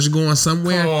hackers going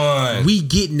somewhere, we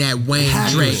getting that Wayne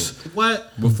Drake.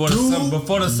 What? Before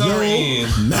the summer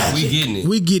ends, we getting it.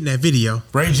 We getting that video.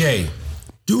 Ray J.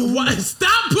 What?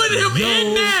 Stop putting him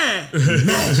in there.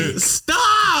 Magic.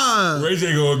 Stop. Ray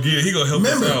J gonna get it. He gonna help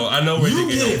us out. I know Ray J You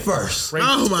get it first.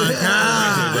 Oh my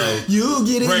God. You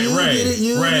get it. You get it.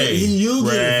 You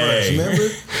get it first. Remember?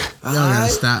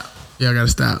 Y'all gotta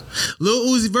stop. Lil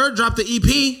Uzi Vert dropped the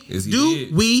EP. Do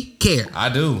we care? I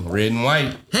do. Red and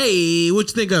white. Hey, what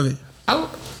you think of it? I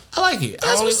like it.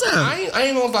 That's what's up. I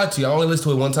ain't gonna lie to you. I only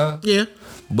listened to it one time. Yeah.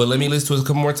 But let me listen to it a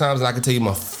couple more times and I can tell you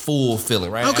my full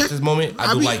feeling. Right Okay. at this moment,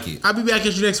 I do like it. I'll be back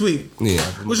at you next week. Yeah.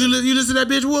 What you listen to that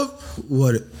bitch Wolf?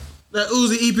 What? That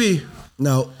Uzi EP.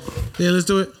 No. Yeah, let's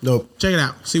do it. Nope. Check it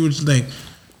out. See what you think.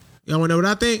 Y'all wanna know what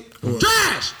I think?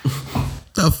 Trash!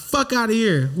 The fuck out of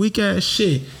here. Weak ass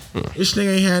shit. This thing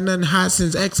ain't had nothing hot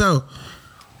since XO.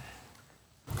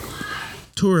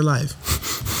 Tour Life.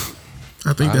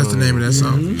 I think that's the name of that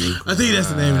song. I think that's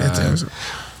the name of that song.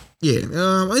 Yeah,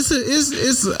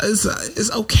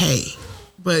 it's okay,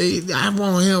 but I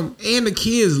want him and the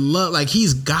kids love like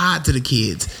he's God to the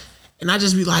kids, and I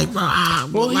just be like, bro, I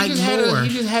would like more. He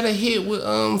just had a hit with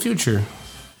Future.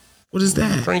 What is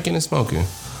that? Drinking and smoking.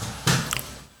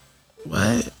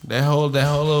 What? That whole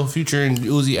little Future and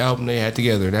Uzi album they had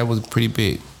together, that was pretty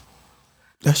big.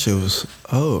 That shit was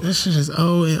That shit is and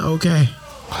okay.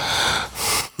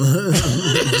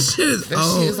 That shit is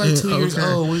like 2 years okay.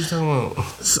 old. What are you talking about?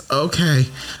 It's okay.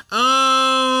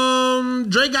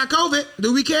 Drake got COVID.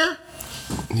 Do we care?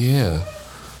 Yeah.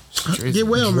 Get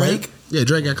well, Drake? man. Yeah,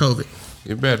 Drake got COVID.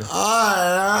 Get better. No,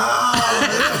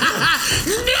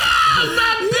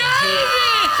 my baby!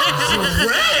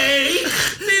 Drake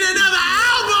need another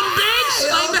album, bitch!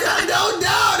 Don't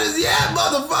doubt us yet,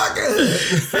 motherfucker.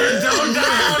 Don't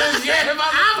doubt us yet,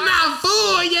 I'm not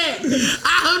full yet.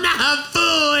 I'm not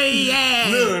full yet.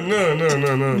 No.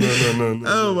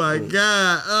 Oh my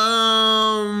God.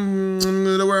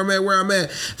 Where I'm at.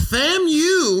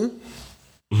 FAMU.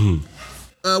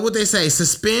 What they say?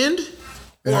 Suspend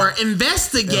or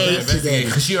investigate?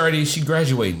 Because she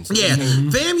graduating. So Yeah,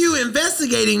 FAMU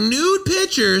investigating nude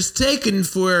pictures taken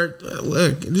for.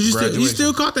 You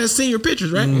still caught that senior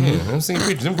pictures, right? Yeah, I'm seeing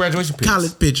pictures. Them graduation pictures.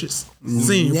 College pictures,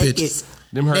 senior Naked. pictures.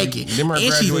 naked. them her And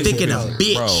she graduation thinking a pictures,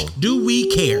 bitch. bro. Do we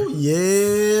care?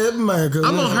 Yeah, man.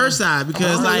 I'm on her side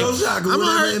because like I'm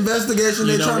on her investigation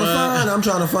they You know trying to what? find. I'm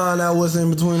trying to find out what's in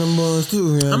between them buns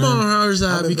too. Yeah, I'm man. on her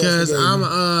side I'm because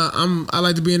investigating. I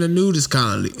like to be in a nudist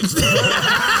colony.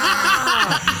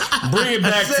 Bring it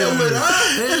back to me. Yeah.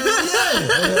 You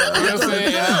know what I'm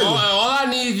saying? And all I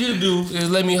need you to do is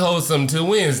let me hold something till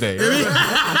Wednesday.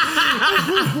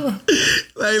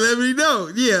 Like, let me know.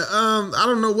 Yeah. I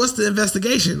don't know what's the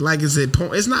investigation. Like, is it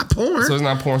porn? It's not porn. So it's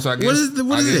not porn. So I guess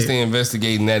What is it? they're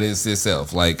investigating that is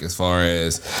itself. Like as far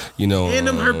as And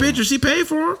them her pictures, she paid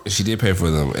for them. She did pay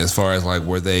for them. As far as like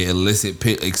were they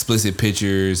explicit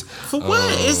pictures? For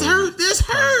what? It's hurt. This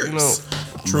hurts.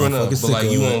 True enough. Motherfucker But like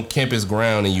sick you of on campus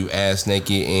ground and you ass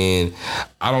naked, and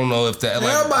I don't know if that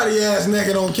like. Everybody ass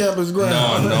naked on campus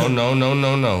ground.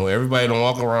 No. Everybody don't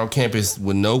walk around campus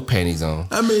with no panties on.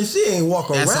 I mean, she ain't walk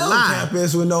That's a around lie.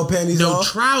 campus with no panties No on.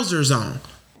 trousers on.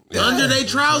 Under they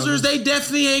trousers, they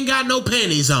definitely ain't got no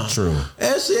panties on. True.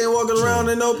 And she ain't walking around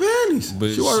in no panties.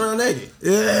 But she walking around naked.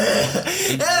 Yeah.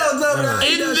 In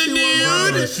the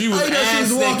nude. She was she ass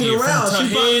was walking naked around. from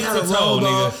She probably head had to a toe, robe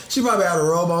on. nigga. She probably had a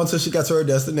robe on until she got to her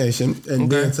destination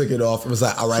and then took it off. It was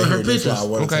like, all right, For her here, this is why I pictures.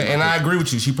 wanted to Okay, take and my I agree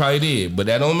with you. She probably did, but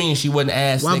that don't mean she wasn't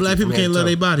ass. Why naked black people from head can't to love toe.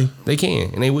 their body? They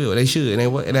can, and they will. They should, and they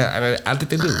will. And I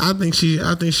think they do. I think she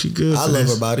good. I for love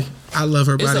this. her body. I love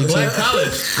her It's body a black too.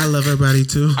 college. I love her body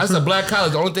too. It's a black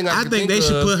college. The only thing I I think they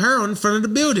should put her on front of the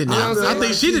building now. I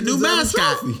think she the new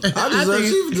mascot. She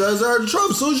deserves a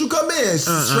trophy. As soon as you come in,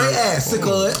 straight ass, sick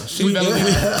of it. She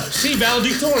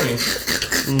valedictorian.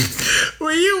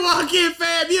 When you walk in,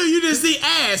 fam, you just see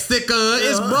ass, sicker.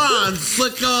 It's bronze,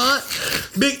 sicker.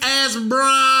 Big ass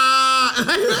bronze.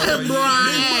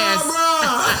 Bronze ass.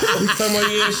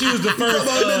 She was the first.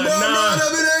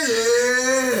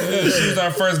 She was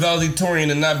our first valedictorian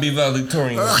to not be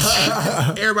valedictorian.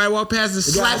 Everybody walk past and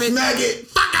slap it. Smack it.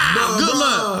 Fuck out. Good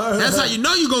luck. That's how you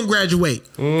know you gonna graduate.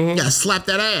 You gotta slap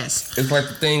that ass. It's like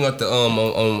the thing at the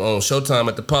on Showtime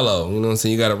at the Polo. You know what I'm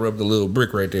saying? You gotta rub the little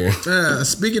brick right there.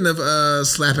 Speaking of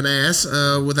slapping ass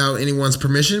without anyone's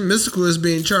permission, Mystical is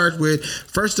being charged with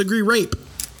first-degree rape.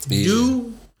 Yeah.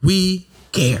 Do we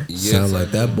care? Yes, Sounds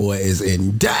like that boy is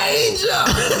in danger.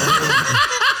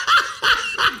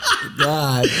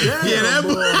 God damn, Yeah, that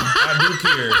boy. I do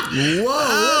care. Whoa, what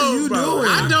are you doing?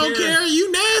 I don't care.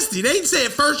 You nasty. They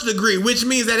said first degree, which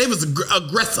means that it was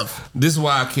aggressive, This is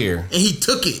why I care. and he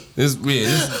took it. This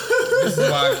is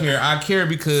why I care. I care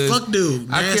because Fuck,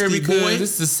 dude. I care Nasty because boy.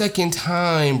 this is the second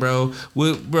time, bro.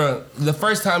 Bro, the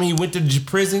first time he went to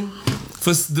prison.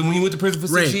 When he went to prison for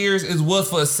 6 Rape. years, it was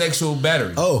for a sexual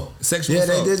battery. Oh, sexual yeah,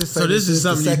 assault. they did. So this is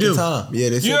something you do. Time. Yeah,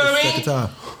 this You is know the what I second mean? time.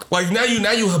 Like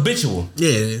now you habitual.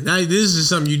 Yeah, now this is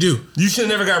something you do. You should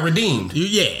have never got redeemed.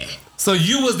 Yeah. So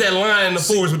you was that lion in the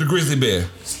forest with the grizzly bear.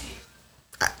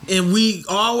 And he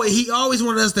always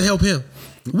wanted us to help him.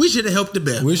 We should have helped the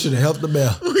bear. We should have helped the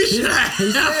bear. We should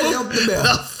He said have help the bear.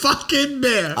 the fucking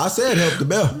bear. I said help the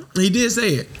bear. He did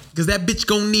say it. Because that bitch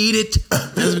gonna need it.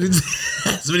 That's what he said.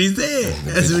 That's what he said.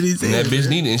 That's what he And said. that bitch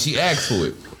needed it, and she asked for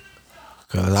it.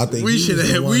 Cause I think We he should was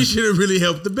the have. one- We should have really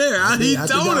helped the bear. He I think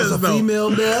told that was us a though.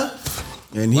 female bear,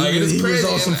 and he, Like it's he crazy.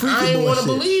 was on some and freaky I didn't boy want to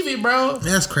shit. believe it, bro.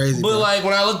 That's crazy. But bro. like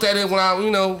when I looked at it,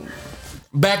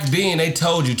 back then they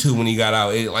told you to when he got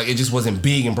out. It just wasn't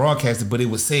big and broadcasted, but it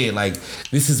was said like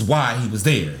this is why he was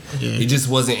there. Yeah. It just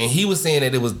wasn't, and he was saying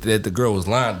that that the girl was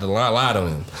lying, lied on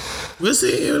him. We'll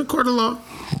see in the court of law.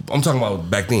 I'm talking about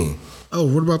back then. Oh,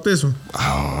 what about this one?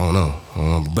 I don't know.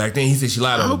 Back then he said she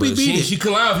lied I on him, hope he but beat it. she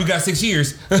couldn't lie if you got 6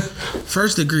 years.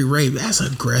 First degree rape. That's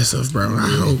aggressive, bro.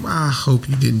 I hope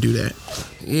you didn't do that.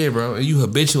 Yeah, bro. You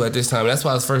habitual at this time. That's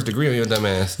why it's first degree on your dumb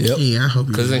ass. Yep. Yeah, I hope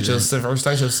you Because it didn't ain't do your that. first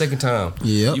time, it's your second time.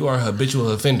 Yep. You are a habitual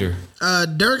offender.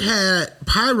 Dirk had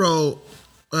pyro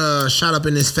shot up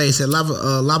in his face at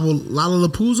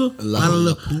Lollapalooza. Lollapalooza.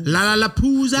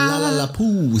 Lollapalooza.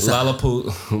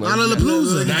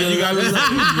 Lollapalooza. Now you got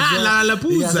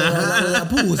Lollapalooza.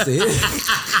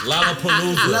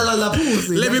 Lollapalooza.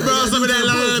 Let me borrow some of that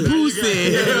Lollapalooza.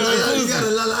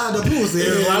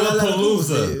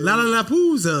 Lollapalooza.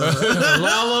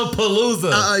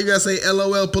 Lollapalooza. You gotta say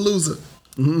LOL Palooza.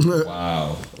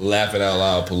 Wow. Laughing out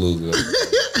loud, Palooza.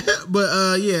 But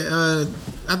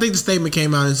I think the statement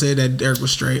came out and said that Dirk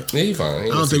was straight. Yeah, he fine. I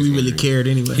don't think we really cared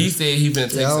anyway. He said he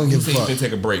finna I don't give a fuck.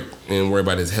 take a break and worry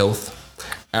about his health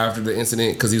after the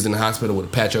incident because he was in the hospital with a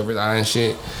patch over his eye and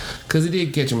shit. Because it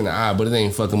did catch him in the eye, but it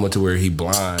ain't fucking much to where he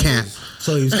blind. Cap.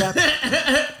 So he was capping.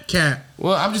 Cap.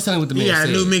 Well, I'm just telling you what the man He got said.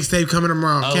 a new mixtape coming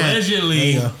tomorrow. Cap.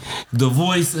 Allegedly, There the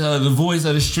voice of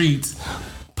the streets,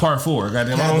 part 4.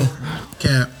 Goddamn.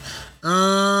 Cap.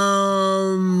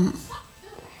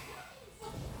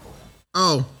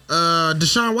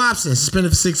 Deshaun Watson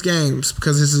suspended for 6 games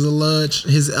because his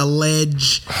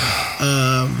alleged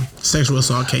sexual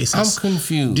assault cases. I'm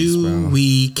confused. Do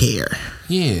we care?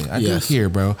 Yeah, I do care,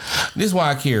 bro. This is why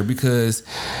I care, because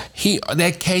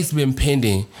that case been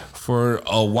pending for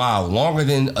a while, longer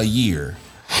than a year,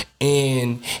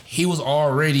 and he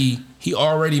already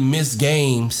missed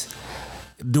games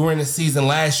during the season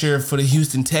last year for the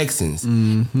Houston Texans,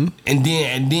 and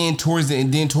then towards the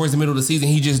middle of the season,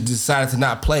 he just decided to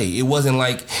not play. It wasn't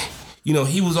like,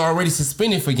 he was already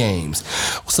suspended for games.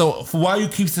 So why you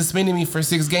keep suspending me for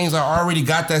 6 games? I already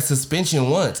got that suspension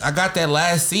once. I got that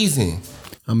last season.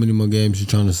 How many more games you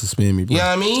trying to suspend me, bro? You know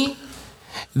what I mean?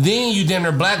 Then you damn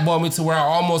near blackballed me to where I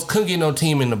almost couldn't get no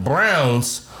team in the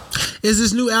Browns. Is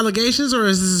this new allegations or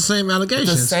is this the same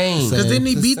allegations? The same. Because didn't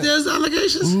he beat those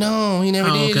allegations? No, he never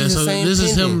did. Okay, so this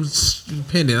pending. is him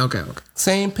pending. Okay.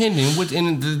 Same pending.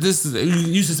 This is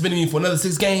you suspended me for another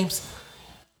 6 games.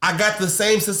 I got the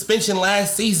same suspension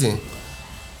last season,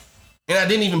 and I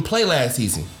didn't even play last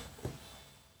season.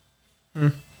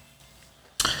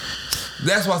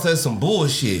 That's why I said some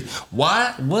bullshit.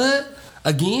 Why? What?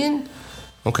 Again?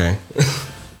 Okay.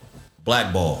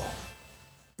 Blackball.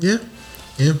 Yeah.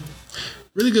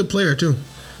 Really good player too.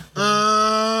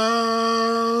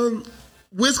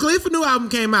 Wiz Khalifa new album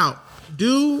came out.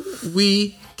 Do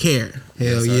we care?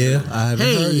 Hell yeah. I haven't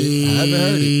heard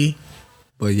it.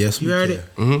 But yes, we heard care.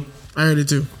 it? Mm-hmm. I heard it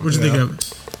too. What you think of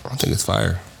it? I think it's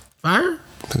fire. Fire?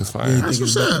 I think it's fire. That's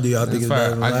what's up. Do y'all think it's better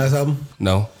than the last album?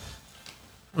 No.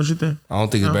 What you think? I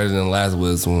don't think it's better than the last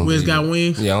Wiz one. Wiz Got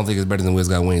Wings? Yeah, I don't think it's better than Wiz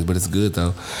Got Wings, but it's good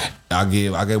though. I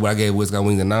gave Wiz Got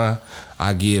Wings a 9.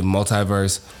 I give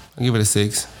Multiverse, I give it a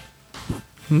 6.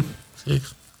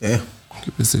 6. Yeah.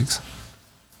 Give it a 6.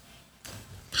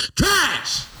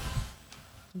 Trash!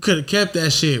 You could have kept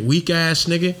that shit, weak ass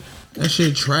nigga. That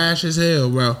shit trash as hell,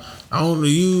 bro. I don't know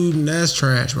you. That's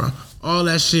trash, bro. All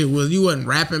that shit was, you wasn't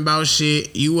rapping about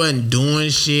shit. You wasn't doing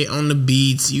shit on the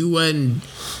beats. You wasn't.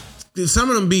 Some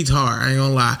of them beats hard, I ain't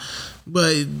gonna lie.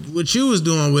 But what you was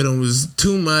doing with them was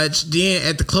too much. Then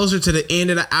at the closer to the end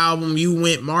of the album, you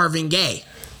went Marvin Gaye.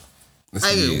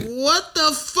 Like, what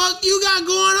the fuck you got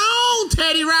going on,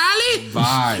 Teddy Riley?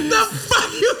 Vibe. The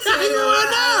fuck you got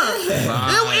going on?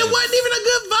 It wasn't even a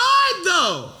good vibe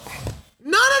though.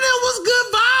 None of them was good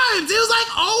vibes. It was like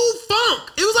old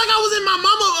funk. It was like I was in my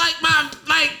mama,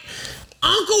 my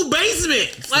uncle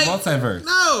basement. Like, Multiverse.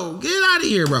 No, get out of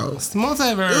here, bro. It's the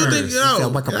Multiverse. Get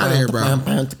out of here,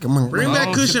 bro. Bring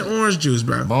back cushion orange juice,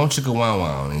 bro. Bone chicka wow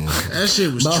wow. That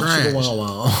shit was trash.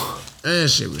 That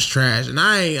shit was trash. And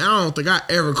I don't think I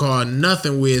ever called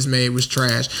nothing Wiz made was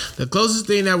trash. The closest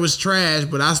thing that was trash,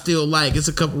 but I still like, it's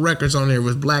a couple records on there,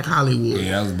 was Black Hollywood.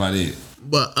 Yeah, that was about it.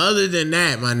 But other than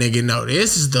that, my nigga, no,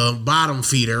 this is the bottom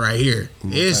feeder right here.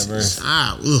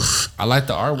 I like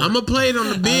the artwork. I'm gonna play it on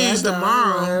the bigs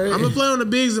tomorrow. I'm gonna play on the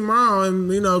bigs tomorrow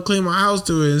and clean my house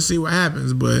to it and see what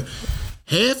happens. But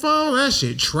headphones, that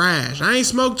shit trash. I ain't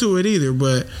smoked to it either,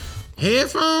 but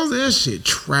headphones, that shit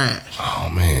trash. Oh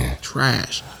man,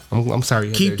 trash. I'm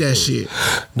sorry. Keep that shit.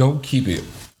 Don't keep it.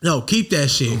 No, keep that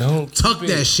shit. Don't tuck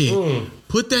that shit.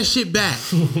 Put that shit back.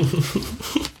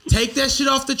 Take that shit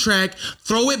off the track,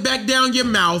 throw it back down your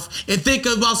mouth, and think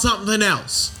about something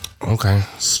else. Okay.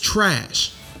 It's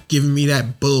trash. Giving me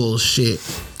that bullshit.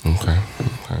 Okay.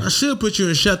 I should put you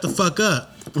in Shut the Fuck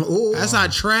Up. Ooh. That's how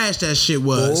trash that shit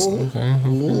was. Okay.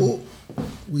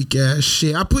 Weak ass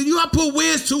shit. I put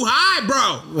Wiz too high,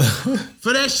 bro.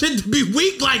 For that shit to be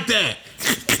weak like that.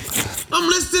 I'm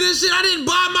listening to this shit. I didn't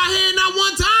bob my head not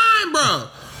one time, bro.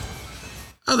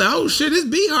 I was like, oh shit, this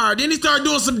beat hard. Then he started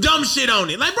doing some dumb shit on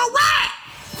it. Like, bro, rap!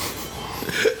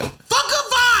 Fuck a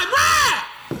vibe, rap!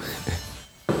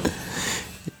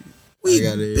 Weak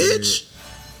bitch.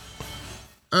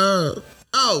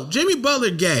 Jimmy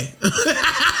Butler gay.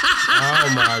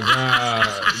 Oh my God.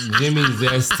 Jimmy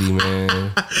Zesty,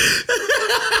 man.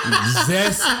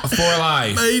 Zest for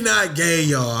life. He not gay,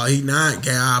 y'all. He not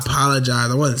gay. I apologize.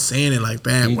 I wasn't saying it like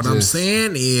that. I'm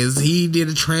saying is he did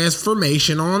a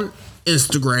transformation on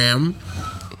Instagram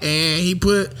and he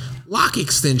put lock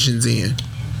extensions in.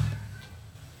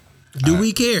 Do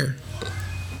we care?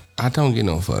 I don't get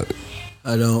no fuck.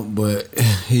 I don't, but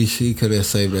he could have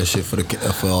saved that shit for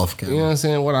off camera. You know what I'm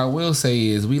saying? What I will say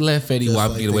is we let Fetty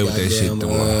Wap get away with that shit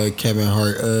though. Kevin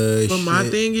Hart. But my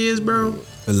thing is, bro,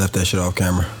 they left that shit off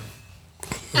camera.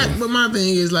 But my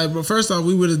thing is, like, but first off,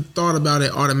 we would have thought about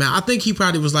it automatically. I think he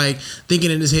probably was like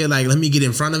thinking in his head, like, let me get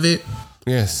in front of it.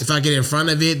 Yes. If I get in front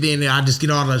of it, then I just get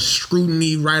all the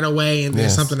scrutiny right away, and then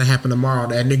something to happen tomorrow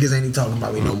that niggas ain't even talking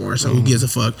about me no more. So who gives a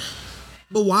fuck?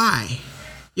 But why?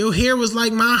 Your hair was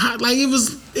like like it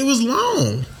was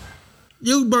long.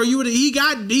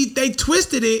 They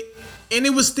twisted it and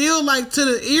it was still like to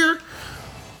the ear.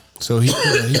 So he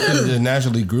could have just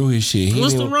naturally grew his shit.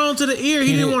 What's the wrong to the ear?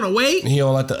 He didn't want to wait. He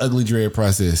don't like the ugly dread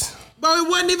process. Bro, it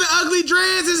wasn't even ugly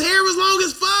dreads. His hair was long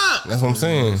as fuck. That's what I'm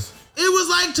saying. It was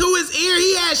like to his ear.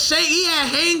 He had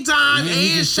hang time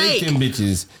and shake. Them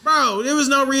bitches. Bro, there was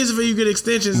no reason for you to get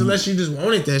extensions unless you just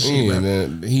wanted that shit. Yeah,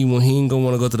 man, he ain't gonna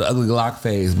want to go to the ugly lock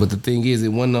phase. But the thing is, it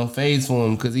wasn't no phase for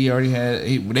him because he already had.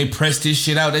 They pressed his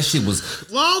shit out. That shit was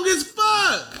long as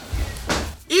fuck.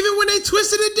 Even when they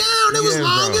twisted it down, it was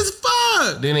long as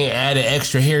fuck. Then they added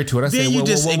extra hair to it. I then said, you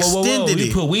just extended it.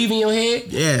 You put weave in your head?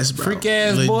 Yes, bro. Freak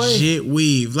ass boy. Legit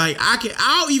weave. Like I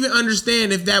don't even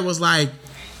understand if that was like.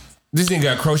 This nigga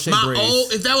got crochet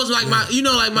braids. If that was like my, my.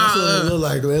 That's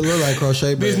what it look like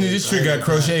crochet braids. This trick got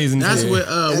crochets in That's head.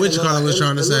 what Witch Collar was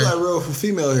trying to say. It look like real for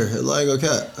female hair. It like a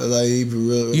cat. Like he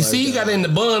real. You see, he got it in the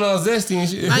bun all zesty and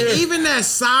shit. Like even that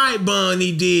side bun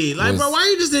he did. Like, bro, why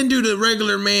you just didn't do the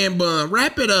regular man bun?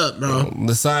 Wrap it up, bro.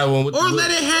 The side one with let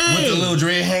it hang with the little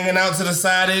dread hanging out to the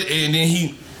side, and then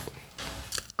he.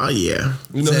 Oh yeah,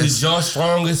 you know his jaw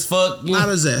strong as fuck. A lot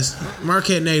of zest.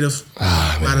 Marquette native.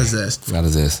 A lot of zest. A lot of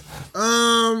zest.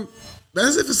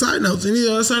 That's it for side notes. Any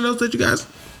other side notes that you guys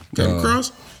came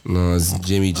across? No,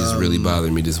 Jimmy just really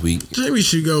bothered me this week. Jimmy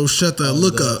should go shut the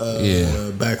look up.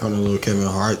 Back on the little Kevin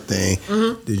Hart thing.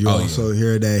 Mm-hmm. Did you also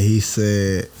hear that he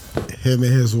said him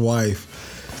and his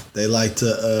wife they like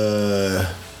to?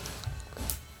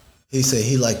 He said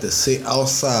he like to sit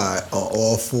outside on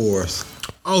all fours.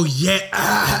 Oh yeah,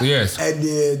 yes. And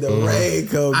then the rain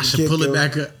comes. I should pull it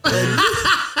back up,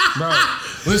 bro.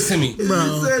 Listen to me, bro.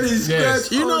 He said he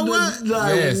scratched. You know what?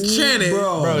 Shannon,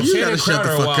 bro, you gotta shut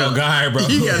the fuck up, guy, bro.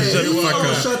 You gotta shut the fuck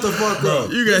up. Shut the fuck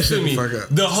up. You gotta shut the fuck up.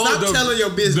 Stop telling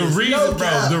your business.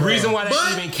 The reason why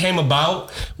that even came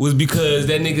about was because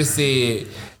that nigga said,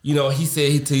 you know, he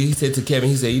said to Kevin,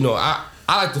 he said, you know, I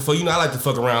like to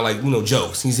fuck around like, you know,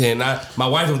 jokes. He's saying, my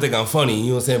wife don't think I'm funny, you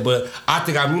know what I'm saying? But I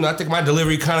think I think my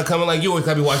delivery kind of coming like yours.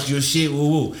 I be watching your shit, woo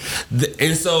woo.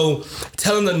 And so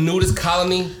telling the nudist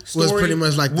colony story was pretty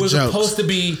much like the was jokes. Supposed to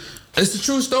be. It's a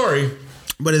true story,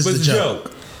 but it's a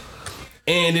joke.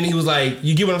 And then he was like,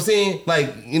 you get what I'm saying?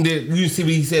 Like, and then you see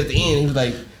what he said at the end. He was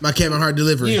like, my Kevin Hart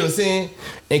delivery. You know what I'm saying?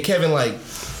 And Kevin like,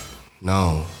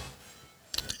 no,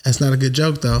 that's not a good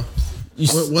joke though.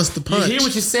 What's the punch? You hear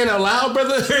what you're saying out loud,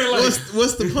 brother? Like,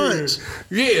 what's the punch?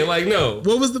 Yeah, like no.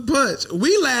 What was the punch?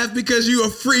 We laugh because you a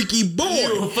freaky boy.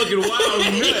 You a fucking wild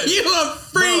nut. You a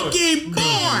freaky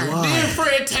boy. Then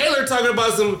Fred Taylor talking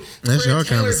about some. That's your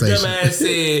conversation. Dumbass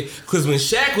said because when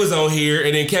Shaq was on here,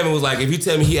 and then Kevin was like, "If you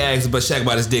tell me he asked about Shaq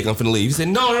about his dick, I'm finna leave." He said,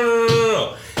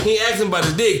 "No. He asked him about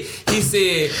his dick. He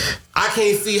said, I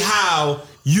can't see how."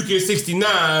 You get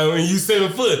 69 when you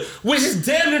 7 foot, which is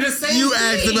damn near the same. You thing.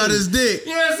 asked about his dick.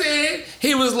 You know what I'm saying?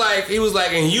 He was like,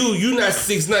 and you not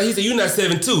 6'9". He said, you not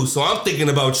 7'2". So I'm thinking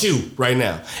about you right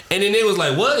now. And then they was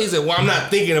like, what? He said, well, I'm not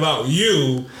thinking about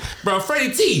you, bro.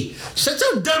 Freddie T, shut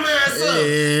your dumb ass up.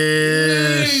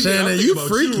 Yeah, Shannon, you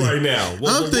freaky you right now.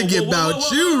 I'm thinking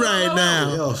about you right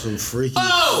now. Yo, some freaky.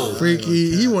 Oh,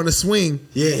 freaky. He want to swing.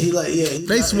 Yeah,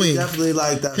 they swing. He definitely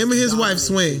like that. Him and his wife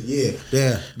swing. Yeah.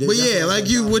 But yeah, like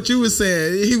what you was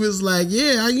saying, he was like,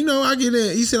 yeah, I get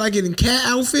in. He said I get in cat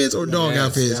outfits or dog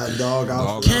outfits. Dog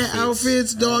outfits. Cat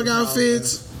outfits, dog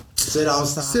outfits. Sit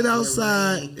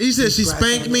outside. He said she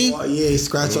spanked me. Yeah, he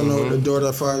scratched on the door to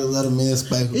let him in,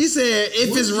 spank me. He said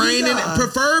if it's raining,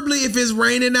 preferably if it's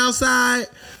raining outside,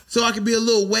 so I can be a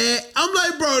little wet. I'm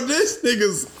like, bro, this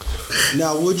nigga's.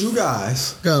 Now, would you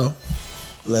guys go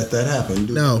let that happen?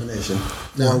 No.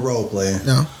 Or role playing?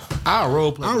 No. I'll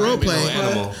role play. I'll role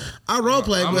play. I'll role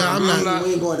play, but I'm not.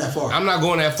 We ain't going that far. I'm not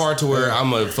going that far to where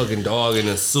I'm a fucking dog in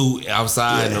a suit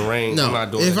outside in the rain. No, I'm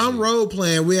not doing if that I'm shit. role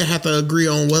playing, we'll have to agree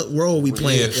on what role we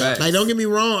playing. Yeah, like, don't get me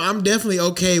wrong, I'm definitely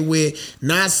okay with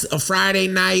not a Friday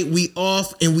night, we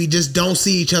off, and we just don't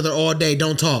see each other all day,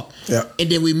 don't talk. Yeah. And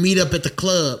then we meet up at the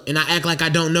club, and I act like I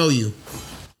don't know you.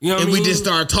 You know what and I mean? we just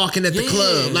start talking at the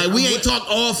club. Like, we ain't talked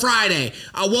all Friday.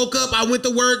 I woke up, I went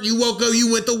to work, you woke up,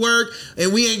 you went to work,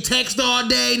 and we ain't text all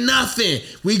day, nothing.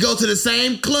 We go to the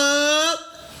same club.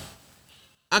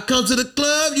 I come to the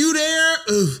club, you there?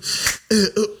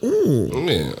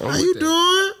 Yeah, how you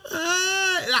doing?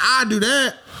 I do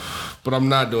that. But I'm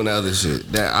not doing the other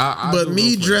shit. But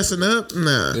me dressing up,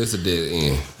 nah. It's a dead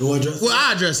end. You want to dress Well,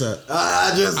 I dress up.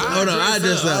 I dress up. Hold on, I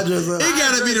dress up. It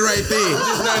gotta be the right thing.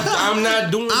 I'm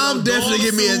not doing. I'm definitely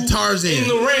getting me a Tarzan. In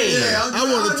the rain. Yeah, I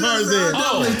want a Tarzan.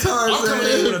 I'm coming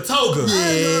in with a toga.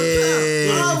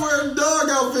 Yeah. I wear a dog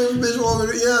outfit, bitch. Want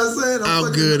me to, you know what I'm saying?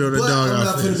 I'm good on a dog I'm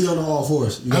not outfit. finna be on the all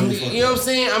fours. You know You know what I'm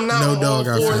saying? I'm not No on dog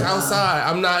all fours outfit. outside.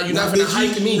 I'm not. You're not Now, finna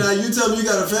bitch, hike me. Now you tell me you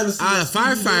got a fantasy.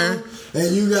 Firefighter.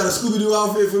 And you got a Scooby-Doo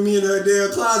outfit for me in the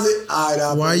damn closet. All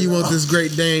right, Why you want this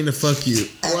Great Dane to fuck you?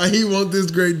 Why you want this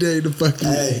Great Dane to fuck you?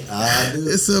 Hey, I do.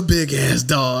 It's a big ass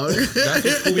dog. That's what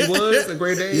Scooby was. A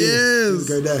great day. Yes.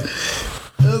 Great day.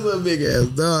 That's a big ass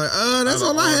dog. That's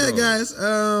all I had, guys.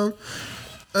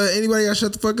 Anybody got to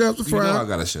shut the fuck up before I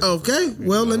gotta shut. Okay,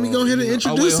 well, let me go ahead and Oh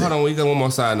introduce wait, hold on. We got one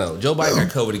more side note. Joe Biden got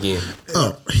COVID again.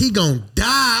 Oh, he gonna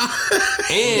die.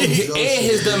 And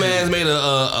his dumb ass made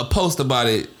a post about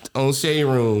it on Shade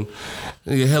Room.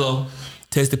 Hello,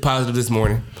 tested positive this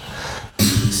morning.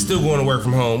 Still going to work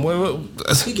from home.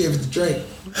 He gave it the drink.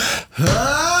 He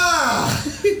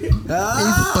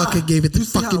fucking gave it the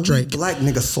fucking drink. Black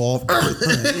nigga solve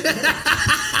everything.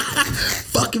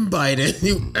 Fucking Biden,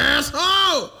 you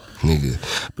asshole. Nigga.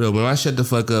 But when I shut the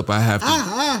fuck up, I have to.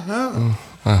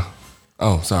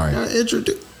 Oh, sorry.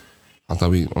 Introduce. I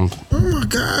thought we. Oh my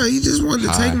God, he just wanted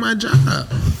to take my job.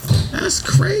 That's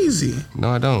crazy. No,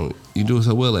 I don't. You do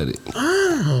so well at it.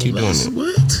 Oh, Keep doing it.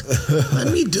 What?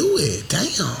 Let me do it.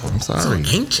 Damn. I'm sorry.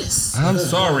 So anxious. I'm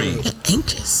sorry.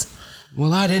 Anxious.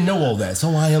 Well, I didn't know all that, so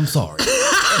I am sorry.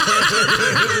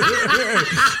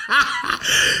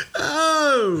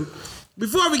 Oh.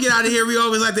 Before we get out of here, we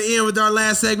always like to end with our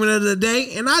last segment of the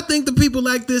day. And I think the people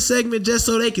like this segment just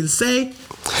so they can say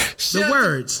the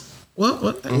words.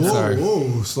 What? I'm sorry.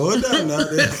 Whoa, slow it down now.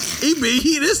 This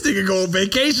nigga go on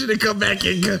vacation and come back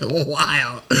and go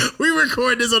wild. We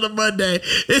record this on a Monday.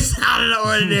 It's out of the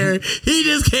ordinary. He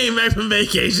just came back from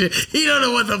vacation. He don't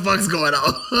know what the fuck's going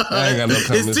on. I ain't got no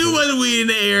comment. It's too much weed in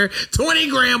the air.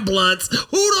 20-gram blunts.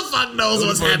 Who the fuck knows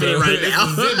what's happening right now?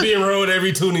 It's a zip being rolled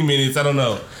every 20 minutes. I don't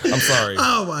know. I'm sorry.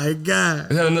 Oh my God.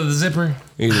 Is that another zipper?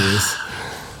 It is.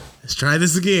 Let's try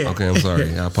this again. Okay, I'm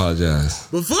sorry. I apologize.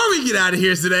 Before we get out of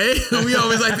here today, we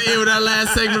always like to end with our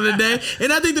last segment of the day.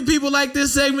 And I think the people like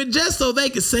this segment just so they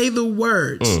can say the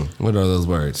words. What are those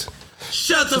words?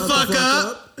 Shut the fuck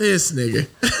up. This nigga.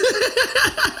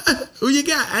 Who you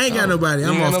got? I ain't got nobody.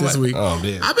 I'm off this week. Oh,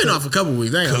 man. I've been off a couple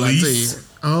weeks. I ain't gonna lie to you.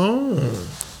 Oh.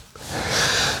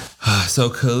 So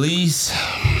Khalees,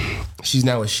 she's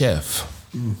now a chef.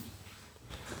 You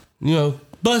know,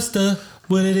 Buster,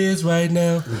 what it is right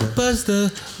now. Buster,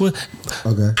 what?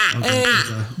 Okay. Hey,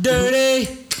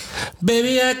 dirty.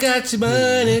 Baby, I got your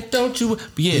money, don't you?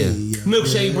 But yeah,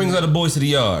 Milkshake brings all the boys to the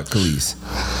yard, Khalees.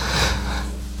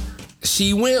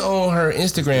 She went on her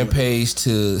Instagram page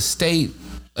to state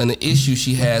an issue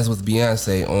she has with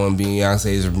Beyonce on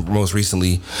Beyonce's most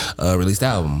recently released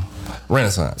album,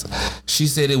 Renaissance. She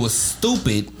said it was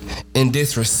stupid and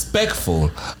disrespectful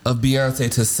of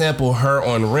Beyonce to sample her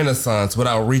on Renaissance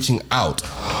without reaching out.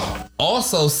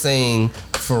 Also saying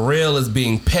Pharrell is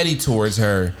being petty towards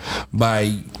her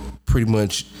by pretty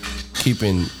much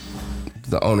keeping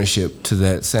the ownership to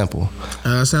that sample.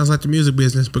 Sounds like the music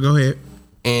business, but go ahead.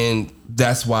 And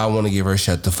that's why I want to give her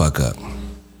shut the fuck up.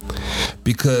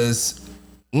 Because,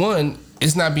 one,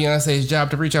 it's not Beyonce's job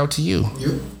to reach out to you.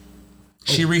 Yep.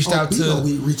 She reached out to...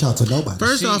 We reach out to nobody.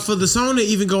 First off, for the song to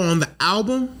even go on the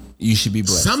album, you should be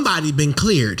blessed. Somebody been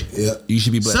cleared. Yeah. You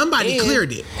should be blessed. Somebody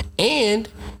cleared it. And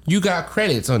you got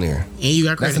credits on there. And you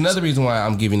got credits. That's another reason why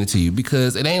I'm giving it to you.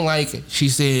 Because it ain't like she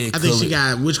said... I think she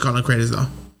got which color credits, though?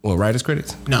 Well, writer's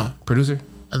credits? No. Producer?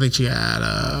 I think she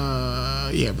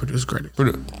got, producer credit.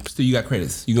 Still, you got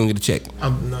credits. You gonna get a check.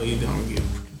 No, you don't get a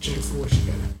check for what she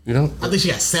got. You don't? I think she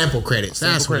got sample credits.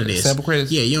 That's what it is. Sample credits?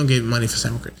 Yeah, you don't get money for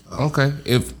sample credits. Okay.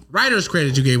 If writer's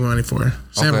credit, you gave money for.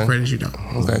 Sample credits, you don't.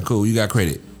 Okay, cool. You got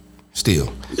credit.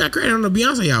 Still. You got credit on the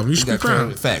Beyonce album. You should be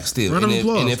proud. Facts, still. Round of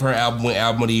applause. And if her album went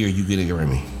album of the year, you get a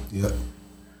Grammy. Yep.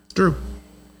 True.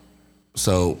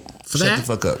 So, shut the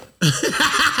fuck up.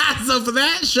 So for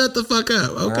that, shut the fuck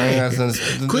up. Okay.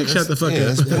 Quick shut the fuck up.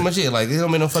 That's pretty much it. Like, it don't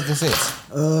make no fucking sense.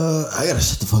 I gotta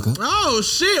shut the fuck up. Oh,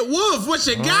 shit. Wolf, what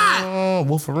you got? Oh,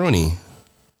 Wolf-a-Rooney.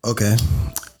 Okay.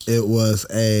 It was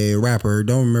a rapper.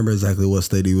 Don't remember exactly what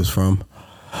state he was from.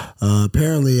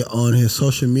 Apparently, on his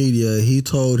social media, he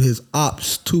told his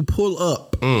ops to pull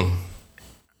up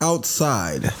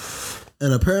outside.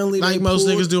 And apparently, like most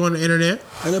niggas do on the internet.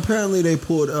 And apparently, they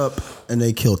pulled up and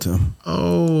they killed him.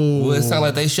 Oh. Well, it sounded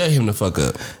like they shut him the fuck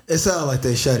up. It sounded like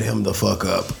they shut him the fuck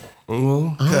up.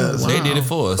 Well, they did it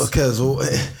for us. Because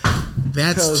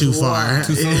That's too far.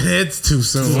 Too soon? It's too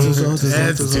soon.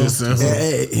 That's too soon.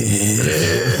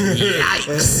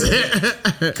 Yikes.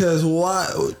 Because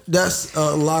that's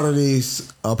a lot of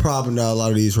these, a problem that a lot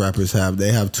of these rappers have.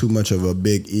 They have too much of a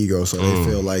big ego, so they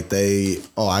feel like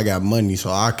I got money, so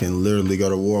I can literally go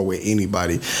to war with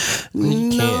anybody.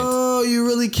 No, you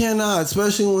really cannot,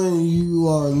 especially when you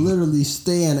are literally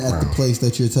staying at the place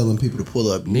that you're telling people to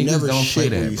pull up. Niggas never don't play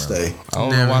shit where that, you bro. stay. I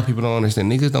don't know why people don't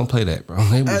understand. Niggas don't play that, bro.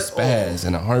 They will spaz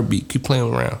in a heartbeat. Keep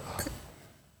playing around.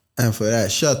 And for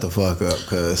that, shut the fuck up,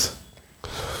 cuz.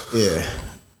 Yeah,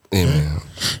 man.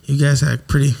 You guys had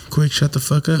pretty quick. Shut the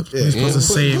fuck up. Yeah, We're supposed to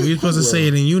say it. We're supposed to say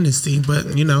it in unity,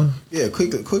 but you know. Yeah,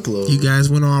 quick little. You guys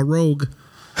went all rogue.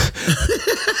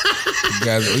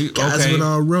 You guys went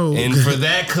all rogue. And for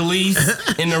that, Khalees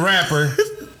and the rapper,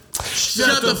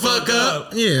 shut the fuck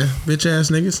up. Yeah, bitch ass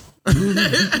niggas.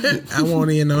 I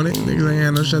won't in on it. Niggas ain't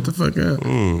had no shut the fuck up.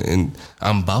 And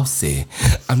I'm bossy.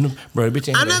 I'm the bro. Bitch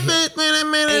ain't had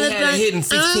a hit in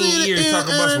 16 years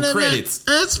talking about some credits.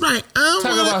 That's right.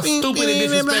 Talking about stupid and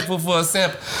disrespectful for a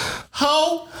sample.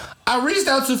 Ho, I reached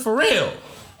out to Pharrell.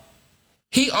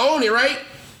 He owned it, right?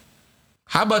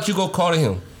 How about you go call to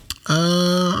him?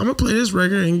 I'm gonna play this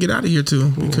record and get out of here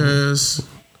too, because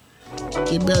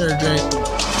get better, Drake.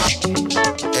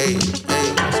 Hey.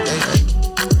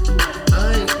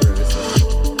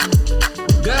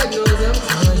 God knows I'm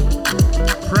fine.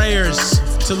 Prayers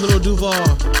to Lil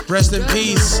Duval. Rest in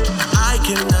peace. I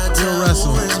cannot tell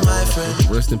Russell. who is my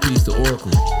friend. Rest in peace to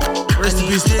Oracle. Rest in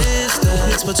peace.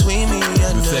 Distance between me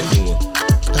and The second one.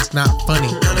 That's not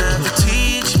funny.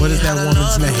 What is that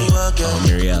woman's name? Oh,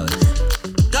 Mary Alice.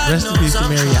 Rest in peace to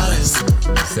Mary Alice.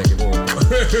 The second one.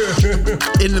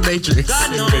 In the Matrix.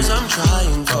 God knows I'm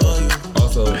trying for you.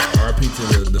 Also, RP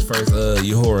to the first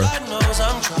Uhura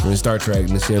from Star Trek.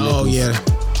 Oh yeah.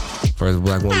 First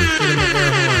black woman.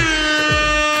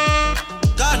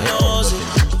 God knows it.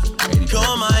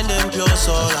 Pure mind and pure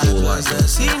soul. I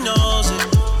possess. He knows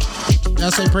it.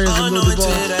 Y'all say prayers to Lil Duval.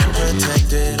 Anointed and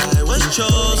protected. I was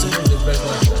chosen.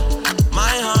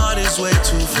 My heart is way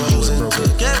too frozen to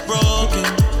get broken.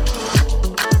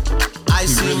 I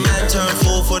see men turn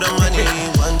fool for the money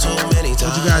one too many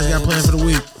times. What you guys got planned for the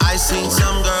week? I seen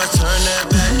some girls turn their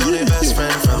back on their best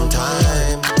friend from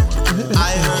time.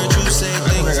 I heard you say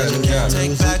things that you can't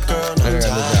take back, girl. No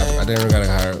time. I never got a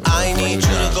hire. I need you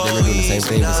to go They're doing the same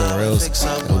thing but easy somewhere else.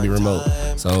 It'll be remote.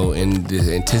 So, and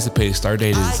the anticipated start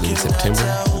date is in September,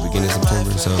 the beginning of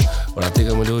September. So, what I think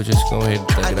I'm gonna do is just go ahead and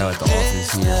thug it out at the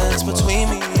office here for a month,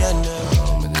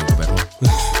 and then go back home.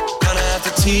 Gonna have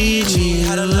to teach me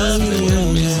how to love you.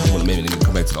 I want to maybe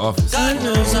come back to the office. God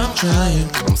knows I'm trying.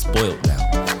 I'm spoiled now.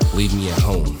 Leave me at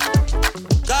home.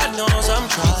 God knows I'm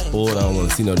trying. Spoiled. I don't want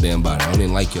to see no damn body. I don't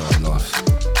even like y'all in the office.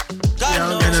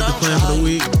 Y'all got nothing planned for the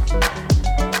week.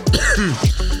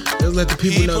 Just let the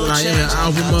people know that I am in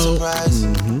album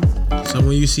mode. So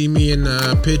when you see me in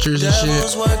pictures and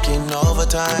shit,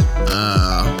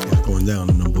 going down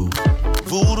in the booth.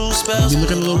 Voodoo spells. you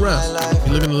looking a little rough.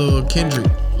 You looking a little Kendrick.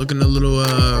 Looking a little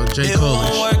J.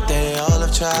 Cole-ish.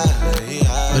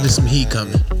 But there's some heat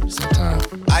coming. Sometime.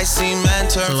 I see men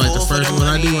turn So like the first, when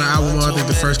I do an album, I think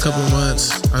the first couple of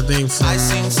months, I think from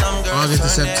August to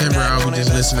September, I'll be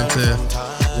just listening to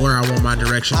where I want my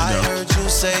direction to go.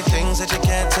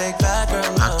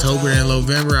 October and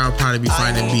November, I'll probably be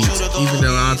finding beats. Even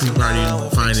though a lot of people are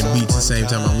already finding beats at the same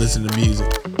time I'm listening to music.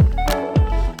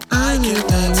 I need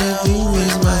nothing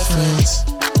with my friends.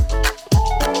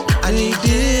 I need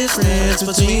distance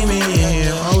between me and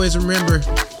him. Always remember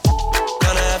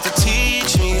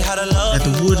at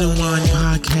the Wood and Wine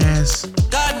Podcast,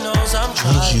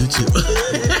 loves you too.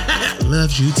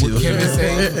 Loves you too.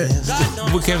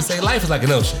 What Kevin say? Life is like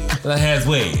an ocean that has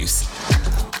waves.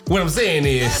 What I'm saying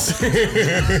is, get a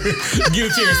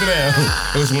chair, sit down.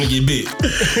 I just want to get big.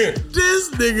 This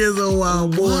nigga is a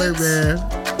wild boy, man.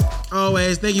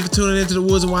 Always, thank you for tuning into the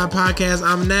Woods and Wine Podcast.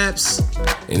 I'm Naps.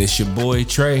 And it's your boy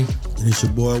Trey. And it's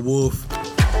your boy Wolf.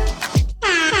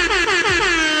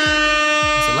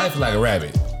 So life is like a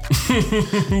rabbit.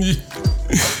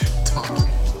 Talking.